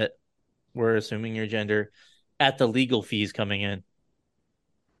gender, but we're assuming your gender at the legal fees coming in.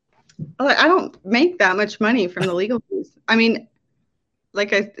 I don't make that much money from the legal fees. I mean,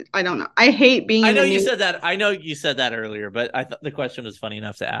 like, I don't know. I hate being. I know you said that. I know you said that earlier, but I thought the question was funny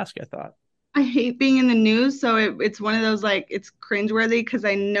enough to ask. I thought. I hate being in the news, so it's one of those, like, it's cringeworthy because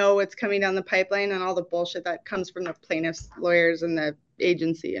I know it's coming down the pipeline and all the bullshit that comes from the plaintiffs' lawyers and the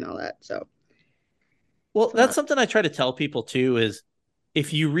agency and all that. So. Well, that's something I try to tell people too, is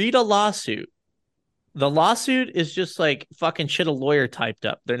if you read a lawsuit, the lawsuit is just like fucking shit a lawyer typed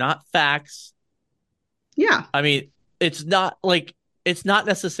up. They're not facts. Yeah. I mean, it's not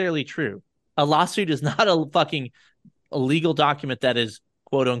necessarily true. A lawsuit is not a legal document that is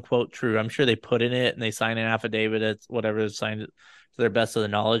quote unquote true. I'm sure they put in it and they sign an affidavit. It's whatever is signed to their best of the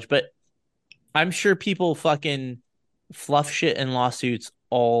knowledge. But I'm sure people fucking fluff shit in lawsuits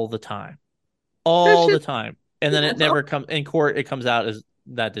all the time. All the time. And then it never comes in court. It comes out as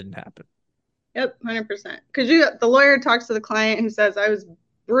that didn't happen. Yep, 100%. Because the lawyer talks to the client who says, I was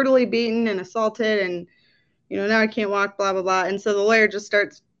brutally beaten and assaulted, and now I can't walk, blah blah blah. And so the lawyer just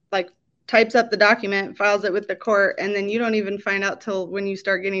starts, like, types up the document, files it with the court, and then you don't even find out till when you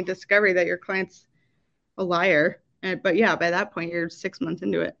start getting discovery that your client's a liar. But yeah, by that point you're 6 months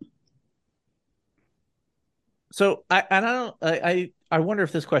into it. So I wonder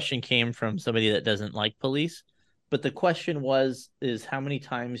if this question came from somebody that doesn't like police, but the question is how many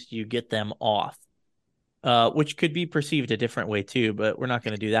times do you get them off? Which could be perceived a different way too, but we're not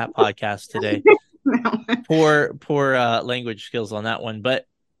going to do that podcast today. poor language skills on that one. But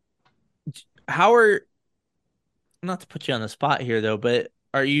how are, not to put you on the spot here though, but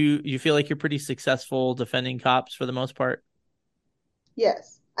are you feel like you're pretty successful defending cops for the most part?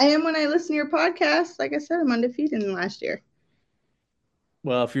 Yes, I am. When I listen to your podcast, like I said, I'm undefeated in last year.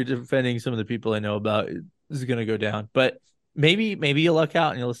 Well, if you're defending some of the people I know about, this is going to go down. But maybe you'll luck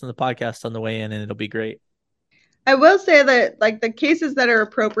out and you'll listen to the podcast on the way in, and it'll be great. I will say that, like, the cases that are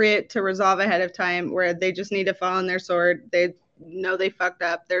appropriate to resolve ahead of time, where they just need to fall on their sword, they know they fucked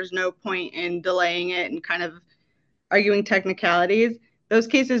up, there's no point in delaying it and kind of arguing technicalities. Those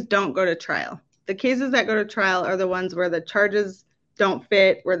cases don't go to trial. The cases that go to trial are the ones where the charges don't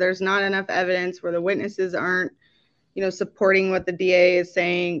fit, where there's not enough evidence, where the witnesses aren't, supporting what the DA is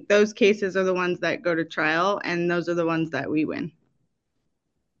saying. Those cases are the ones that go to trial, and those are the ones that we win.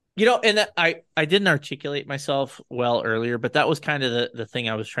 And I didn't articulate myself well earlier, but that was kind of the thing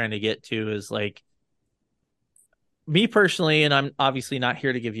I was trying to get to, is like, me personally, and I'm obviously not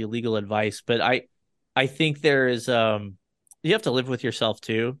here to give you legal advice, but I think there is, you have to live with yourself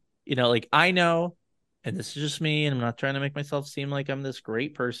too. Like, I know, and this is just me, and I'm not trying to make myself seem like I'm this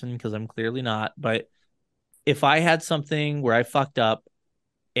great person, because I'm clearly not, but if I had something where I fucked up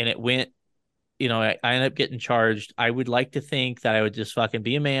and it went, I ended up getting charged, I would like to think that I would just fucking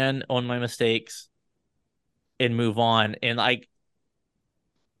be a man, own my mistakes, and move on. And like,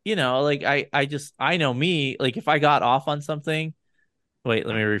 like I know me, like, if I got off on something, wait,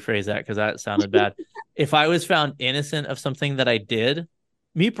 let me rephrase that because that sounded bad. If I was found innocent of something that I did,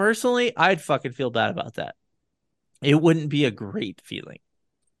 me personally, I'd fucking feel bad about that. It wouldn't be a great feeling.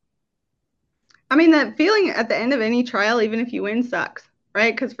 I mean, that feeling at the end of any trial, even if you win, sucks,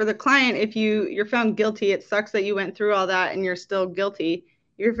 right? Because for the client, if you're found guilty, it sucks that you went through all that and you're still guilty.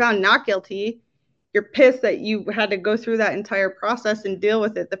 If you're found not guilty, you're pissed that you had to go through that entire process and deal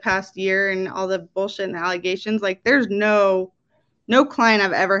with it the past year and all the bullshit and allegations. Like, there's no client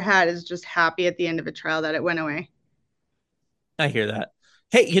I've ever had is just happy at the end of a trial that it went away. I hear that.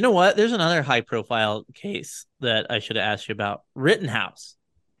 Hey, you know what? There's another high profile case that I should have asked you about. Rittenhouse.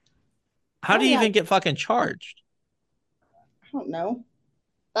 How do you even get fucking charged? I don't know.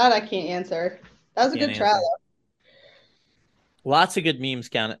 That I can't answer. That was a good trial. Lots of good memes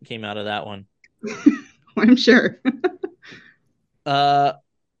came out of that one. I'm sure. We're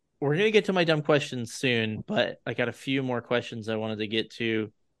going to get to my dumb questions soon, but I got a few more questions I wanted to get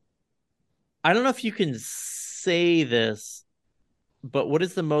to. I don't know if you can say this, but what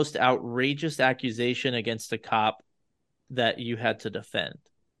is the most outrageous accusation against a cop that you had to defend?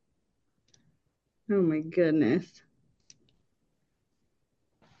 Oh my goodness.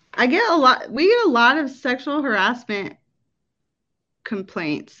 We get a lot of sexual harassment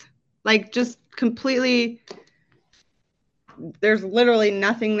complaints. Like, just completely, there's literally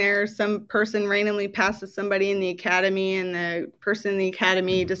nothing there. Some person randomly passes somebody in the academy and the person in the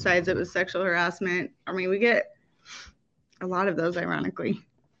academy decides it was sexual harassment. I mean, we get a lot of those, ironically.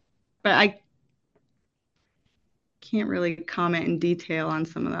 But I can't really comment in detail on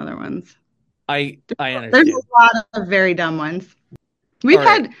some of the other ones. I understand. There's a lot of very dumb ones. We've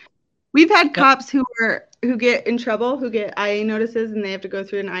had cops who get in trouble, who get IA notices, and they have to go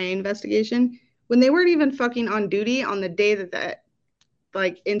through an IA investigation when they weren't even fucking on duty on the day that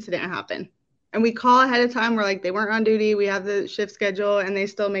incident happened. And we call ahead of time. We're like, they weren't on duty. We have the shift schedule, and they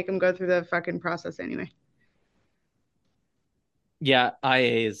still make them go through the fucking process anyway. Yeah,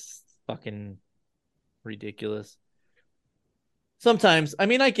 IA is fucking ridiculous. Sometimes, I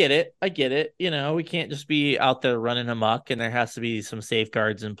mean, I get it. We can't just be out there running amok, and there has to be some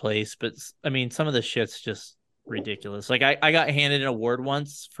safeguards in place. But I mean, some of the shit's just ridiculous. Like, I got handed an award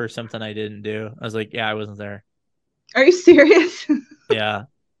once for something I didn't do. I was like, yeah, I wasn't there. Are you serious? Yeah. I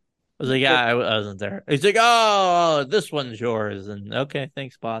was like, yeah, I wasn't there. He's like, oh, this one's yours. And okay,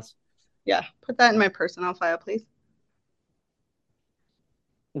 thanks, boss. Yeah, put that in my personnel file, please.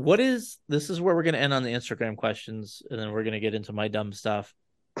 This is where we're going to end on the Instagram questions, and then we're going to get into my dumb stuff.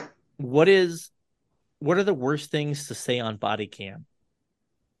 What are the worst things to say on body cam?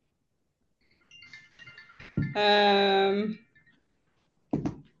 The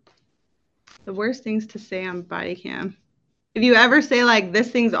worst things to say on body cam. If you ever say, like,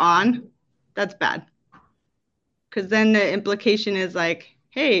 this thing's on, that's bad. Because then the implication is like,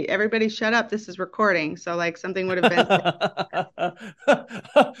 hey, everybody shut up, this is recording. So, like, something would have been.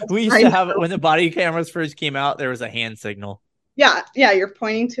 We used to have it when the body cameras first came out, there was a hand signal. Yeah, you're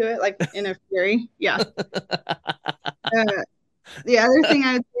pointing to it like in a fury. Yeah. The other thing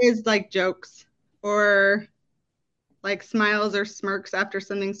I would say is, like, jokes or like smiles or smirks after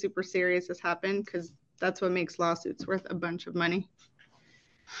something super serious has happened, because that's what makes lawsuits worth a bunch of money.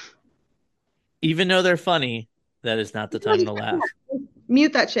 Even though they're funny, that is not the time to laugh.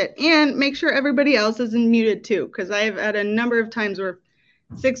 Mute that shit and make sure everybody else is muted too, because I've had a number of times where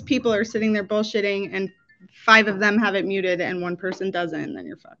 6 people are sitting there bullshitting and 5 of them have it muted and 1 person doesn't, and then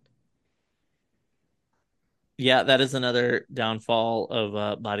you're fucked. Yeah, that is another downfall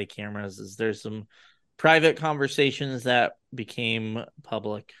of body cameras. Is there's some private conversations that became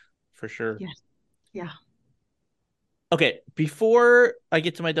public for sure. Yes. Yeah. Okay, before I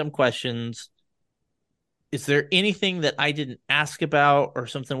get to my dumb questions, is there anything that I didn't ask about or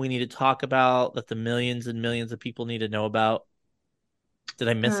something we need to talk about that the millions and millions of people need to know about? Did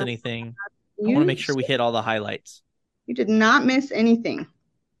I miss anything? I want to make sure we hit all the highlights. You did not miss anything.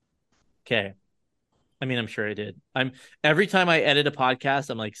 Okay. I mean, I'm sure I did. Every time I edit a podcast,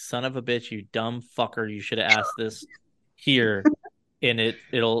 I'm like, son of a bitch, you dumb fucker. You should have asked this here. And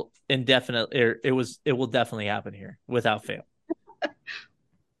it'll indefinitely, it will definitely happen here without fail.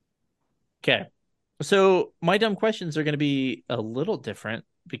 Okay. So my dumb questions are going to be a little different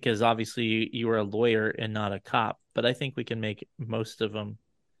because obviously you are a lawyer and not a cop, but I think we can make most of them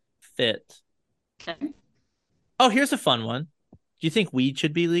fit. Okay. Oh, here's a fun one. Do you think weed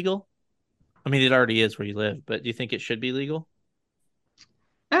should be legal? I mean, it already is where you live, but do you think it should be legal?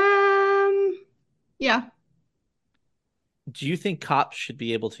 Yeah. Do you think cops should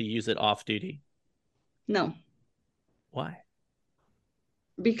be able to use it off duty? No. Why?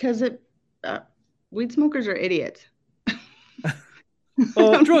 Because weed smokers are idiots.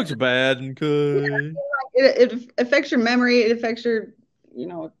 Oh, drugs are bad and good. It affects your memory. It affects your,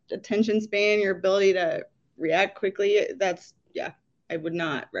 attention span, your ability to react quickly. I would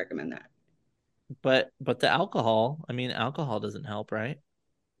not recommend that. But the alcohol, I mean, alcohol doesn't help, right?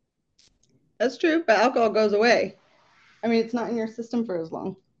 That's true, but alcohol goes away. I mean, it's not in your system for as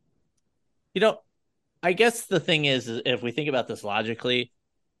long. I guess the thing is if we think about this logically,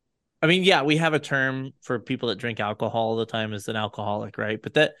 I mean, yeah, we have a term for people that drink alcohol all the time as an alcoholic, right?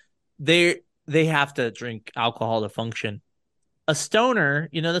 But that they have to drink alcohol to function. A stoner,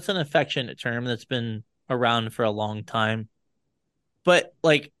 that's an affectionate term that's been around for a long time. But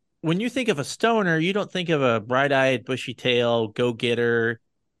like when you think of a stoner, you don't think of a bright-eyed, bushy-tail, go-getter.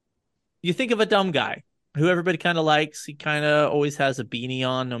 You think of a dumb guy who everybody kind of likes. He kind of always has a beanie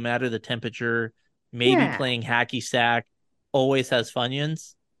on, no matter the temperature. Maybe playing hacky sack. Always has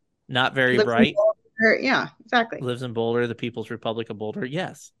Funyuns. Not very bright. Yeah, exactly. Lives in Boulder, the People's Republic of Boulder.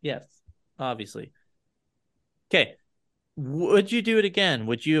 Yes, obviously. Okay. Would you do it again?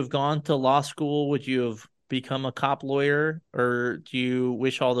 Would you have gone to law school? Would you have become a cop lawyer? Or do you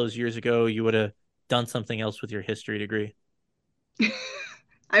wish all those years ago you would have done something else with your history degree?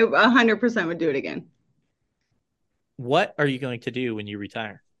 I 100% would do it again. What are you going to do when you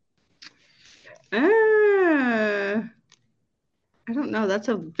retire? I don't know. That's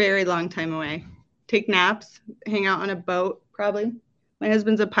a very long time away. Take naps, hang out on a boat, probably. My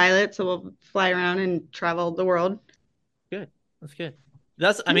husband's a pilot, so we'll fly around and travel the world. Good. That's good.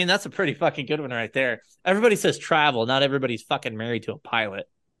 That's a pretty fucking good one right there. Everybody says travel. Not everybody's fucking married to a pilot.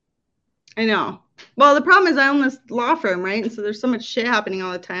 I know. Well, the problem is I own this law firm, right? And so there's so much shit happening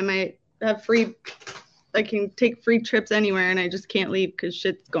all the time. I can take free trips anywhere, and I just can't leave because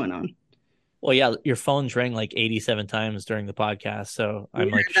shit's going on. Well, yeah, your phone's rang like 87 times during the podcast. So I'm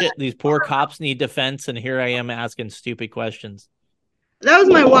like, shit, these poor cops need defense. And here I am asking stupid questions. That was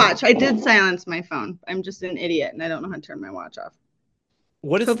my watch. I did silence my phone. I'm just an idiot and I don't know how to turn my watch off.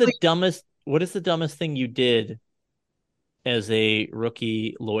 What is the dumbest thing you did as a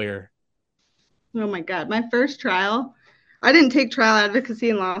rookie lawyer? Oh my God. My first trial, I didn't take trial advocacy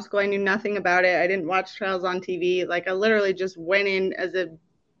in law school. I knew nothing about it. I didn't watch trials on TV. Like I literally just went in as a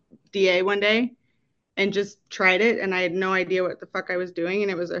DA one day and just tried it, and I had no idea what the fuck I was doing,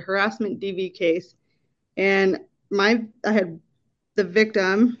 and it was a harassment DV case, and I had the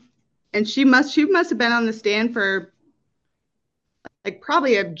victim, and she must have been on the stand for like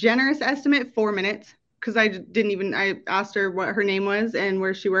probably a generous estimate 4 minutes, because I asked her what her name was and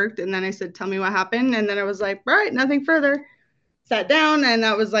where she worked, and then I said, tell me what happened, and then I was like, all right, nothing further, sat down, and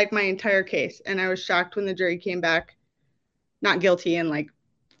that was like my entire case. And I was shocked when the jury came back not guilty in like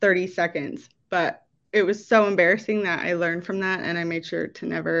 30 seconds, but it was so embarrassing that I learned from that, and I made sure to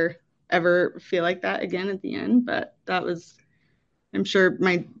never ever feel like that again at the end. But that was, I'm sure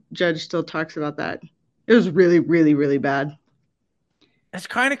my judge still talks about that. It was really, really, really bad. It's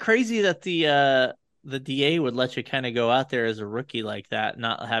kind of crazy that the DA would let you kind of go out there as a rookie like that,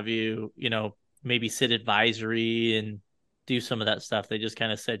 not have you, maybe sit advisory and do some of that stuff. They just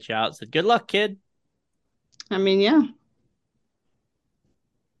kind of set you out and said, good luck, kid. I mean, yeah.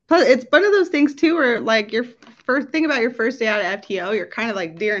 Plus, it's one of those things too where like your first thing about your first day out at FTO, you're kind of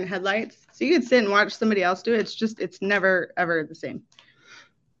like deer in headlights. So you could sit and watch somebody else do it. It's never ever the same.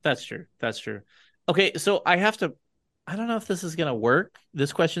 That's true. That's true. Okay, so I don't know if this is gonna work.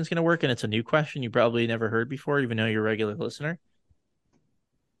 This question's gonna work, and it's a new question you probably never heard before, even though you're a regular listener.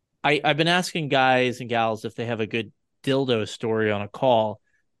 I've been asking guys and gals if they have a good dildo story on a call.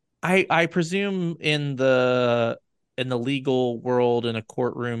 I presume in the legal world in a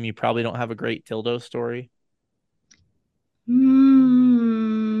courtroom, you probably don't have a great dildo story. I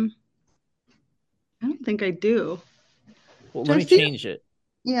don't think I do. Well, let me change it.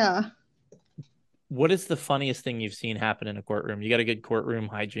 Yeah. What is the funniest thing you've seen happen in a courtroom? You got a good courtroom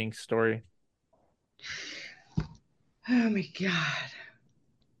hijinks story? Oh my God.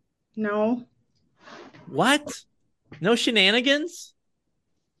 No. What? No shenanigans?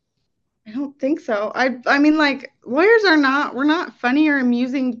 I don't think so. I mean, like, lawyers we're not funny or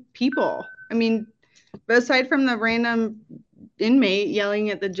amusing people. I mean, aside from the random inmate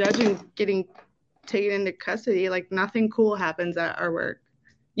yelling at the judge and getting taken into custody, like nothing cool happens at our work.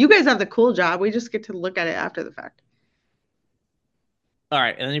 You guys have the cool job. We just get to look at it after the fact. All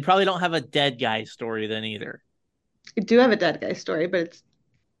right, and then you probably don't have a dead guy story then either. I do have a dead guy story, but it's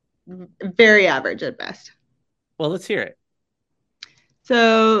very average at best. Well, let's hear it.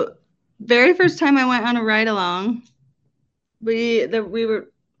 So, very first time I went on a ride along, we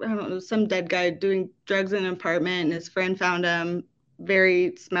were, I don't know, some dead guy doing drugs in an apartment, and his friend found him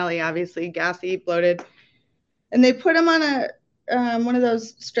very smelly, obviously gassy, bloated, and they put him on a one of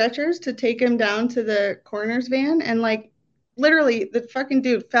those stretchers to take him down to the coroner's van, and like literally the fucking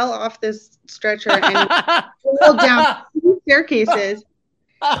dude fell off this stretcher and rolled down 2 staircases.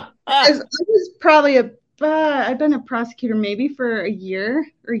 I was probably I've been a prosecutor maybe for a year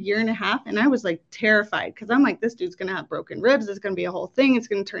or a year and a half, and I was like terrified because I'm like, this dude's gonna have broken ribs. It's gonna be a whole thing. It's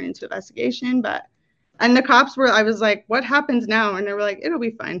gonna turn into an investigation. And the cops I was like, what happens now? And they were like, it'll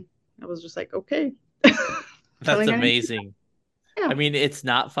be fine. I was just like, okay. That's amazing. Yeah. I mean, it's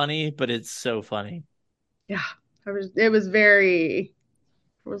not funny, but it's so funny. Yeah, I was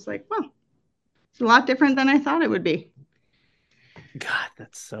like, well, it's a lot different than I thought it would be. God,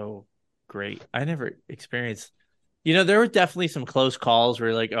 that's so great. I never experienced, there were definitely some close calls where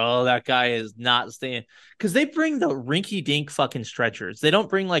you're like, oh, that guy is not staying, because they bring the rinky dink fucking stretchers. They don't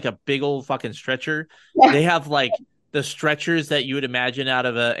bring like a big old fucking stretcher. Yeah. They have like the stretchers that you would imagine out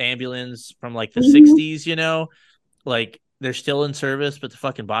of an ambulance from like the 60s, like they're still in service, but the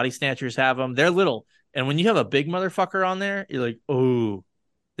fucking body snatchers have them. They're little. And when you have a big motherfucker on there, you're like, oh,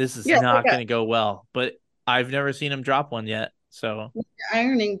 this is not going to go well. But I've never seen him drop one yet. So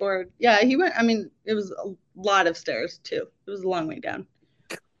ironing board. Yeah, he went. I mean, it was a lot of stairs too. It was a long way down.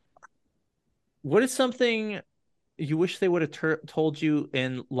 What is something you wish they would have told you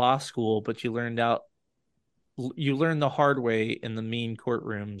in law school, but you learned the hard way in the mean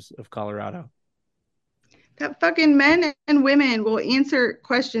courtrooms of Colorado? That fucking men and women will answer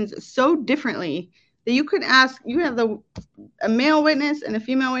questions so differently that you could ask. You have a male witness and a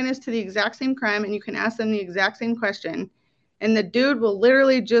female witness to the exact same crime, and you can ask them the exact same question. And the dude will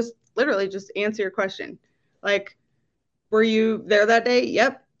literally just answer your question. Like, were you there that day?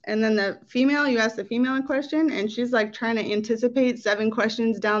 Yep. And then the female, you ask the female a question, and she's like trying to anticipate 7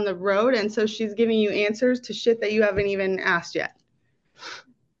 questions down the road. And so she's giving you answers to shit that you haven't even asked yet.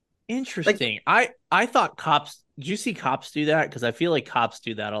 Interesting. Like, I thought cops, did you see cops do that? Because I feel like cops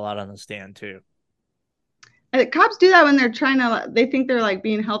do that a lot on the stand too. Cops do that when they think they're like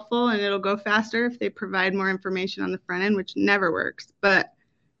being helpful, and it'll go faster if they provide more information on the front end, which never works. But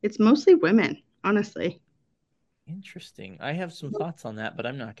it's mostly women, honestly. Interesting. I have some thoughts on that, but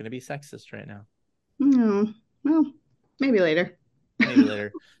I'm not going to be sexist right now. No. Well, maybe later. Maybe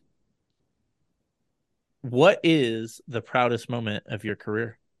later. What is the proudest moment of your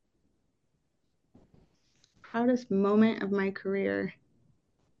career? Proudest moment of my career.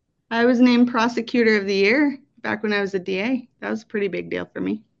 I was named Prosecutor of the Year back when I was a DA. That was a pretty big deal for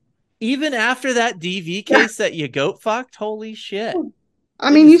me. Even after that DV case that you goat fucked? Holy shit.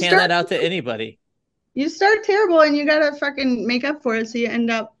 I mean, you hand that out to anybody. You start terrible and you gotta fucking make up for it so you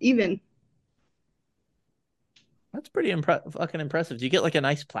end up even. That's pretty fucking impressive. Do you get like a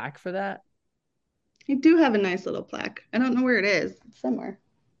nice plaque for that? I do have a nice little plaque. I don't know where it is. It's somewhere.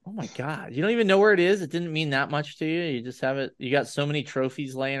 Oh my God. You don't even know where it is? It didn't mean that much to you? You just have it. You got so many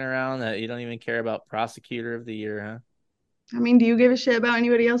trophies laying around that you don't even care about Prosecutor of the Year, huh? I mean, do you give a shit about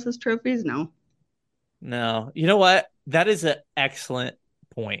anybody else's trophies? No. No. You know what? That is an excellent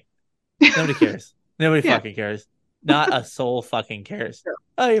point. Nobody cares. Nobody fucking cares. Not a soul fucking cares.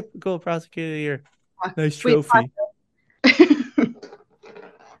 Oh, you're cool Prosecutor of the Year. Nice trophy.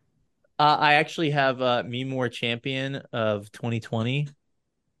 I actually have Meme War Champion of 2020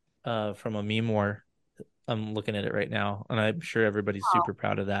 from a Meme War. I'm looking at it right now, and I'm sure everybody's super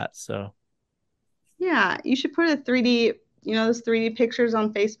proud of that. So Yeah, you should put a 3D, those 3D pictures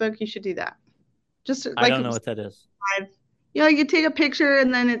on Facebook. You should do that. Just I like don't know what that is. you take a picture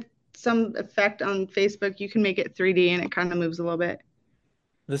and then it's some effect on Facebook. You can make it 3D and it kind of moves a little bit.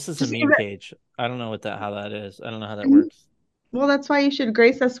 This is Just a give meme it- page. I don't know how that is. I don't know how that works. Well, that's why you should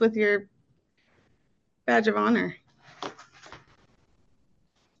grace us with your badge of honor.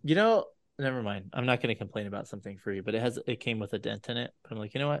 Never mind. I'm not going to complain about something free, but it came with a dent in it. But I'm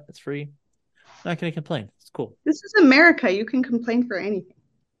like, you know what? It's free. I'm not going to complain. It's cool. This is America. You can complain for anything.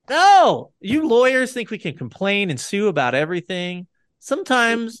 No, you lawyers think we can complain and sue about everything.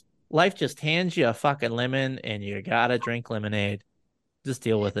 Sometimes life just hands you a fucking lemon and you gotta drink lemonade. Just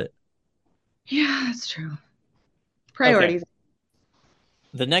deal with it. Yeah, that's true. Priorities. Okay.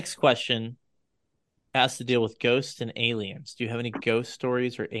 The next question has to deal with ghosts and aliens. Do you have any ghost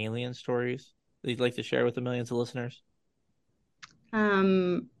stories or alien stories that you'd like to share with the millions of listeners?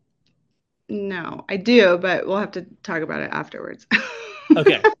 No, I do, but we'll have to talk about it afterwards.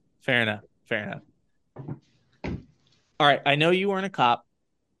 Okay, fair enough. All right, I know you weren't a cop,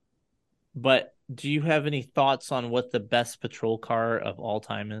 but do you have any thoughts on what the best patrol car of all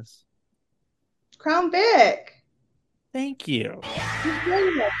time is? Crown Vic. Thank you.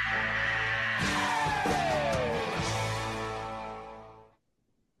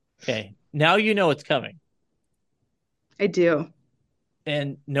 Okay, now you know it's coming. I do.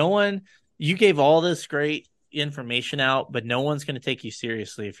 And you gave all this great information out, but no one's going to take you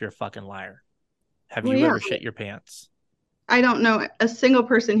seriously if you're a fucking liar. Have you ever shit your pants? I don't know a single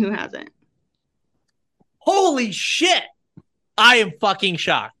person who hasn't. Holy shit! I am fucking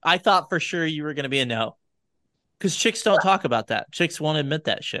shocked. I thought for sure you were going to be a no. Because chicks don't talk about that. Chicks won't admit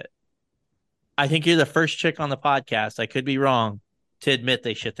that shit. I think you're the first chick on the podcast, I could be wrong, to admit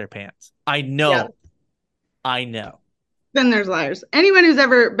they shit their pants. I know. Yeah. I know. Then there's liars. Anyone who's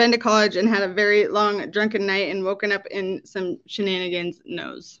ever been to college and had a very long drunken night and woken up in some shenanigans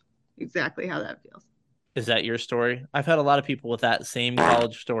knows exactly how that feels. Is that your story? I've had a lot of people with that same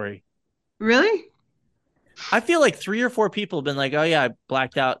college story. Really? I feel like 3 or 4 people have been like, oh yeah, I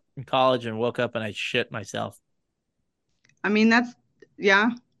blacked out in college and woke up and I shit myself. I mean, it's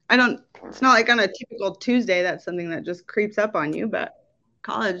not like on a typical Tuesday, that's something that just creeps up on you, but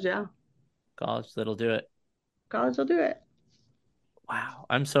college, yeah. College, that'll do it. College will do it. Wow,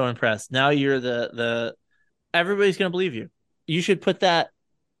 I'm so impressed. Now you're everybody's going to believe you. You should put that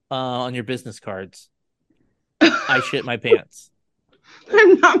on your business cards. I shit my pants.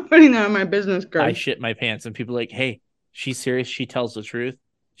 I'm not putting that on my business card. I shit my pants. And people are like, hey, she's serious. She tells the truth.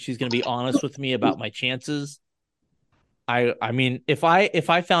 She's going to be honest with me about my chances. I mean, if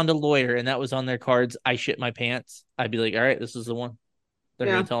I found a lawyer and that was on their cards, I shit my pants, I'd be like, all right, this is the one. They're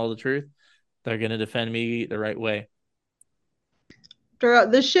going to tell the truth. They're going to defend me the right way.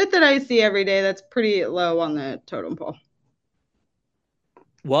 The shit that I see every day, that's pretty low on the totem pole.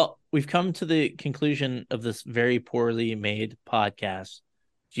 Well, we've come to the conclusion of this very poorly made podcast.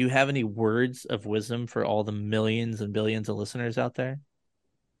 Do you have any words of wisdom for all the millions and billions of listeners out there?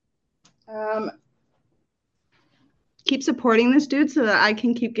 Keep supporting this dude so that I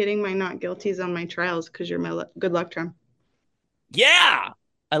can keep getting my not guilties on my trials because you're my good luck charm. Yeah,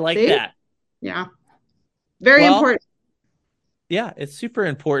 I like that. Yeah. Very important. Yeah, it's super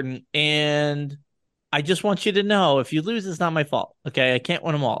important. And I just want you to know, if you lose, it's not my fault. Okay, I can't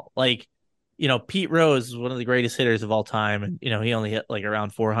win them all. Like, Pete Rose is one of the greatest hitters of all time. And, he only hit like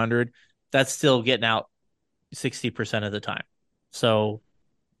around 400. That's still getting out 60% of the time. So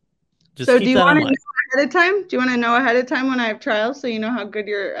just keep that in mind. Ahead of time? Do you want to know ahead of time when I have trials so you know how good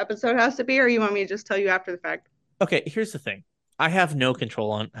your episode has to be, or you want me to just tell you after the fact? Okay, here's the thing. I have no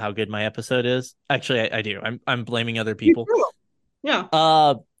control on how good my episode is. Actually, I do. I'm blaming other people. Yeah.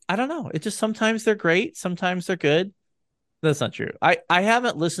 I don't know. It just sometimes they're great, sometimes they're good. That's not true. I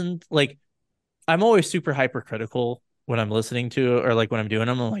haven't listened, like, I'm always super hypercritical when I'm listening to or like when I'm doing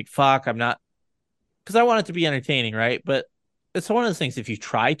them. I'm like, fuck, I'm not, because I want it to be entertaining, right? But it's one of those things, if you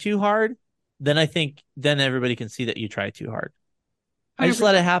try too hard, then I think then everybody can see that you try too hard. 100%. I just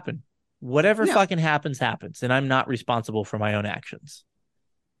let it happen. Whatever fucking happens. And I'm not responsible for my own actions.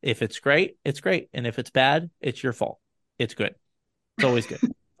 If it's great, it's great. And if it's bad, it's your fault. It's good. It's always good.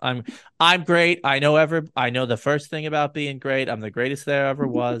 I'm great. I know the first thing about being great. I'm the greatest there ever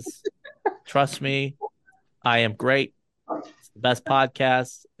was. Trust me. I am great. It's the best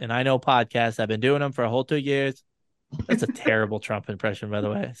podcast. And I know podcasts. I've been doing them for a whole 2 years. That's a terrible Trump impression, by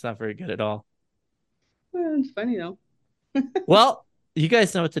the way. It's not very good at all. Well, it's funny though. Well, you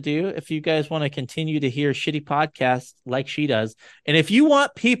guys know what to do if you guys want to continue to hear shitty podcasts like she does. And if you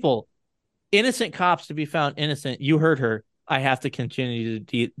want people, innocent cops, to be found innocent, you heard her. I have to continue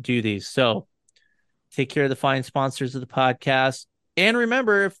to do these. So take care of the fine sponsors of the podcast. And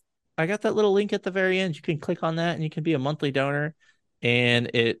remember, if I got that little link at the very end, you can click on that and you can be a monthly donor.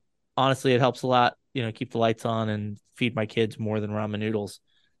 And it honestly, it helps a lot, keep the lights on and feed my kids more than ramen noodles.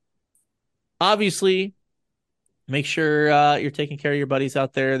 Obviously, make sure you're taking care of your buddies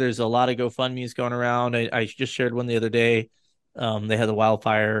out there. There's a lot of GoFundMe's going around. I just shared one the other day. They had the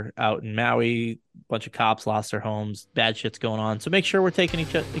wildfire out in Maui. A bunch of cops lost their homes. Bad shit's going on. So make sure we're taking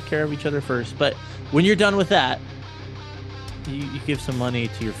care of each other first. But when you're done with that, you give some money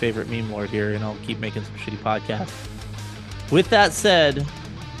to your favorite meme lord here, and I'll keep making some shitty podcasts. With that said,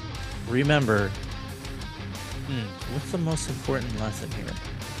 remember, what's the most important lesson here?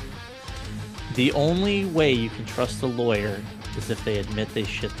 The only way you can trust a lawyer is if they admit they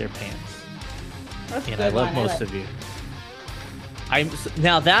shit their pants. That's and I love most of you.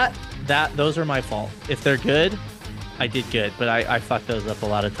 Those are my fault. If they're good, I did good, but I fucked those up a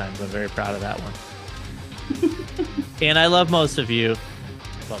lot of times. I'm very proud of that one. And I love most of you.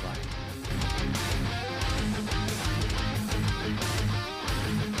 Bye-bye.